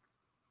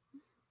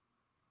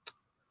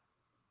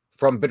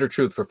 From Bitter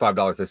Truth for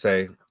 $5, they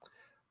say,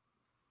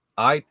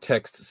 I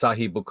text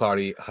Sahih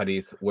Bukhari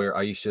hadith where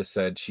Aisha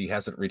said she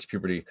hasn't reached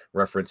puberty,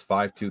 reference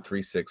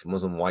 5236,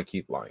 Muslim why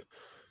keep lying?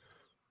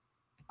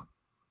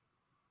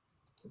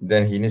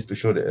 Then he needs to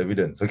show the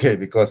evidence, okay?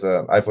 Because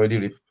I've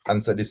already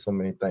answered this so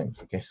many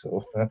times, okay?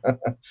 So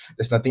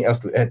there's nothing else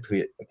to add to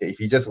it, okay? If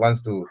he just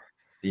wants to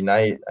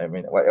deny it, I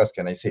mean, what else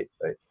can I say,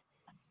 right?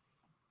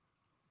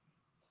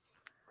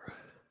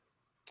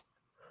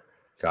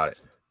 Got it.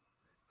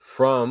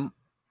 From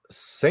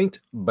Saint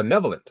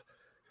Benevolent,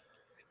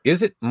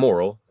 is it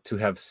moral to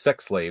have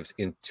sex slaves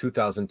in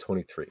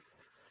 2023?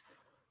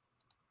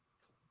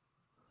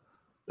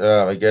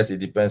 I guess it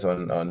depends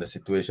on the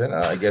situation.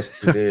 I guess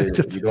today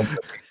we don't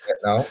practice that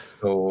now,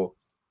 so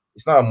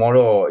it's not a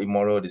moral or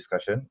immoral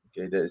discussion.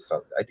 Okay,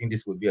 I think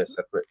this would be a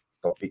separate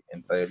topic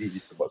entirely.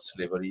 This is about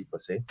slavery per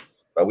se,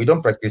 but we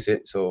don't practice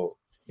it, so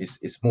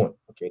it's moot.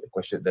 Okay, the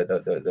question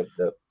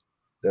the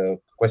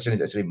question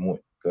is actually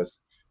moot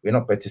because we're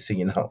not practicing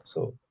it now.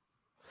 So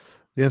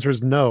the answer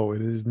is no.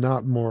 It is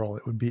not moral.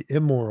 It would be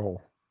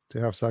immoral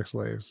to have sex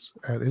slaves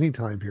at any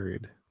time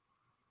period.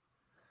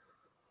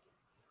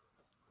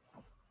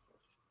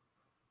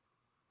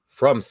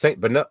 From Saint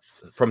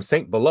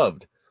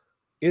Beloved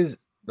is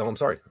no, I'm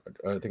sorry.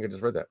 I think I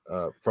just read that.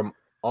 From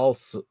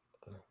also,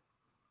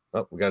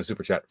 oh, we got a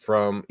super chat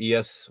from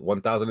ES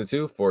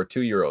 1002 for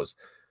 €2.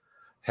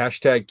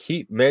 Hashtag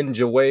keep men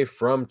away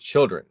from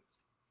children.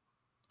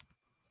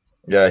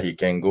 Yeah, he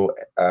can go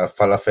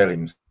falafel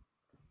himself.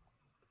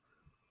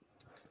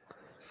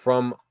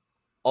 From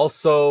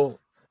also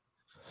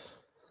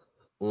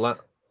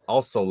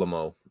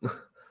Lamo.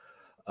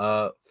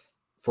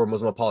 For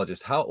Muslim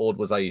apologists, how old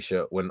was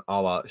Aisha when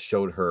Allah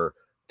showed her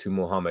to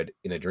Muhammad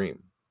in a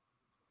dream?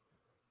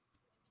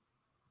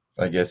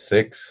 I guess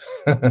 6.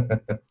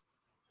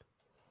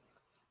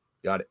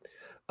 Got it.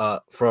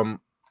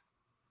 From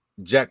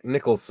Jack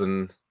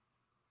Nicholson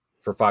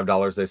for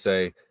 $5, they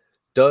say,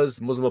 does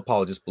Muslim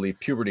apologists believe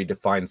puberty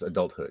defines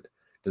adulthood?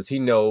 Does he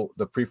know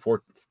the prefrontal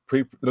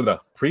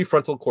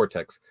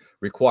cortex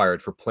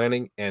required for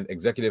planning and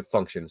executive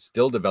function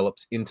still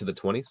develops into the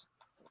 20s?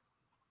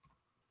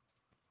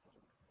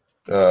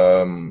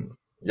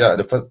 Yeah,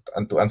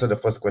 to answer the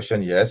first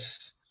question,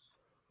 yes.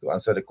 To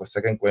answer the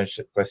second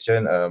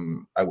question,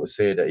 I would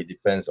say that it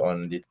depends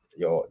on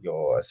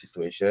your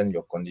situation,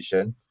 your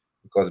condition,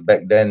 because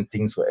back then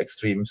things were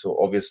extreme. So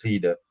obviously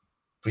the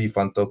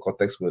prefrontal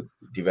cortex would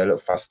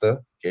develop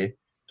faster. Okay,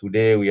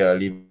 today we are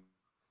living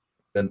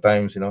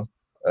times,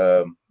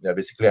 yeah,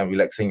 basically I'm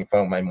relaxing in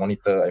front of my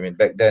monitor. I mean,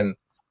 back then,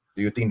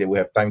 do you think they would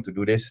have time to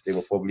do this? They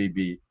will probably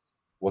be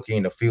working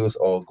in the fields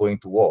or going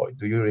to war.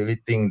 Do you really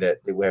think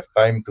that they will have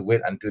time to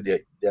wait until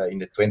they are in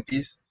the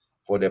 20s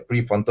for their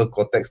prefrontal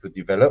cortex to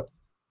develop?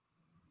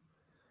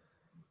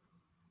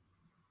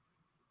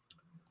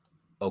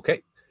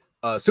 Okay.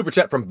 Super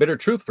chat from Bitter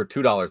Truth for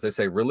 $2. They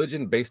say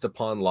religion based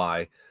upon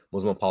lie.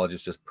 Muslim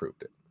apologists just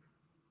proved it.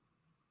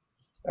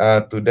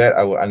 To that,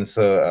 I will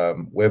answer,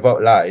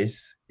 without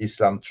lies,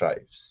 Islam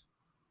thrives.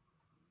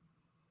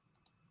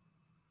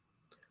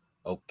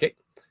 Okay.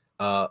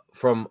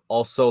 From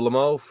also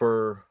Lamo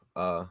for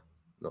no,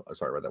 I'm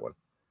sorry, I read that one.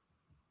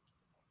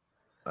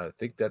 I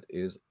think that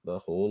is the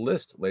whole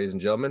list, ladies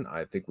and gentlemen.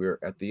 I think we're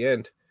at the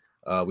end.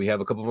 We have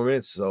a couple more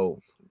minutes,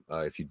 so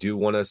if you do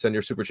want to send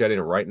your super chat in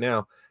right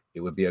now,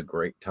 it would be a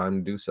great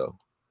time to do so.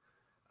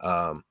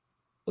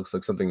 Looks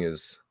like something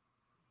is.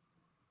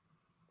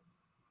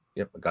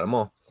 Yep, I got them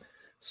all.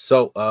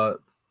 So,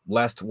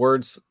 last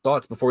words,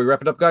 thoughts before we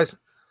wrap it up, guys?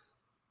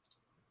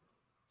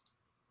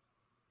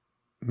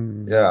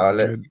 Yeah, I'll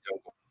let you go.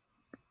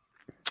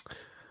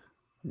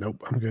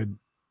 Nope, I'm good.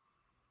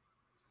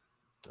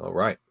 All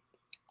right.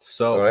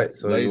 So,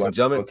 ladies and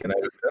gentlemen, can I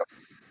wrap it up?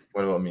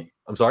 What about me?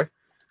 I'm sorry?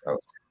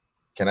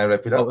 Can I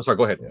wrap it up? Oh, sorry,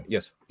 go ahead.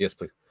 Yeah. Yes,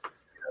 please.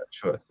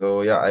 Sure.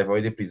 So, yeah, I've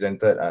already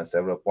presented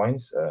several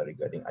points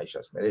regarding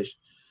Aisha's marriage.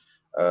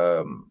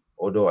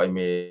 Although I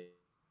may,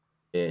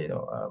 I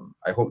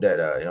hope that,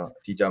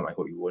 Tijam, I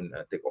hope you won't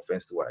take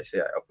offense to what I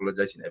say. I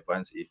apologize in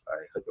advance if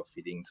I hurt your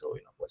feelings or,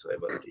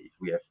 whatsoever. Okay, if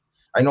we have,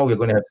 I know we're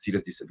going to have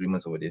serious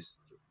disagreements over this.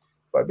 Okay.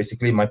 But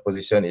basically, my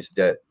position is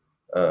that,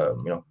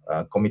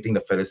 committing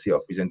the fallacy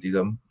of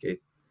presentism, okay,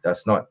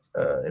 does not,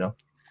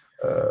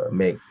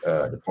 make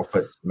the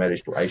Prophet's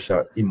marriage to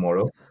Aisha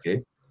immoral.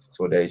 Okay,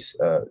 so this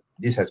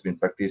has been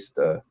practiced,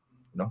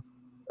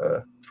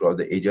 throughout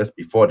the ages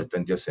before the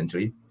 20th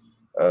century.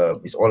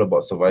 It's all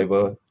about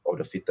survival of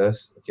the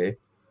fittest. Okay,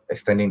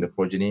 extending the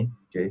progeny.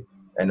 Okay,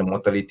 and the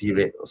mortality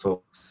rate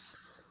also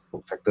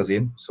factors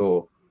in.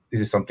 So this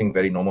is something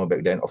very normal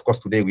back then. Of course,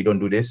 today we don't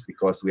do this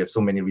because we have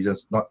so many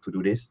reasons not to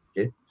do this.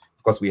 Okay,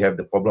 of course we have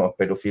the problem of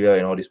pedophilia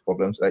and all these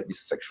problems, like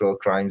these sexual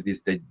crimes,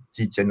 these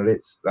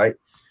degenerates, right?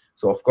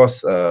 So of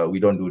course we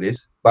don't do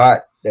this.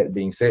 But that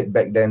being said,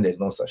 back then there's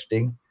no such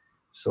thing.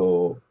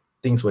 So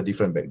things were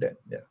different back then.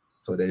 Yeah.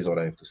 So that is all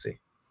I have to say.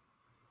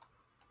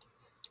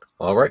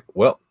 All right.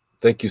 Well,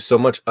 thank you so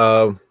much.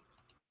 Double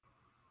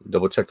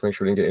check to make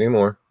sure we didn't get any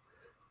more.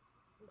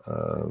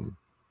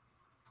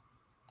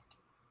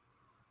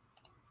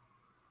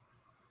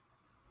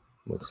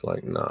 Looks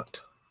like not.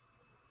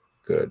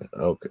 Good.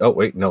 Okay. Oh,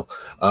 wait, no.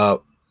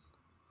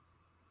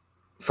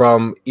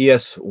 From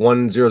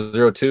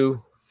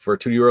ES1002 for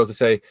 €2 to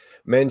say,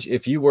 Menj,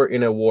 if you were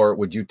in a war,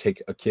 would you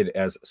take a kid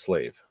as a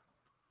slave?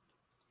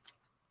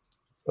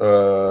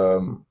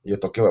 You're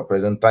talking about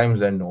present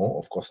times, and no,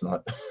 of course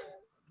not.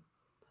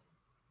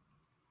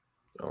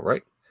 All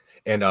right.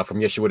 And from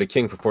Yeshua the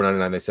King for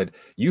 $4.99, they said,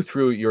 you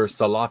threw your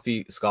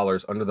Salafi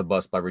scholars under the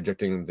bus by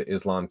rejecting the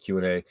Islam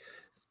Q&A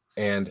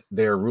and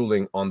their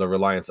ruling on the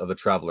reliance of the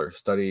traveler.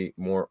 Study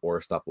more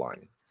or stop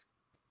lying.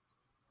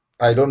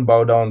 I don't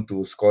bow down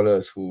to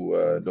scholars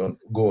who don't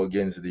go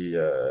against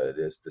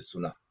the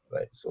Sunnah,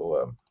 right?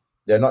 So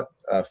they're not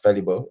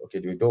fallible. Okay,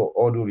 with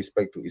all due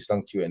respect to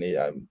Islam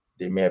Q&A,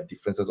 they may have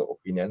differences of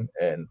opinion,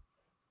 and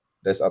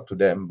that's up to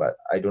them. But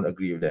I don't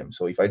agree with them.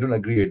 So if I don't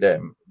agree with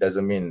them, it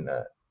doesn't mean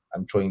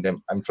I'm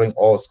throwing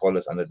all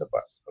scholars under the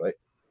bus, right?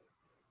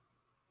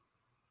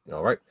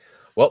 All right.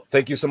 Well,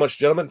 thank you so much,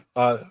 gentlemen,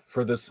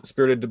 for this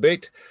spirited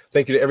debate.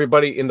 Thank you to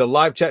everybody in the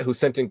live chat who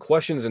sent in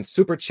questions and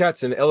super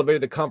chats and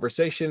elevated the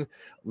conversation.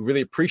 We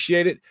really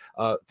appreciate it.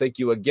 Thank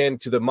you again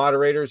to the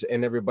moderators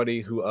and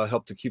everybody who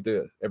helped to keep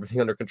everything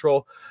under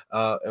control.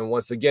 And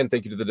once again,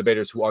 thank you to the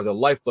debaters who are the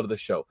lifeblood of the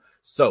show.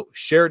 So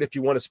share it if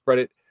you want to spread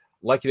it.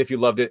 Like it if you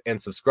loved it, and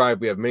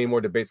subscribe. We have many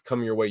more debates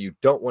coming your way you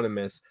don't want to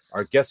miss.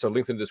 Our guests are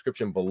linked in the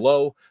description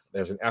below.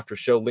 There's an after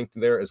show linked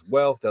there as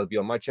well. That'll be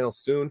on my channel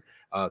soon.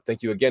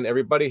 Thank you again,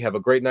 everybody. Have a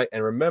great night.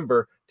 And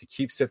remember to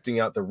keep sifting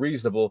out the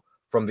reasonable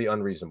from the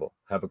unreasonable.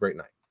 Have a great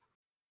night.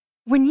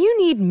 When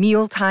you need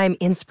mealtime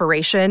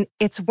inspiration,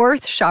 it's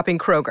worth shopping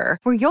Kroger,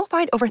 where you'll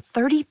find over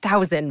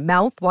 30,000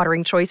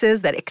 mouth-watering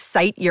choices that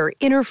excite your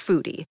inner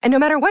foodie. And no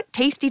matter what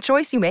tasty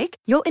choice you make,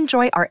 you'll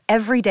enjoy our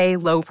everyday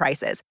low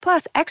prices,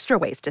 plus extra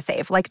ways to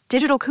save, like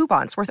digital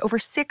coupons worth over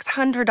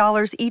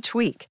 $600 each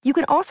week. You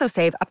can also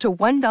save up to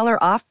 $1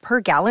 off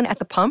per gallon at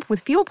the pump with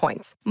fuel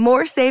points.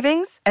 More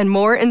savings and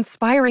more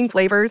inspiring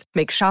flavors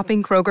make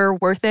shopping Kroger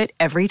worth it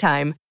every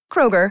time.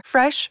 Kroger,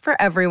 fresh for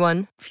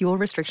everyone. Fuel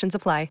restrictions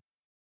apply.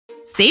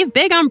 Save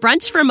big on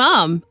brunch for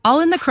mom, all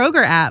in the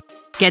Kroger app.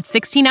 Get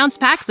 16-ounce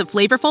packs of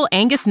flavorful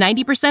Angus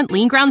 90%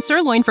 lean ground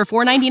sirloin for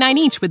 $4.99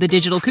 each with a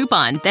digital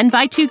coupon. Then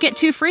buy 2, get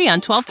 2 free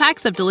on 12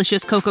 packs of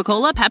delicious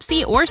Coca-Cola,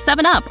 Pepsi, or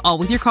 7-Up, all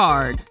with your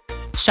card.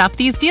 Shop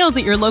these deals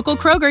at your local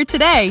Kroger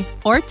today,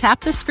 or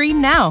tap the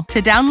screen now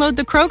to download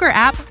the Kroger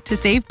app to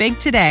save big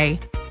today.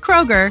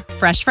 Kroger,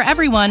 fresh for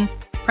everyone.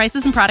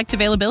 Prices and product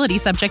availability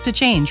subject to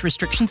change.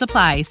 Restrictions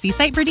apply. See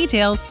site for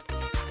details.